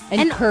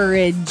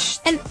encouraged.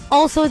 And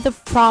also the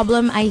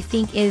problem, I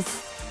think, is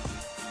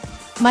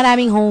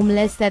maraming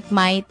homeless that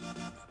might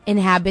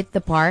inhabit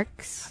the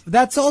parks.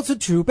 That's also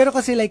true. Pero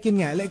kasi like yun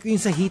nga, like yung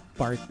sa heat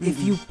part, if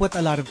you put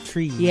a lot of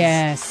trees.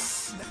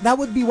 Yes. That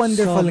would be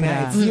wonderful Sobra. nga.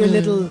 It's your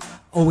little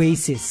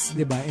oasis,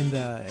 di ba, in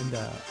the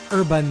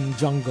urban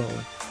jungle.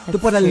 To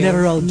put a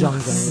literal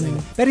jungle.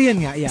 Pero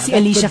yun nga, yeah. Si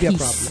that Alicia could be a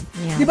Keys. problem.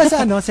 Yeah. Di ba sa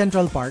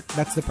Central Park?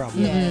 That's the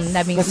problem.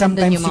 Daming Because nandun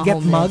sometimes yung you mga get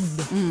homeless.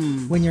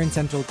 mugged when you're in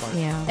Central Park.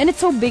 Yeah. And it's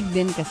so big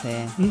din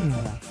kasi.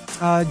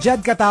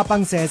 Jed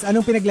Katapang says,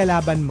 anong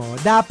pinaglalaban mo?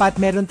 Dapat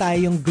meron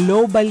tayong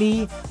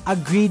globally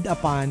agreed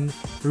upon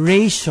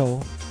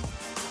ratio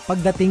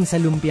pagdating sa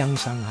lumpiang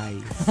Shanghai.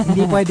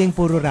 Hindi pwedeng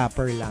puro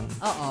wrapper lang.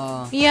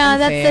 Oo. Yeah,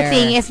 that's the Unfair.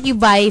 thing. If you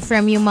buy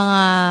from yung mga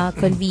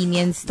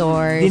convenience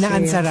stores.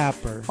 Dinaan or- sa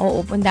wrapper.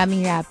 Oo, ang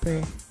daming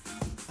wrapper.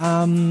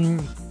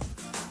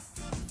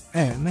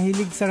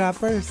 Mahilig sa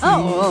rapper si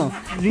Oo.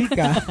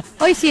 Rica.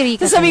 Oy, si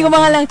Rica. Tapos sabi ko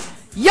mga lang,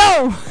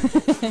 yo!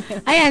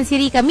 Ayan, si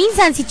Rica.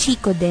 Minsan si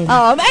Chico din.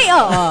 Oo. Ay,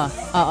 oo.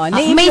 Oo.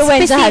 May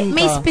Na-influenzahan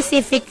ko.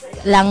 specific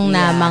lang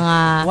na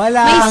mga...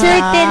 Wala may nga.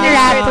 certain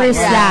rappers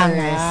lang.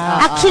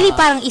 Yeah. Actually,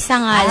 parang isa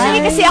nga lang.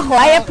 Actually, kasi ako,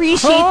 I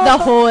appreciate the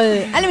whole,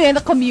 alam mo yun,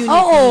 the community.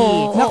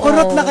 Oo.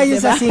 Nakurot na kayo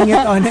sa Sing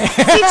It On Air.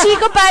 Si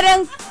Chico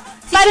parang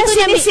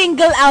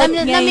sinisingle out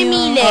niya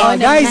namimili.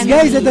 Guys,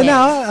 ito na.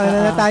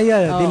 Ano na tayo?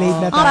 Delayed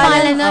na tayo.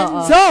 Pangalan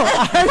nun? So,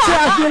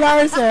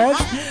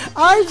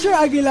 Archer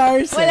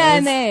Aguilar says,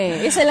 wala na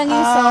eh. Isa lang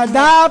yung song.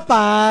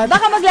 Dapat.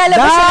 Baka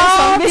maglalabas siya ng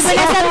song. Di ba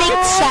nasa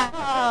mix siya?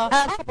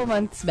 A couple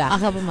months back.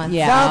 A couple months.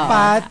 Yeah.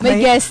 Dapat.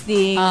 May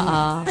guesting.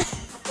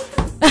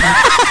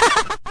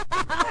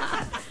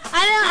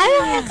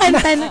 Ano yung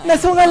kanta na?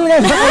 Nasungal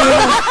nga ba kayo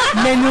ng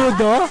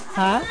menudo?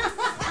 Ha?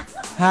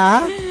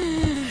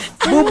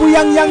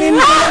 Bubuyang-yangin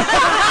ko.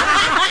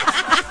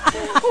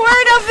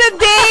 Word of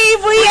the day,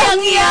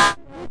 buyang-yang.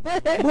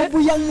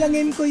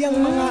 Bubuyang-yangin ko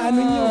yung mga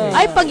ano nyo.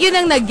 Ay, pag yun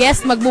ang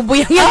nag-guest,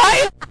 magbubuyang yan.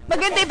 Ay,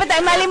 maganda pa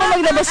tayo. Mali mo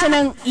maglabas siya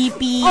ng EP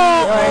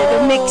or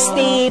the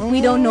mixtape.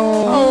 We don't know.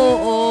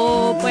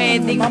 Oo,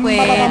 pwedeng. Happy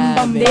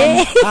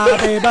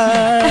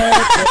birthday.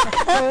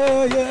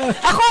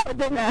 Ako,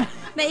 doon na.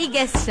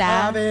 Nai-guest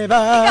siya. Happy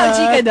birthday. Ikaw,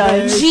 Chica,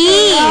 doon. G!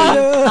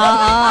 Oo.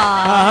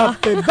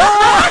 Happy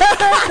birthday.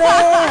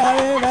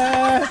 Happy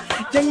birthday.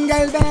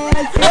 Jingle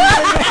bells.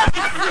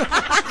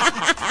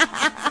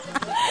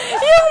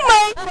 Yung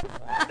mic.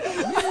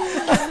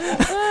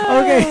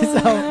 Okay,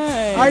 so,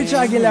 Arch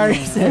Aguilar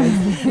says,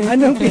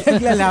 anong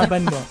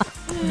pinaglalaban mo?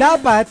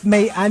 Dapat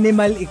may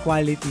animal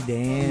equality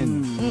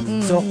din.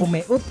 So, kung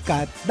may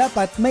upcat,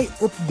 dapat may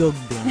updog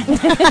din.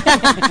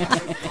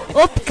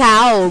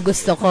 Upcow,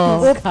 gusto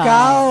ko.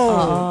 Upcow!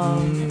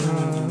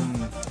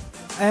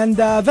 And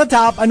the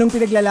top, anong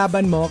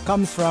pinaglalaban mo,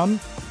 comes from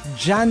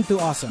Jan to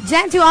Awesome.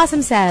 Jan to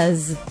Awesome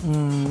says,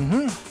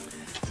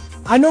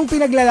 Anong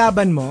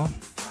pinaglalaban mo,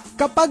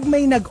 kapag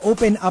may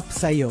nag-open up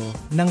sa'yo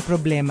ng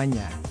problema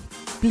niya,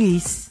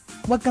 please,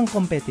 wag kang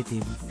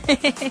competitive.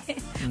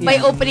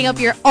 by opening up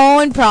your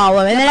own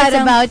problem. And then it's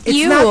about It's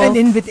you. not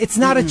it's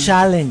not a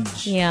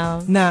challenge.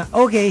 Yeah. Na,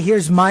 okay,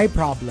 here's my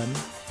problem.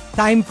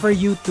 Time for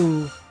you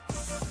to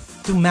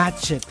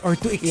match it or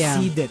to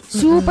exceed it.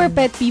 Super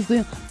pet peeve ko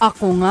yung,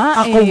 ako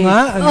nga.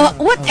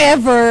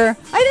 Whatever.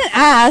 I didn't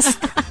ask.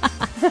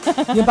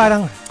 Yung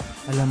parang,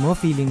 alam mo,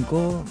 feeling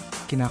ko,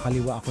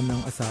 kinakaliwa ako ng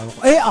asawa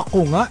ko.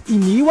 Ako nga,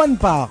 iniwan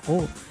pa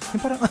ako.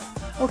 Yung parang,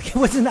 okay,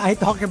 wasn't I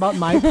talking about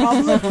my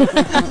problem?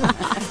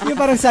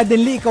 Yung parang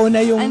suddenly, ikaw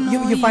na yung,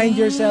 you find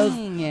yourself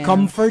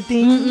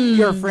comforting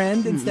your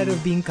friend instead of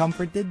being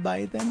comforted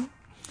by them.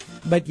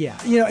 But yeah,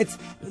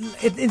 it's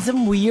in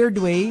some weird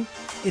way,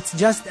 it's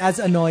just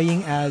as annoying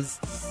as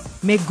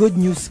may good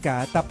news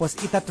ka, tapos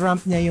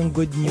itatrump niya yung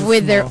good news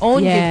with their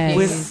own Yes. good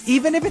news.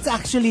 even if it's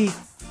actually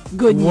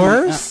Good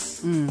worse,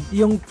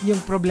 yung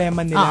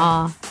problema nila.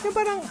 Uh-uh. Yung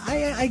parang,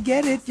 I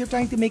get it. You're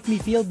trying to make me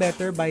feel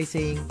better by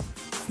saying,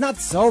 not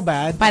so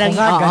bad. Parang,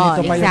 Oo nga,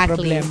 ganito pa yung exactly.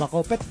 problema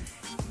ko. But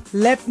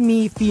let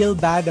me feel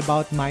bad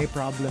about my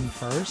problem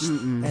first,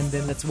 and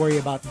then let's worry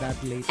about that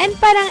later. And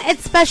parang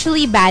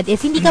especially bad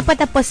if hindi ka pa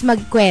tapos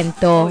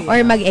magkwento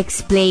or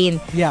mag-explain.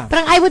 Yeah.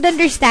 Parang I would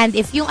understand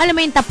if yung alam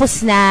mo yung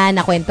tapos na,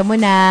 nakwento mo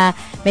na,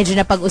 medyo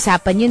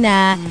napag-usapan nyo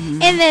na,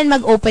 and then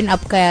mag-open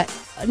up ka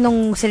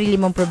nung sarili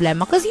mong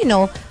problema. Because,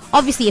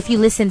 obviously, if you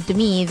listen to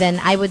me, then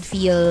I would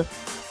feel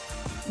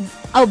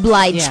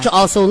obliged to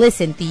also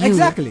listen to you.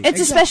 Exactly.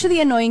 It's especially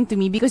annoying to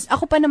me because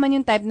ako pa naman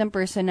yung type ng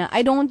person na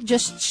I don't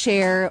just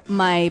share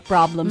my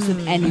problems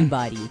with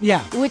anybody.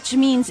 Yeah. Which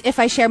means if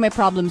I share my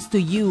problems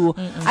to you,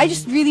 I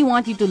just really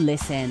want you to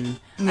listen.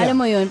 Yeah. Alam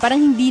mo yun,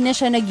 parang hindi na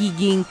siya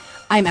nagiging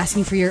I'm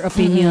asking for your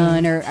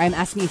opinion or I'm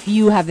asking if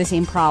you have the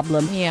same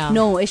problem. Yeah.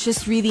 No, it's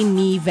just really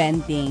me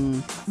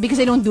venting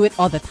because I don't do it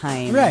all the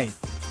time. Right.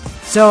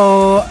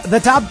 So, the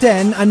top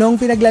 10,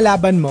 anong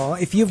pinaglalaban mo?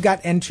 If you've got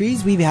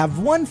entries, we have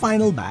one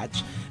final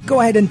batch.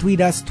 Go ahead and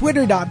tweet us,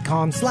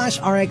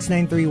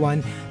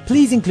 twitter.com/rx931.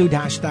 Please include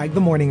hashtag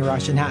The Morning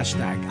Rush and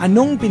hashtag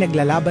anong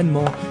pinaglalaban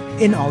mo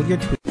in all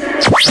your tweets.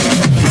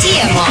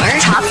 TMR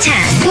Top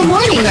 10. Good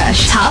Morning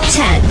Rush Top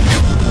 10.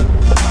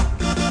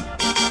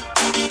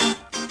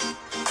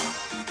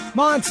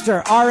 Monster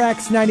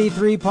RX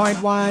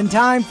 93.1.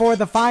 Time for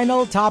the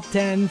final top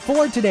 10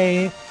 for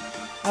today.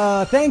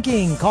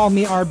 Thanking Call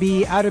Me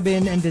RB,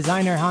 Arabin, and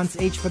designer Hans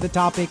H for the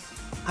topic,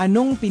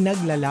 anong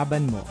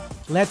pinaglalaban mo?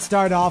 Let's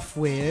start off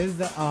with,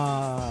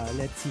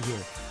 let's see here.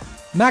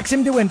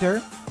 Maxim De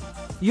Winter,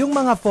 yung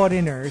mga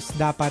foreigners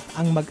dapat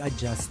ang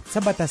mag-adjust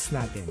sa batas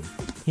natin.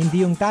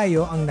 Hindi yung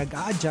tayo ang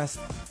nag-a-adjust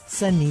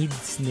sa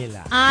needs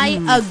nila. I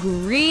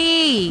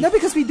agree. No,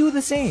 because we do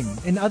the same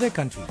in other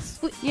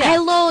countries.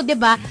 Hello,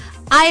 diba?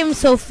 I am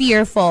so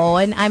fearful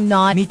when I'm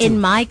not Me too.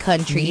 in my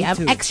country. Me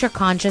I'm too. extra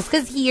conscious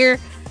because here,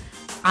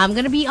 I'm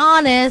gonna be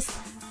honest,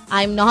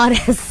 I'm not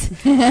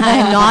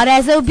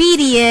as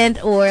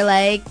obedient or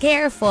like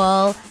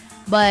careful.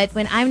 But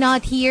when I'm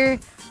not here,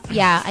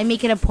 I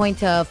make it a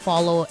point to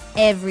follow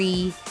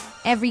every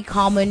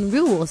common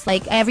rules.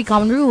 Like every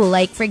common rule.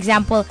 Like for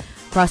example,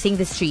 crossing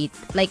the street.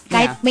 Like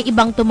kahit may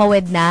ibang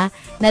tumawid na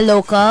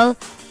local,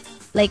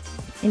 like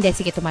hindi,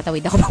 sige,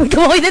 tumatawid ako pag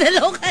tumawid na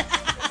local.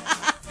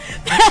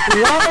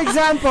 Wrong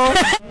example.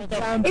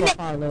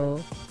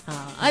 Follow.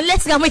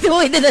 Unless nga may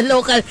tumuwi na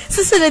local,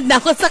 susunod na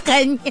ako sa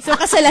kanya. So,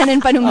 kasalanan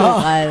pa nung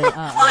local.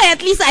 Okay,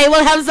 at least I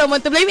will have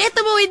someone to blame.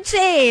 Tumuwid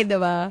siya eh,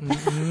 diba?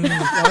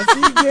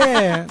 Sige.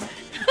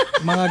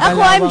 Mga Ako,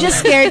 galawang... I'm just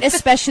scared,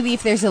 especially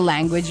if there's a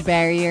language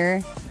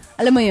barrier.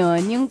 Alam mo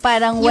yun, yung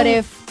parang what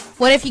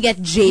if you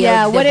get jailed,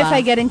 yeah, what diba? if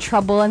I get in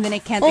trouble and then I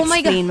can't Oh my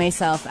explain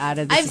myself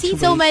out of the I've situation.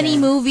 seen so many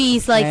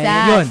movies like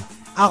that. Yun.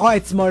 Ako,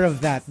 it's more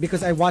of that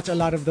because I watch a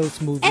lot of those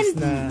movies And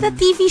na... the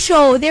TV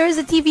show, there was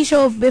a TV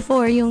show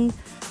before, yung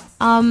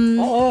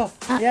Yeah.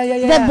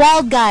 the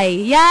bald guy.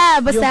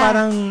 Yeah, basta... Yung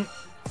parang...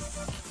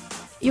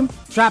 Yung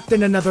trapped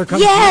in another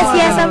country.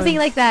 Yes, something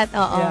like that.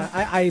 Yeah,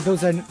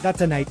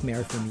 that's a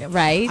nightmare for me.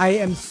 Right? I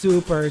am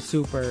super,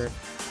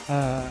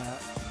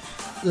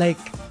 like,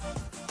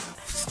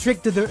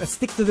 stick to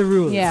the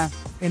rules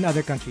in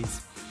other countries.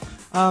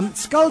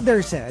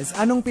 Skulder says,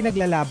 anong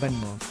pinaglalaban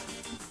mo?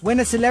 When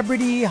a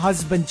celebrity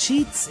husband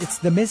cheats, it's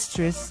the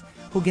mistress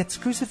who gets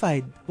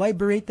crucified. Why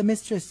berate the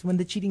mistress when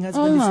the cheating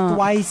husband is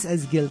twice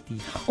as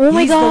guilty? Oh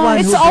my He's the God. one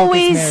It's who broke his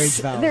always, marriage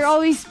vows. they're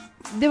always,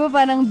 di ba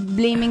parang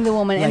blaming the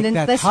woman. Like and then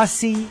that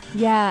hussy.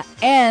 Yeah,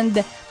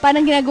 and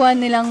parang ginagawa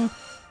nilang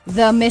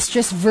the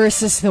mistress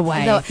versus the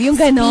wife. Yung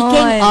ganon.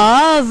 Speaking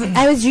of,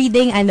 I was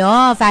reading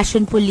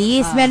Fashion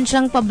Police. Meron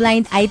siyang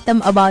pa-blind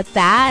item about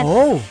that.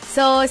 Oh.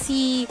 So,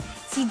 si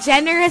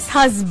generous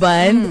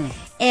husband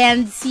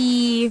and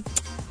si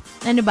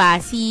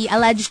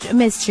alleged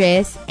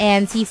mistress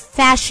and si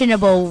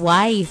fashionable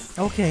wife.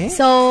 Okay.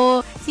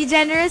 So, si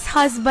generous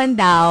husband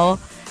daw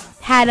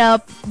had a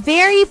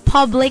very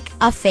public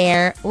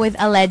affair with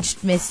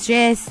alleged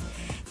mistress.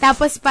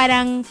 Tapos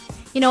parang,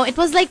 it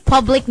was like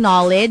public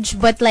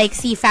knowledge, but like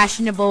si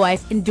fashionable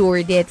wife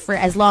endured it for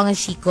as long as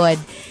she could.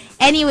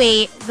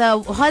 Anyway, the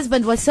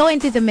husband was so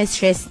into the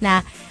mistress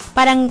na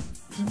parang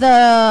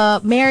the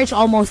marriage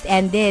almost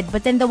ended,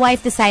 but then the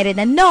wife decided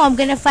na no, I'm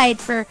gonna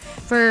fight for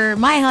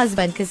my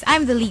husband because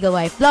I'm the legal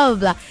wife, blah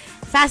blah blah.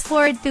 Fast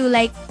forward to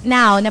like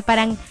now na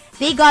parang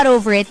they got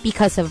over it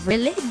because of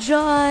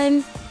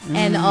religion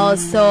and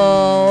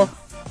also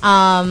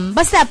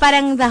basta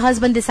parang the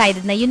husband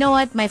decided na, you know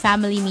what, my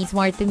family means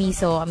more to me,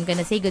 so I'm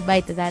gonna say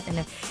goodbye to that.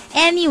 And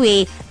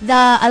anyway,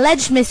 the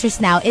alleged mistress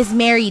now is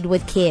married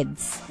with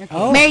kids.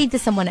 Married to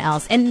someone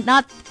else and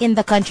not in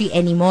the country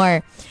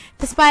anymore.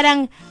 Tapos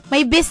parang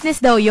may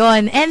business daw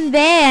yon. And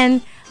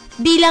then,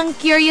 bilang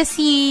curious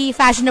si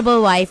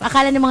fashionable wife,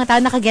 akala ng mga tao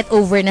nakaget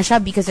over na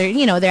siya because they're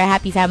a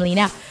happy family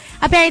na.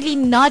 Apparently,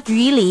 not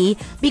really,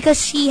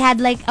 because she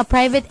had like a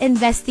private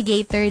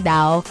investigator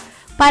daw,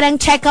 parang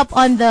check up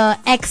on the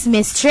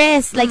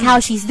ex-mistress, like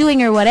how she's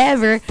doing or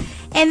whatever.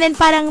 And then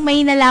parang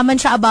may nalaman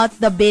siya about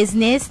the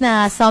business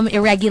na some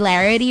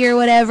irregularity or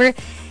whatever.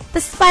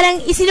 Tapos parang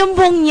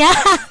isinumbong niya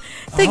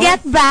to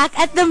get back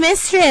at the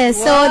mistress.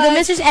 What? So the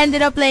mistress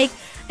ended up like,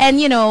 and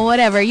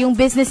whatever, yung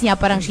business niya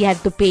parang she had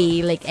to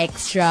pay like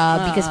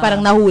extra because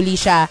parang nahuli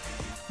siya.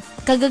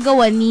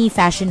 Kagagawa ni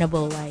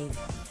fashionable wife.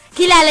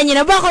 Kilala niyo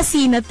na ba kung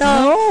sino to?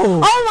 No.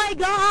 Oh my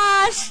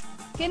gosh!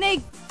 Kinig.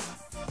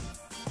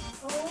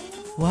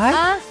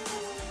 What?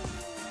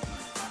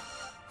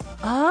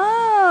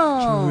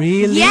 Oh.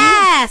 Really?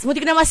 Yes!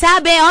 Buti ko na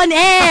masabi on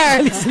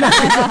air!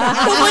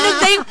 Tumunog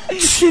na yung...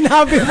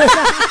 Sinabi mo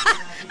na.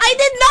 I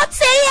did not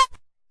say it!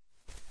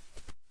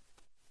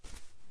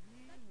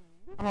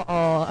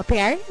 Oo,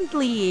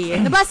 apparently.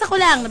 Nabasa ko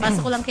lang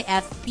kay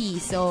FP.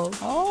 So,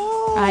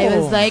 I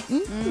was like,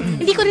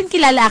 hindi ko rin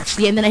kilala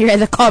actually. And then I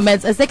read the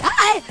comments. I was like,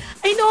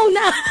 I know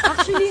na.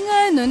 Actually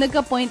nga,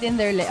 nagka-point in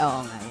their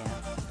oo nga, yeah.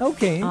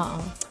 Okay.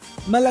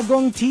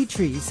 Malagong Tea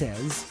Tree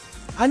says,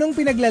 anong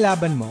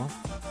pinaglalaban mo?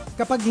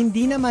 Kapag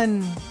hindi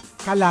naman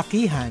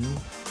kalakihan,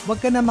 wag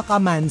ka na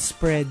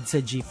maka-manspread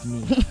sa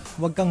jeepney.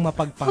 Wag kang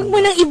mapagpanggap. Huwag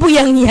mo nang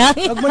ibuyang-yang.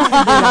 Wag mo nang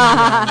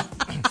ibuyang-yang.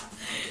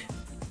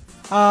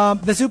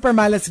 The super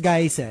malas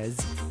guy says,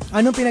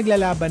 anong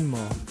pinaglalaban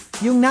mo?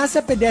 Yung nasa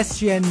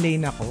pedestrian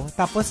lane ako,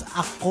 tapos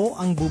ako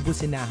ang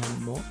bubusinahan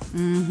mo.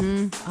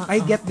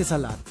 I get this a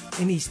lot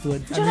in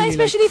Eastwood. Tsaka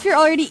especially if you're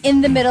already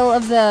in the middle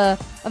of the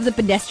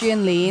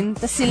pedestrian lane,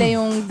 tapos sila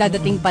yung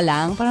dadating pa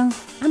lang, parang,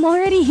 I'm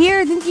already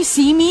here, didn't you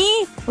see me?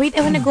 Wait,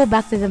 I wanna go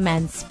back to the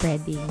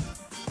manspreading.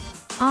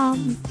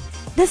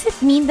 Does it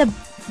mean the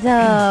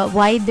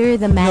wider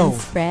the man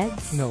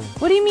spreads? No.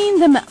 What do you mean?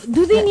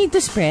 Do they need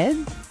to spread?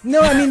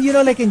 No, I mean,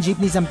 like in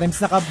jeepney sometimes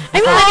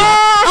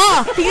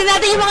Tignan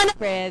natin yung mga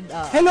spread.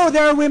 Hello,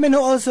 there are women who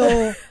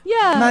also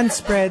Yeah. man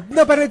spread.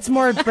 No, but it's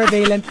more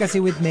prevalent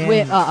kasi with men.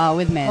 With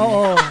men.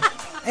 Oo.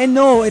 And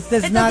no, it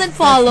doesn't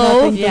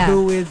follow. nothing to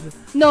do with...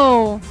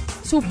 No.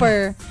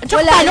 Super.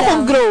 Tsaka paano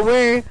kung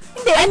grower?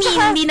 Hindi,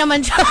 hindi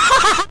naman siya.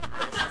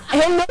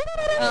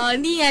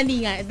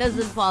 Hindi nga. It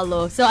doesn't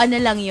follow. So,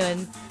 ano lang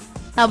yun?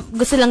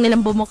 Gusto lang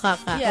nilang bumuka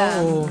ka.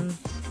 Yeah. Oo.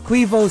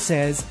 Quivo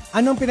says,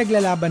 anong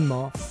pinaglalaban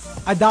mo?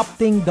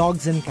 Adopting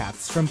dogs and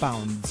cats from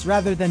pounds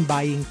rather than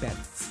buying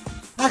pets.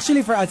 Actually,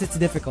 for us, it's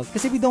difficult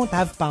kasi we don't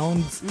have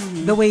pounds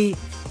the way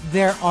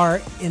there are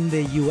in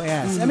the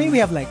US. I mean,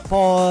 we have like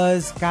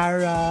Paws,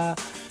 Cara,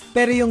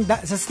 Pero yung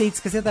sa States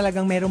kasi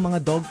talagang merong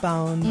mga dog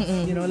pounds,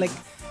 you know, like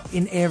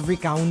in every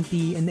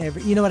county, in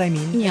every, you know what I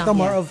mean? Yeah. Ito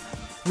more of,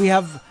 we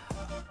have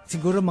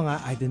siguro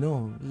mga, I don't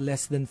know,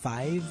 less than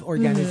 5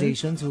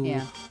 organizations who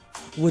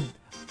would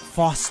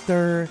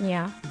foster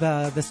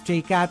the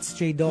stray cats,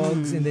 stray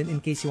dogs, and then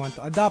in case you want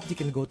to adopt, you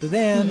can go to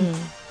them.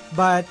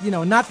 But, you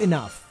know, not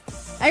enough.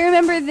 I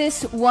remember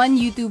this one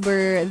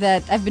YouTuber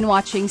that I've been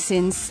watching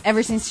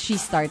ever since she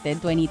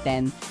started,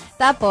 2010.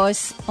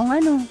 Tapos,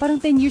 parang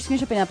 10 years ko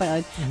siya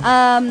pinapanood.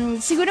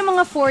 Siguro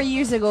mga 4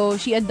 years ago,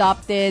 she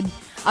adopted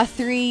a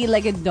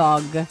 3-legged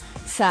dog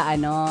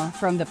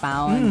from the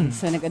pound.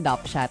 So,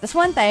 nag-adopt siya. Tapos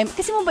one time,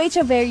 kasi mabait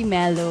siya, very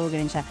mellow,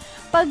 ganun siya.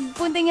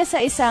 Pagpunta niya sa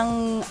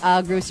isang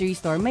grocery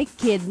store, may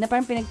kid na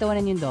parang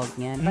pinagtawanan yung dog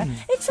niya. Parang,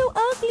 it's so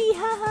ugly,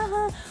 ha ha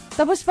ha.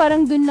 Tapos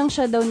parang dun lang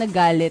siya daw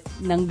nagalit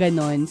ng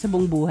ganon sa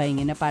buong buhay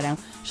niya na parang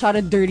shot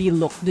a dirty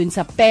look dun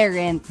sa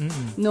parent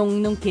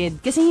nung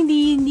kid. Kasi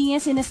hindi niya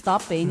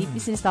sinestop Hindi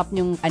sinestop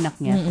yung anak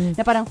niya.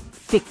 Na parang,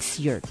 fix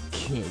your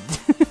kid.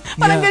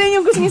 Parang ganon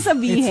yung gusto niya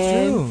sabihin.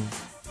 It's true.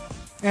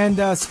 And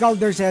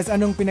Sculder says,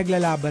 anong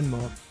pinaglalaban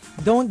mo?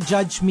 Don't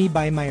judge me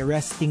by my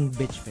resting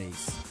bitch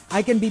face. I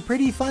can be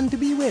pretty fun to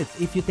be with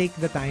if you take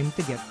the time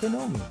to get to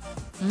know me.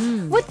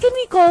 What can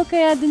we call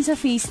kaya dun sa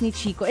face ni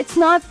Chico? It's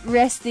not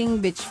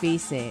resting bitch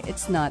face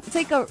It's not. It's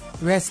like a...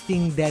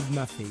 Resting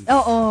deadma face.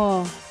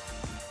 Oo.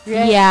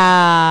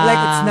 Yeah.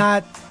 Like it's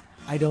not,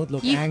 I don't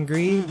look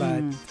angry,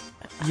 but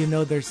you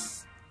know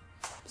there's...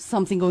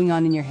 something going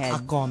on in your head. A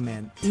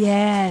comment.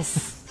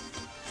 Yes.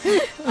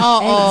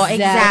 Oo,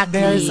 exactly.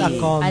 There's a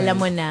comment. Alam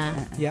mo na.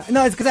 Yeah.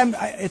 No, it's because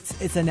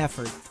it's an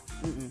effort.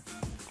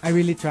 I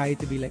really try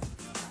to be like...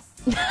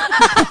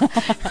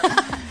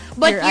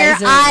 But your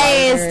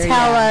eyes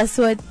tell us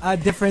what a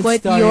different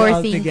what story you're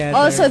altogether.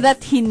 Also, that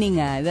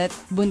hininga, that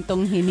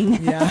buntong hininga.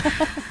 Yeah.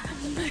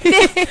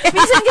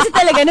 Minsan kasi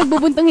talaga,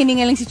 nagbubuntong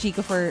hininga lang si Chico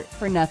for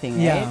nothing,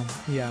 right?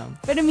 Yeah.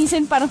 Pero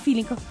minsan parang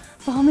feeling ko,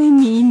 baka may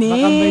meaning.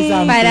 Baka may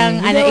something. parang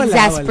Wala.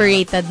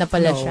 exasperated na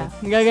pala siya.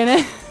 Gagana.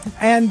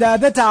 And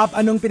the top,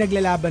 anong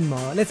pinaglalaban mo?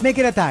 Let's make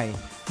it a tie.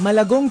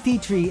 Malagong Tea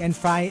Tree and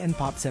Fry and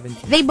Pop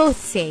 17. They both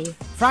say.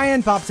 Fry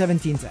and Pop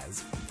 17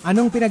 says,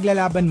 anong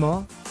pinaglalaban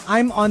mo?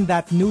 I'm on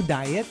that new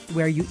diet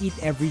where you eat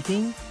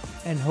everything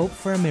and hope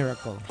for a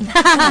miracle.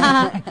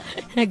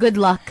 Good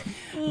luck.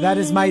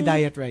 That is my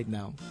diet right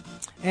now.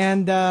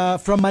 And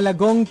from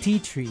Malagong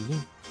Tea Tree,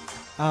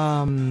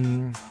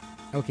 Malagong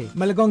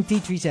Tea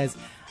Tree says,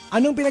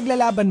 anong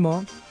pinaglalaban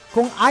mo?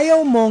 Kung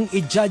ayaw mong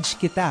i-judge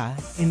kita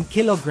in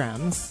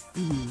kilograms,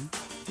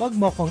 wag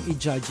mo kong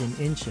i-judge in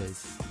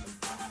inches.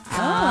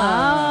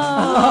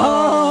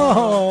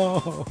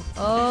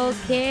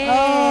 Okay.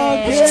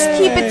 Just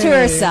keep it to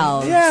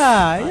yourself.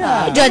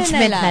 Yeah.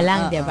 Judgment na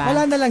lang, di ba?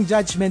 Wala na lang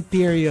judgment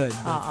period.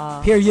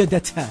 Period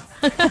at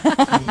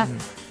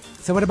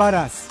So what about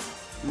us?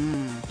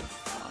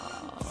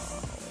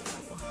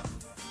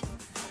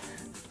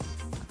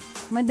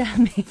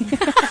 Madami.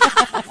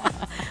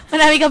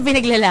 Marami kang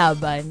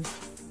pinaglalaban.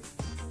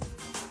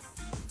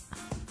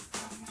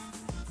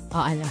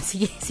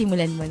 Sige,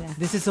 simulan mo na.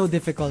 This is so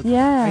difficult.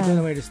 Yeah. I don't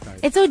know where to start.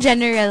 It's so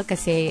general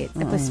kasi.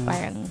 Tapos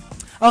parang...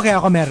 Okay,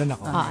 meron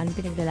ako. Anong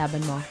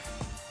pinaglalaban mo?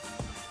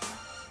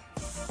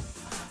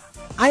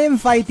 I am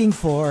fighting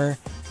for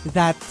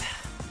that...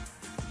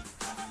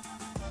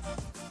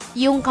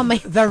 Yung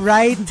kamay... The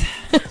right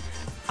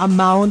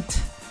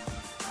amount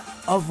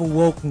of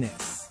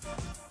wokeness.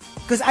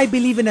 Because I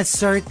believe in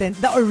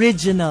the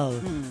original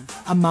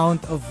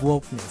amount of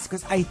wokeness.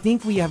 Because I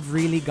think we have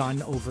really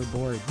gone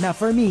overboard. Now,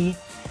 for me,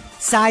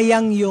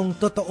 sayang yung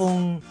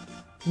totoong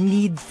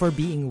need for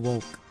being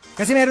woke.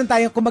 Kasi meron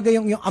tayong, kumbaga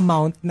yung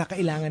amount na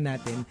kailangan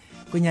natin,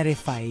 kunyari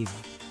 5.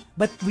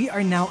 But we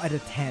are now at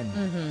a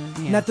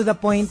 10. Na to the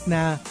point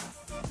na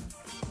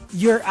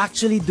you're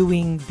actually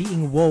doing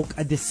being woke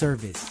a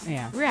disservice.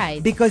 Yeah.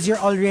 Right. Because you're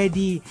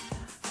already,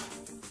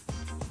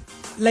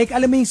 like,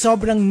 alam mo yung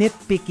sobrang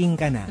nitpicking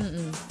ka na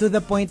to the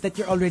point that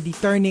you're already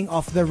turning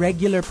off the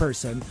regular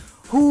person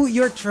who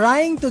you're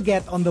trying to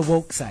get on the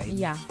woke side.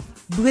 Yeah.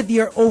 With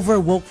your over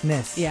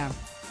wokeness. Yeah.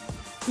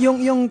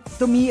 Yung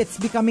to me, it's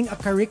becoming a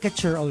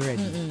caricature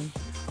already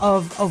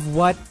of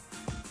what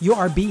you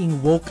are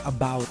being woke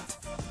about.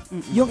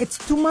 Yung it's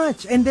too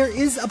much. And there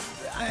is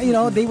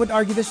they would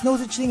argue there's no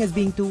such thing as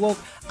being too woke.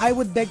 I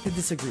would beg to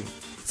disagree.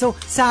 So,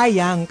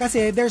 sayang,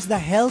 kasi there's the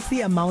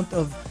healthy amount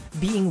of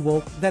being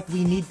woke that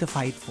we need to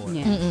fight for.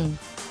 Yeah.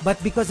 But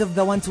because of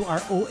the ones who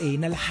are OA,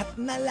 na lahat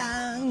na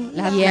lang.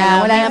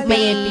 Wala na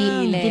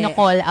pinipili.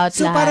 Kino-call out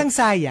So lahat. parang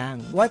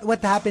sayang.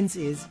 What happens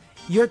is,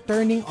 you're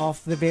turning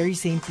off the very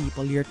same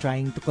people you're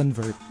trying to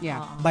convert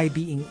by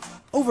being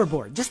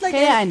overboard. Just like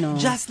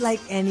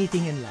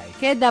anything in life.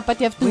 Kaya dapat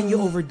you have to When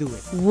you overdo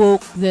it.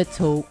 woke the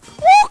toke.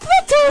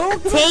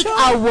 Take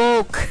a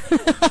woke. You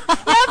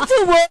have to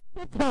woke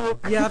the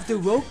toke. You have to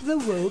woke the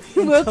woke.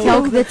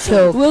 Choke the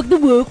choke. Woke the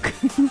woke.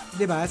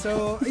 Diba?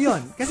 So,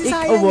 yun. Kasi Take a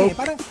sayang woke.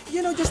 Parang,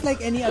 just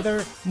like any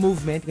other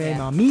movement,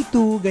 ganyan, mga Me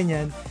Too,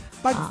 ganyan.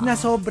 Pag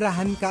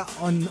nasobrahan ka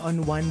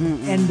on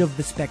one end of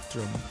the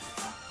spectrum,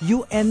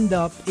 you end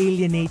up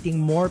alienating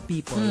more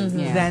people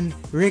than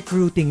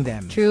recruiting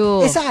them.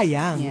 True.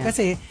 Sayang. Yeah.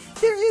 Kasi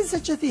there is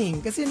such a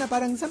thing. Kasi na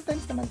parang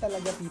sometimes naman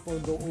talaga people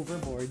go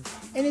overboard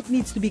and it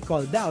needs to be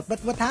called out. But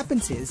what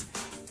happens is,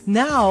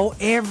 now,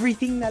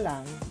 everything na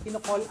lang,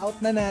 kino-call out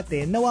na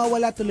natin,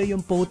 nawawala tuloy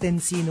yung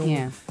potency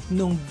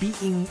nung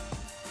being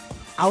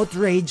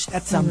outraged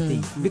at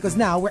something. Because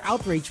now, we're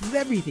outraged with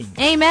everything.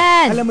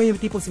 Amen! Alam mo yung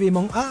tipong sabihin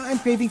mong,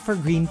 I'm craving for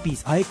green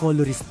peas. Ay,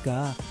 colorist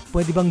ka.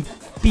 Pwede bang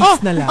peas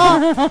na lang?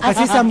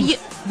 Kasi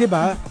di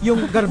ba,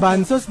 yung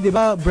garbanzos, di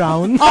ba,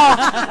 brown?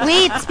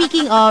 Wait,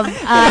 speaking of,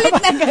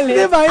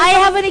 Diba? I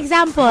have an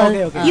example.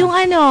 Okay. Yung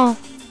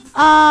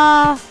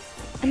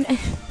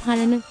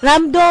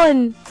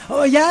Ramdon.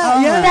 Oh,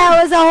 yeah.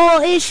 That was a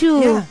whole issue.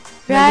 Yeah.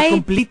 Right?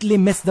 You completely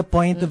missed the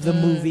point of the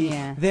movie.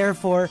 Yeah.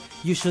 Therefore,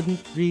 you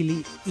shouldn't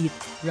really eat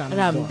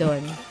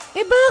ramdon.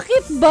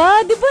 Bakit ba?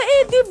 Di ba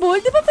edible?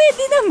 Di ba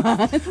pwede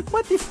naman?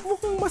 What if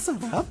mukhang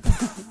masarap?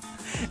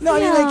 No,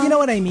 I mean, like, you know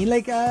what I mean?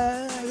 Like,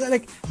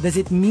 does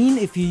it mean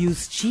if you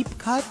use cheap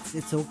cuts,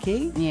 it's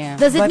okay? Yeah.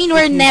 Does it But mean if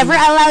we're you never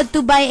allowed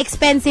to buy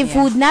expensive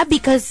food na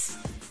because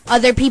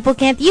other people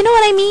can't? You know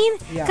what I mean?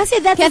 Yeah. Kasi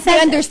that's Can't they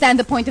understand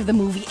the point of the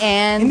movie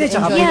and Hindi,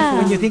 tsaka enjoy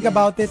when you think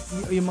about it,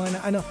 yung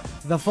mga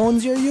the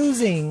phones you're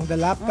using, the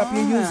laptop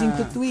you're using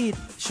to tweet,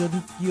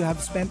 shouldn't you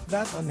have spent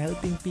that on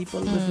helping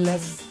people with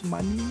less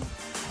money?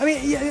 I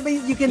mean,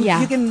 you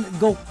can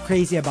go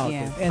crazy about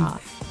it. And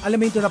alam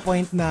mo yun, to the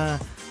point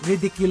na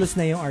ridiculous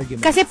na yung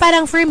argument. Kasi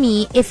parang for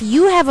me, if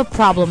you have a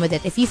problem with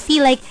it, if you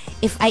feel like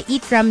if I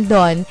eat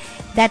ramdon,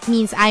 that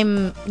means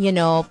I'm,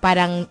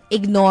 parang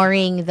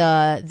ignoring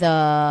the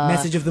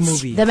message of the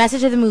movie. The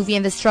message of the movie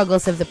and the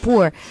struggles of the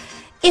poor.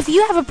 If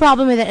you have a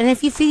problem with it, and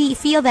if you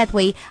feel that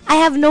way, I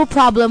have no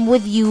problem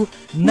with you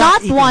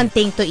not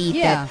wanting to eat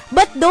it.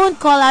 But don't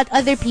call out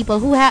other people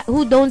who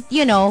don't,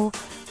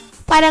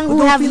 parang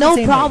who have no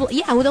problem.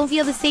 Yeah, who don't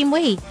feel the same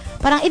way.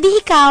 Parang,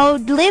 edi ikaw,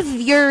 live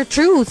your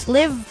truth,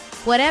 live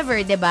whatever,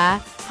 'di ba?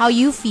 How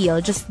you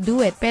feel, just do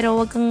it.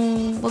 Pero wag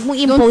mo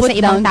impose sa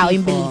ibang tao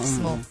yung beliefs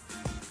mo.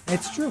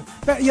 It's true.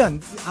 Pero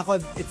yun,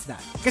 it's that.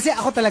 Kasi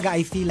ako talaga,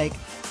 I feel like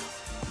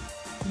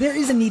there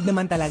is a need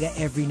naman talaga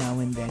every now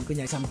and then.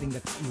 Kunya, something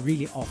that's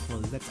really awful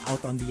that's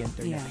out on the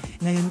internet. Yeah.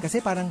 Ngayon kasi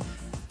parang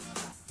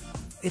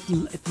it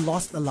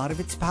lost a lot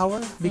of its power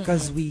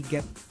because we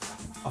get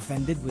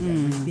offended with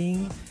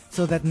everything.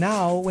 So that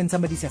now, when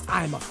somebody says,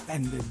 I'm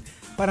offended,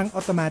 parang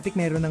automatic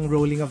meron ng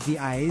rolling of the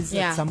eyes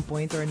at some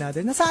point or another.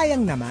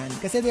 Nasayang naman.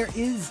 Kasi there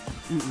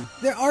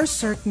are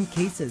certain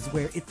cases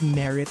where it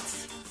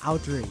merits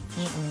outrage.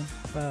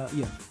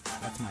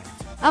 That's my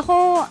answer.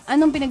 Ako,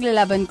 anong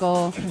pinaglalaban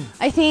ko?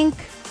 I think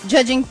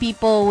judging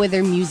people with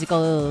their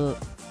musical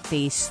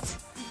taste.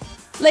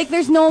 Like,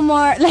 there's no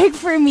more, like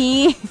for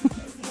me.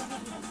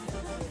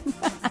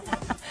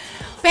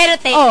 Pero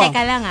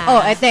teka lang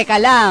teka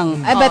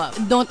lang. But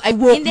don't I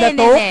walk the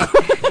talk?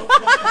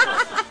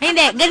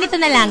 Hindi, ganito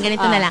na lang.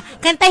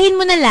 Kantahin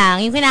mo na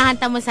lang yung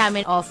kinakanta mo sa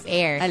amin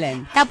off-air.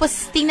 Alin?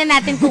 Tapos, tingnan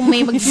natin kung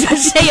may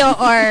mag-judge sa'yo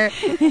or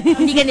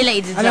hindi ka nila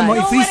i-judge. Alam mo,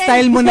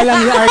 i-freestyle mo na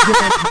lang yung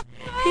argument.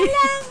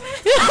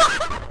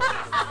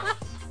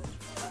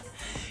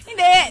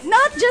 Hindi,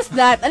 not just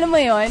that. Alam mo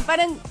yon,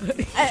 parang,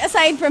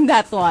 aside from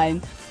that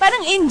one, parang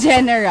in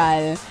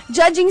general,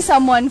 judging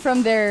someone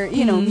from their,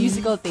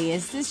 musical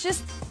taste is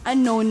just a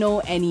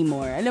no-no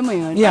anymore. Alam mo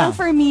yun? Yeah. Parang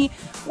for me,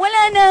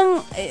 wala nang...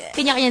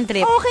 kanya-kanyang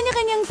trip.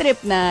 Kanya-kanyang trip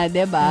na,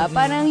 diba?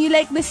 Parang you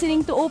like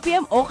listening to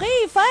OPM,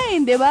 okay,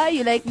 fine, diba?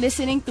 You like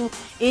listening to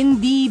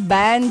indie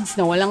bands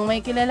na walang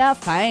may kilala,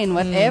 fine,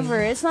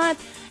 whatever. It's not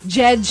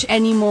judge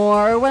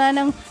anymore. Wala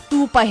nang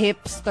tupa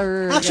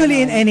hipster.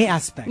 Actually, in any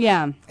aspect.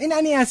 Yeah. In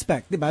any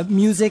aspect, diba?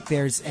 Music,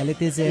 there's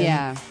elitism.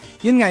 Yeah.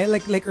 Yun nga,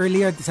 like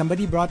earlier,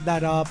 somebody brought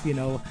that up,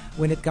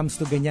 when it comes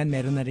to ganyan,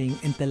 meron na ring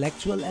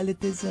intellectual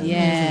elitism.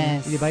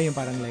 Yes. Diba yung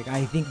parang like,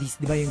 I think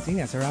diba yung thing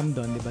sa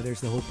Ramdon, diba,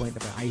 there's the whole point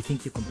of I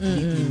think you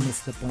completely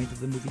missed the point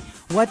of the movie.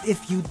 What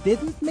if you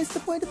didn't miss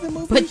the point of the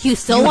movie? But you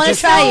still want to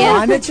try it.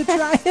 wanted to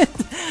try it.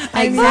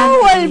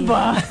 Bawal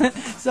ba?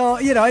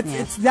 So,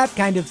 it's that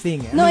kind of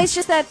thing. No, it's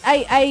just that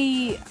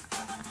I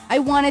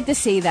wanted to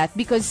say that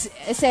because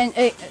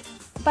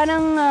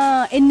parang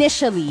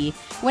initially,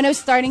 when I was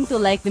starting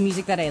to like the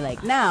music that I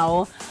like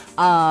now,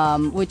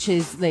 which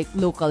is like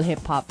local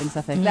hip-hop and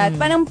stuff like that,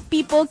 parang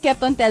people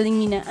kept on telling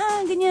me na,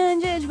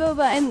 ganyan, judge, blah,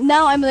 blah. And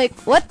now I'm like,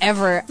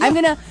 whatever. I'm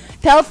gonna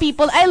tell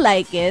people I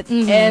like it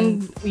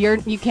and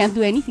you can't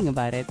do anything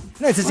about it.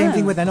 No, it's the same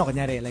thing with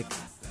kunyari, like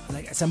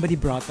somebody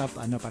brought up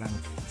parang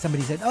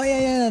somebody said, oh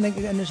yeah,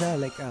 siya,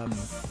 like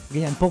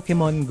ganyan,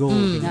 Pokemon Go,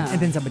 ganyan. And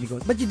then somebody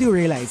goes, but you do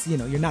realize,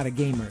 you're not a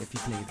gamer if you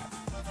play that.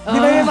 Di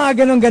ba yung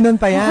mga ganon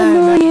pa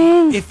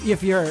yan? If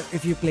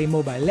you play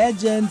Mobile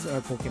Legends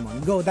or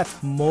Pokemon Go, that's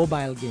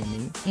mobile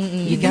gaming.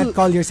 You can't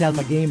call yourself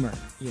a gamer.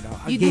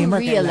 A you gamer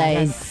do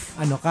realize,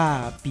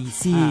 kailangan,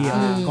 PC,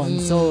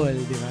 console,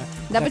 di ba?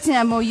 Dapat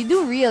sinabi mo, you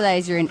do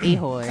realize you're an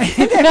a-hole.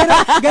 Pero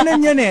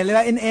ganon yun eh.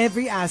 In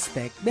every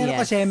aspect. Pero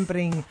ko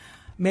syempreng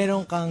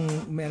meron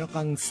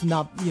kang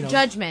snob,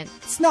 Judgment.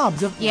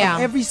 Snobs of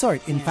every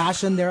sort. In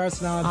fashion, there are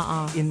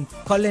snobs. In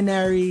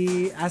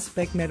culinary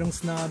aspect, merong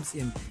snobs.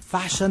 In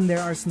fashion, there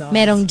are snobs.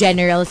 Merong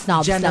general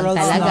snobs lang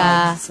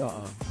talaga.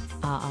 Snobs.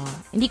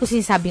 Hindi ko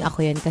sinasabing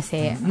ako yun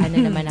kasi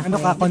naman ako. Ano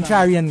ka?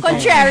 Contrarian ka.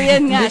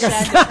 Contrarian nga siya.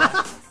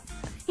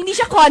 Hindi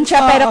siya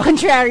contra, pero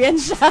contrarian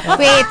siya.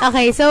 Wait,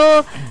 okay.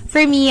 So,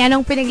 for me,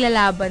 anong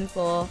pinaglalaban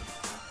ko?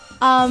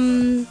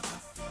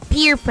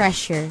 Peer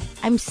pressure.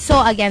 I'm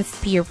so against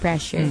peer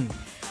pressure.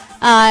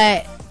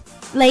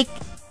 Like,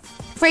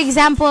 for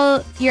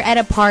example, you're at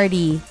a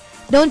party.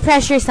 Don't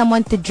pressure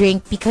someone to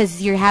drink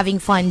because you're having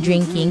fun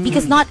drinking.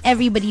 Because not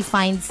everybody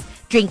finds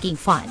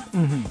drinking fun.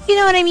 You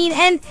know what I mean?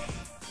 And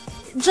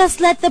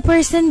just let the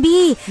person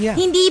be. Yeah.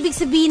 Hindi ibig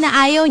sabihin na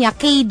ayaw niya,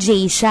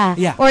 KJ siya.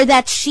 Yeah. Or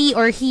that she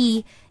or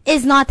he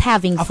is not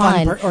having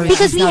fun.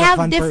 Because we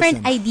have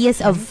different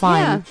ideas of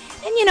fun.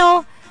 Yeah.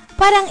 And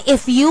parang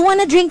if you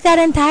wanna drink that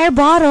entire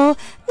bottle,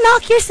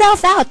 knock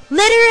yourself out.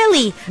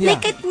 Literally. Yeah.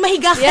 Like,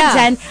 mahiga ka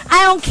dyan,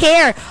 I don't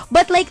care.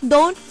 But like,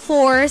 don't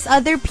force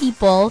other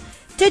people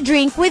to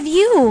drink with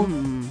you.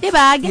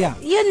 Diba? Yeah.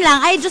 Yun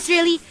lang. I just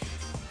really,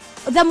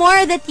 the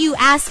more that you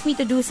ask me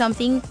to do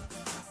something,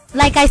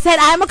 like I said,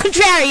 I'm a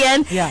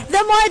contrarian,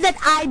 the more that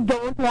I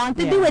don't want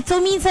to do it. So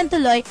minsan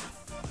tuloy,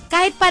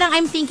 kahit parang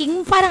I'm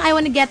thinking, parang I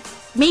wanna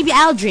maybe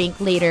I'll drink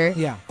later.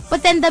 Yeah.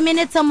 But then the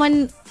minute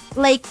someone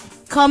like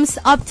comes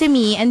up to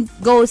me and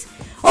goes,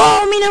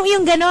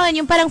 yung ganon,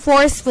 yung parang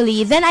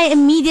forcefully, then I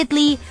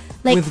immediately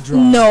like, withdraw.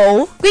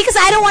 No. Because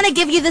I don't want to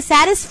give you the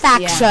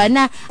satisfaction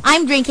na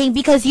I'm drinking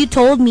because you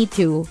told me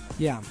to.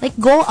 Yeah. Like,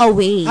 go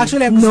away.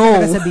 Actually, gusto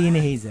ko na sabihin ni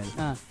Hazel.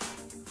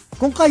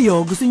 Kung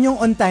kayo, gusto nyong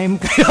on time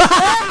kayo.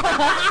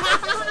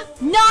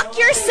 Knock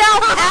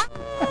yourself out!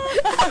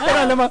 Pero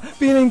alam mo,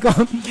 feeling ko,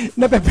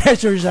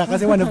 nape-pressure siya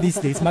kasi one of these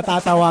days,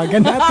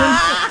 matatawagan natin.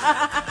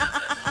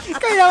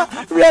 Kaya,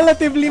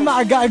 relatively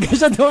maaga-aga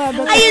siya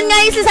dumagat. Ayun nga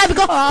yung sasabi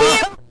ko,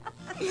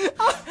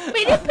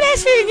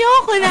 pressure niyo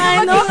ako na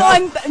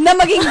na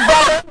maging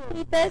better.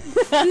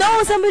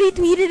 No, somebody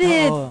tweeted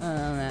it.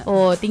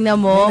 Tingnan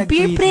mo.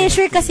 Peer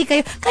pressure kasi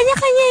kayo.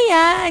 Kanya-kanya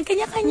yan.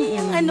 Kanya-kanya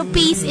yung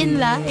pace in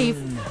life.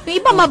 Yung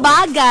iba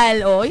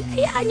mabagal.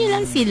 Hayaan nyo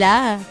lang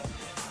sila.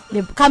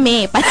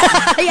 Kami.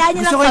 Hayaan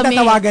nyo lang kami. Gusto ko yung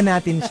tatawagan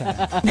natin siya.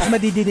 Mas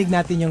madidinig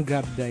natin yung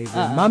Grab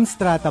driver. Ma'am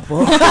Strata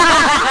po.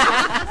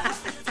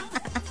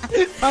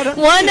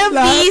 One of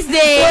these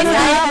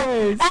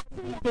days.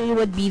 Today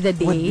would be the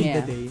day. Would be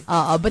the day.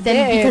 But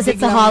then because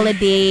it's a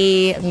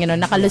holiday,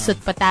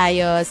 nakalusot pa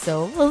tayo.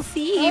 So, we'll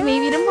see.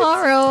 Maybe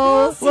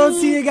tomorrow. We'll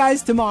see you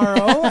guys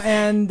tomorrow.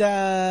 And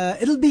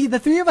it'll be the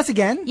three of us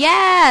again.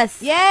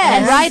 Yes.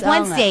 And Riot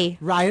Wednesday.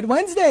 Riot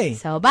Wednesday.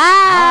 So,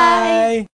 bye.